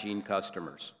packaging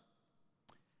customers.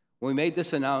 When we made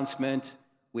this announcement,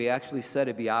 we actually said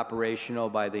it'd be operational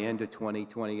by the end of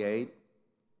 2028.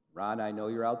 Ron, I know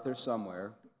you're out there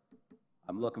somewhere.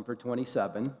 I'm looking for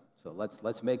 27, so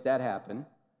let's make that happen.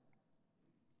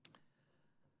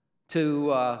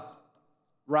 To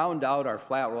round out our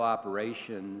flat roll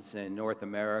operations in North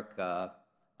America,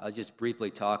 I'll just briefly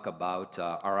talk about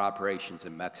our operations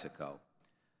in Mexico.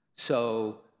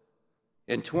 So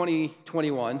in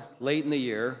 2021, late in the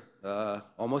year,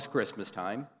 almost Christmas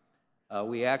time,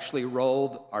 we actually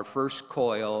rolled our first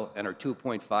coil and our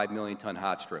 2.5 million ton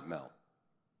hot strip mill.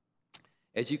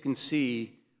 As you can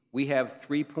see, we have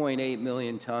 3.8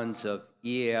 million tons of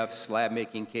EAF slab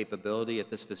making capability at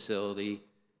this facility,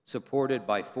 supported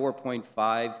by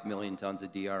 4.5 million tons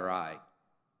of DRI.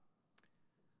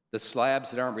 The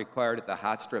slabs that aren't required at the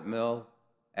hot strip mill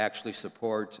actually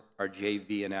support our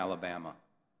JV in Alabama.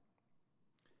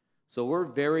 So we're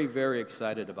very, very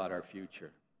excited about our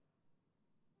future.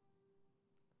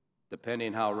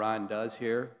 Depending how Ron does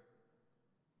here,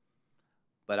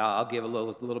 but I'll give a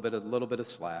little bit of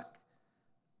slack.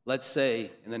 Let's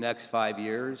say in the next 5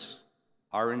 years,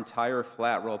 our entire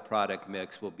flat roll product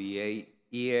mix will be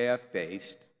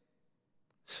EAF-based,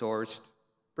 sourced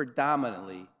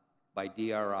predominantly by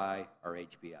DRI or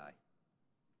HBI.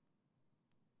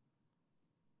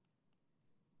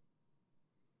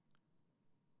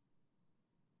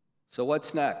 So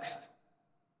what's next?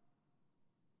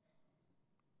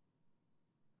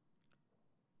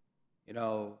 You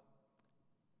know,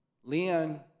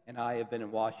 Leon and I have been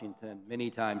in Washington many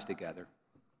times together.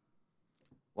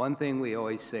 One thing we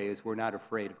always say is we're not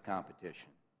afraid of competition.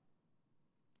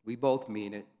 We both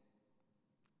mean it.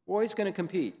 We're always going to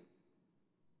compete.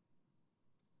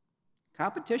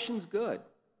 Competition's good.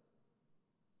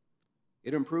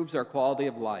 It improves our quality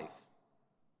of life.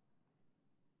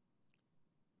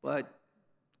 But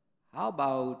how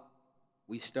about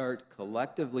we start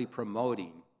collectively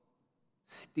promoting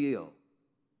steel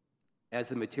as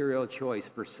the material choice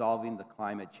for solving the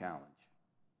climate challenge?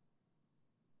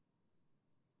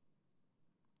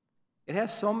 It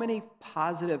has so many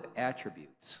positive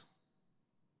attributes.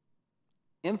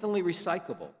 Infinitely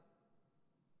recyclable.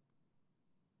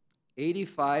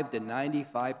 85 to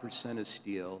 95% of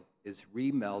steel is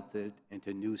remelted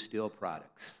into new steel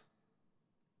products.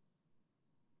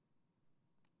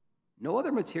 No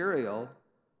other material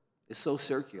is so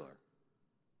circular.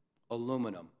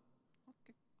 Aluminum.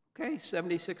 Okay,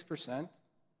 76%.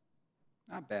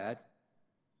 Not bad.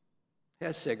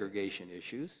 Has segregation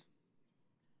issues.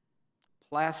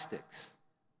 Plastics,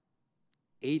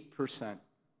 8%.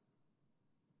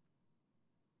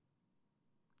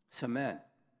 Cement,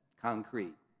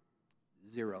 concrete,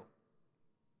 0.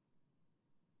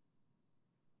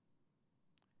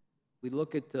 We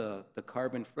look at the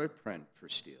carbon footprint for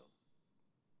steel.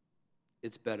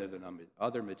 It's better than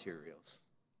other materials.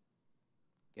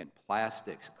 Again,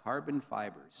 plastics, carbon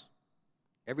fibers.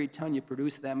 Every ton you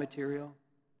produce that material,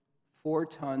 4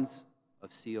 tons of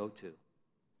CO2.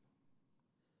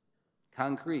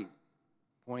 Concrete,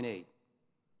 0.8.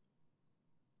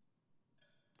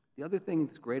 The other thing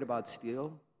that's great about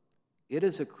steel, it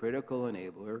is a critical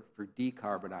enabler for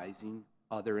decarbonizing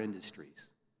other industries.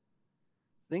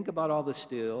 Think about all the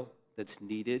steel that's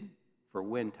needed for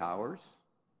wind towers,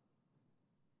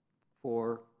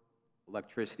 for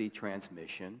electricity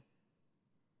transmission,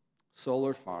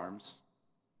 solar farms,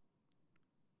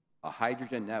 a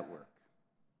hydrogen network.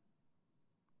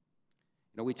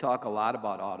 You know, we talk a lot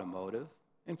about automotive,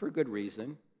 and for good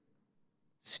reason.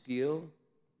 Steel,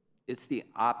 it's the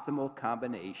optimal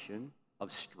combination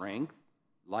of strength,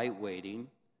 lightweighting,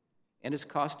 and it's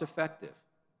cost-effective.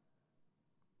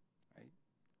 Right?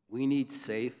 We need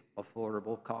safe,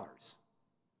 affordable cars.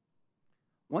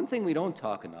 One thing we don't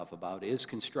talk enough about is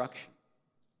construction.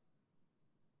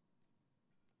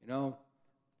 You know,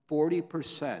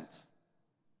 40%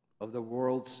 of the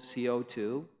world's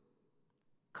CO2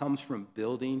 comes from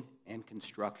building and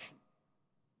construction.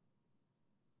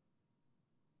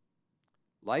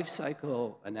 Life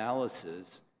cycle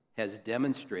analysis has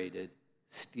demonstrated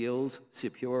steel's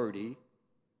superiority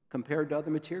compared to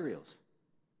other materials.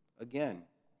 Again,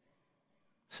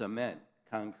 cement,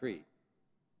 concrete.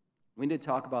 We need to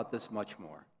talk about this much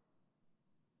more.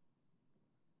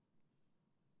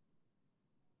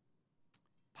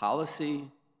 Policy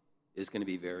is going to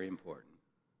be very important.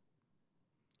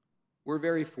 We're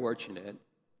very fortunate.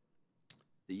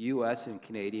 The US and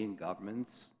Canadian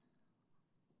governments,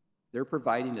 they're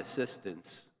providing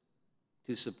assistance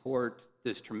to support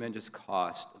this tremendous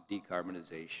cost of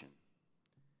decarbonization.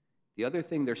 The other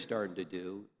thing they're starting to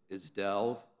do is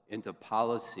delve into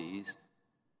policies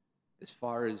as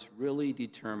far as really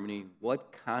determining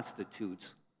what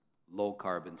constitutes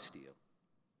low-carbon steel.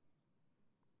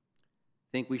 I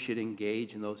think we should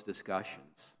engage in those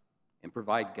discussions and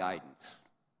provide guidance.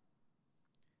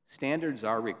 Standards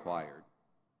are required.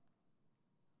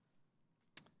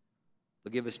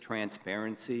 They'll give us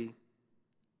transparency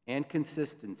and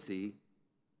consistency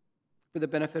for the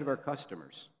benefit of our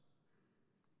customers.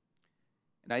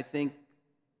 And I think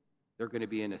they're going to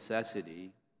be a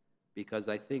necessity because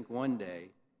I think one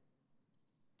day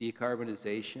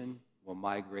decarbonization will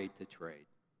migrate to trade.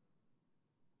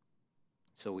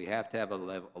 So we have to have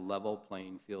a level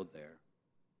playing field there.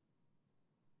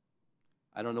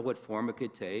 I don't know what form it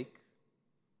could take.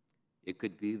 It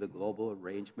could be the global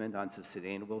arrangement on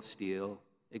sustainable steel.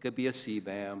 It could be a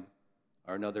CBAM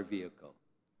or another vehicle.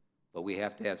 But we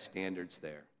have to have standards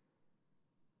there.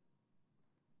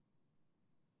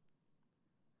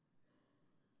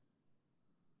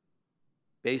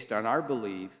 Based on our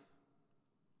belief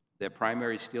that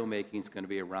primary steelmaking is going to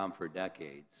be around for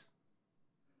decades,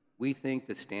 we think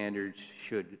the standards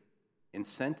should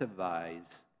incentivize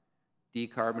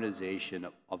decarbonization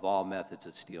of all methods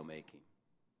of steelmaking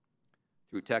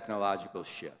through technological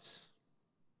shifts.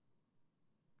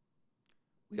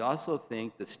 We also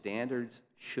think the standards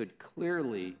should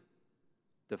clearly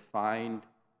define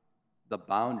the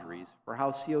boundaries for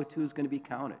how CO2 is going to be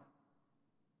counted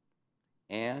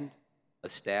and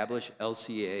establish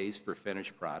LCAs for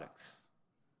finished products.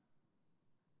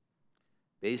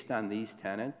 Based on these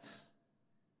tenets,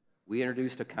 we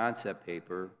introduced a concept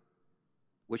paper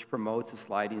which promotes a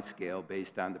sliding scale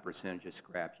based on the percentage of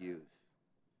scrap used.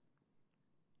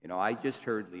 You know, I just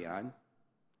heard Leon,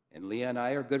 and Leon and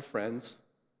I are good friends,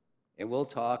 and we'll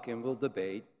talk and we'll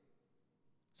debate.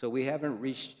 So we haven't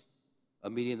reached a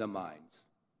meeting of the minds,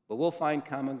 but we'll find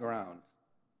common ground,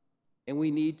 and we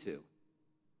need to.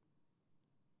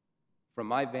 From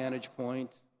my vantage point,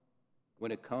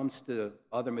 when it comes to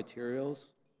other materials,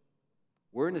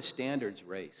 we're in a standards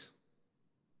race.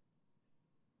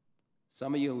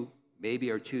 Some of you maybe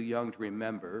are too young to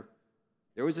remember,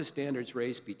 there was a standards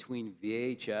race between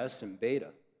VHS and Beta.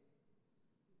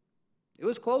 It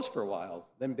was close for a while,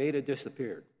 then Beta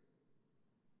disappeared.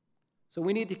 So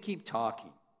we need to keep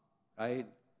talking, right?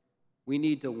 We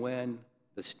need to win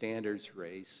the standards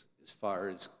race as far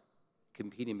as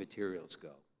competing materials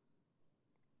go.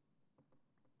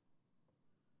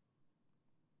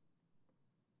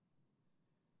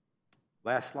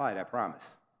 Last slide, I promise.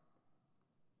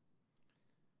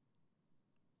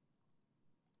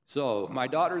 So my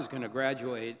daughter's going to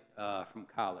graduate from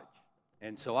college.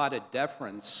 And so out of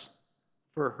deference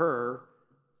for her,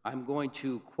 I'm going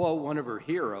to quote one of her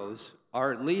heroes,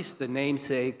 or at least the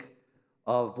namesake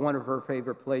of one of her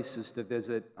favorite places to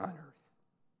visit on Earth,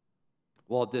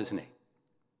 Walt Disney.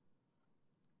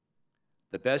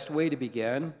 The best way to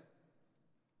begin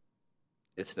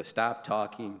is to stop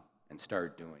talking and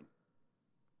start doing.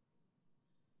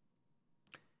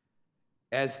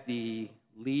 As the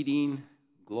leading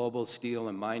global steel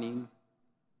and mining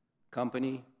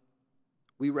company,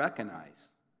 we recognize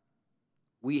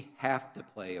we have to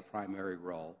play a primary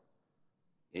role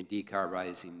in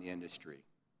decarbonizing the industry.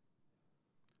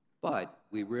 But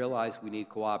we realize we need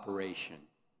cooperation.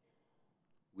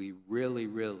 We really,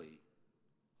 really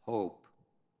hope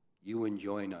you will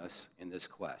join us in this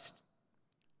quest.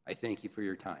 I thank you for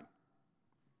your time.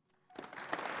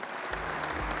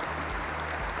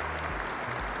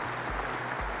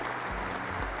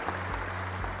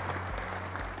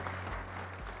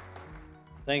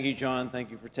 Thank you, John. Thank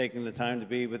you for taking the time to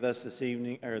be with us this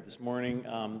evening or this morning.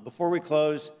 Before we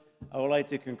close, I would like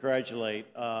to congratulate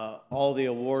all the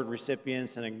award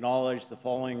recipients and acknowledge the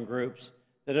following groups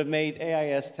that have made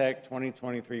AISTech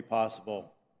 2023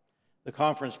 possible. The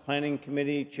Conference Planning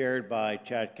Committee, chaired by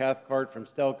Chad Cathcart from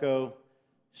Stelco,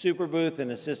 Superbooth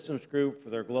and the Systems Group for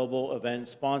their global event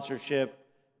sponsorship,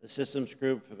 the Systems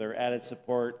Group for their added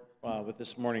support with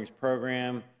this morning's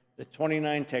program, the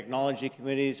 29 technology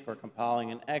committees for compiling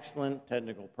an excellent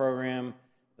technical program,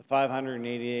 the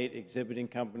 588 exhibiting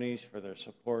companies for their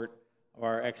support of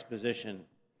our exposition,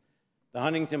 the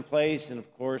Huntington Place, and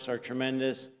of course our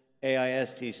tremendous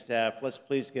AIST staff. Let's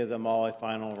please give them all a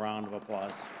final round of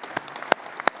applause.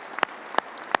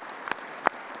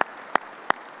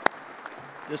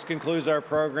 This concludes our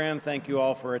program. Thank you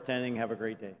all for attending. Have a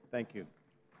great day. Thank you.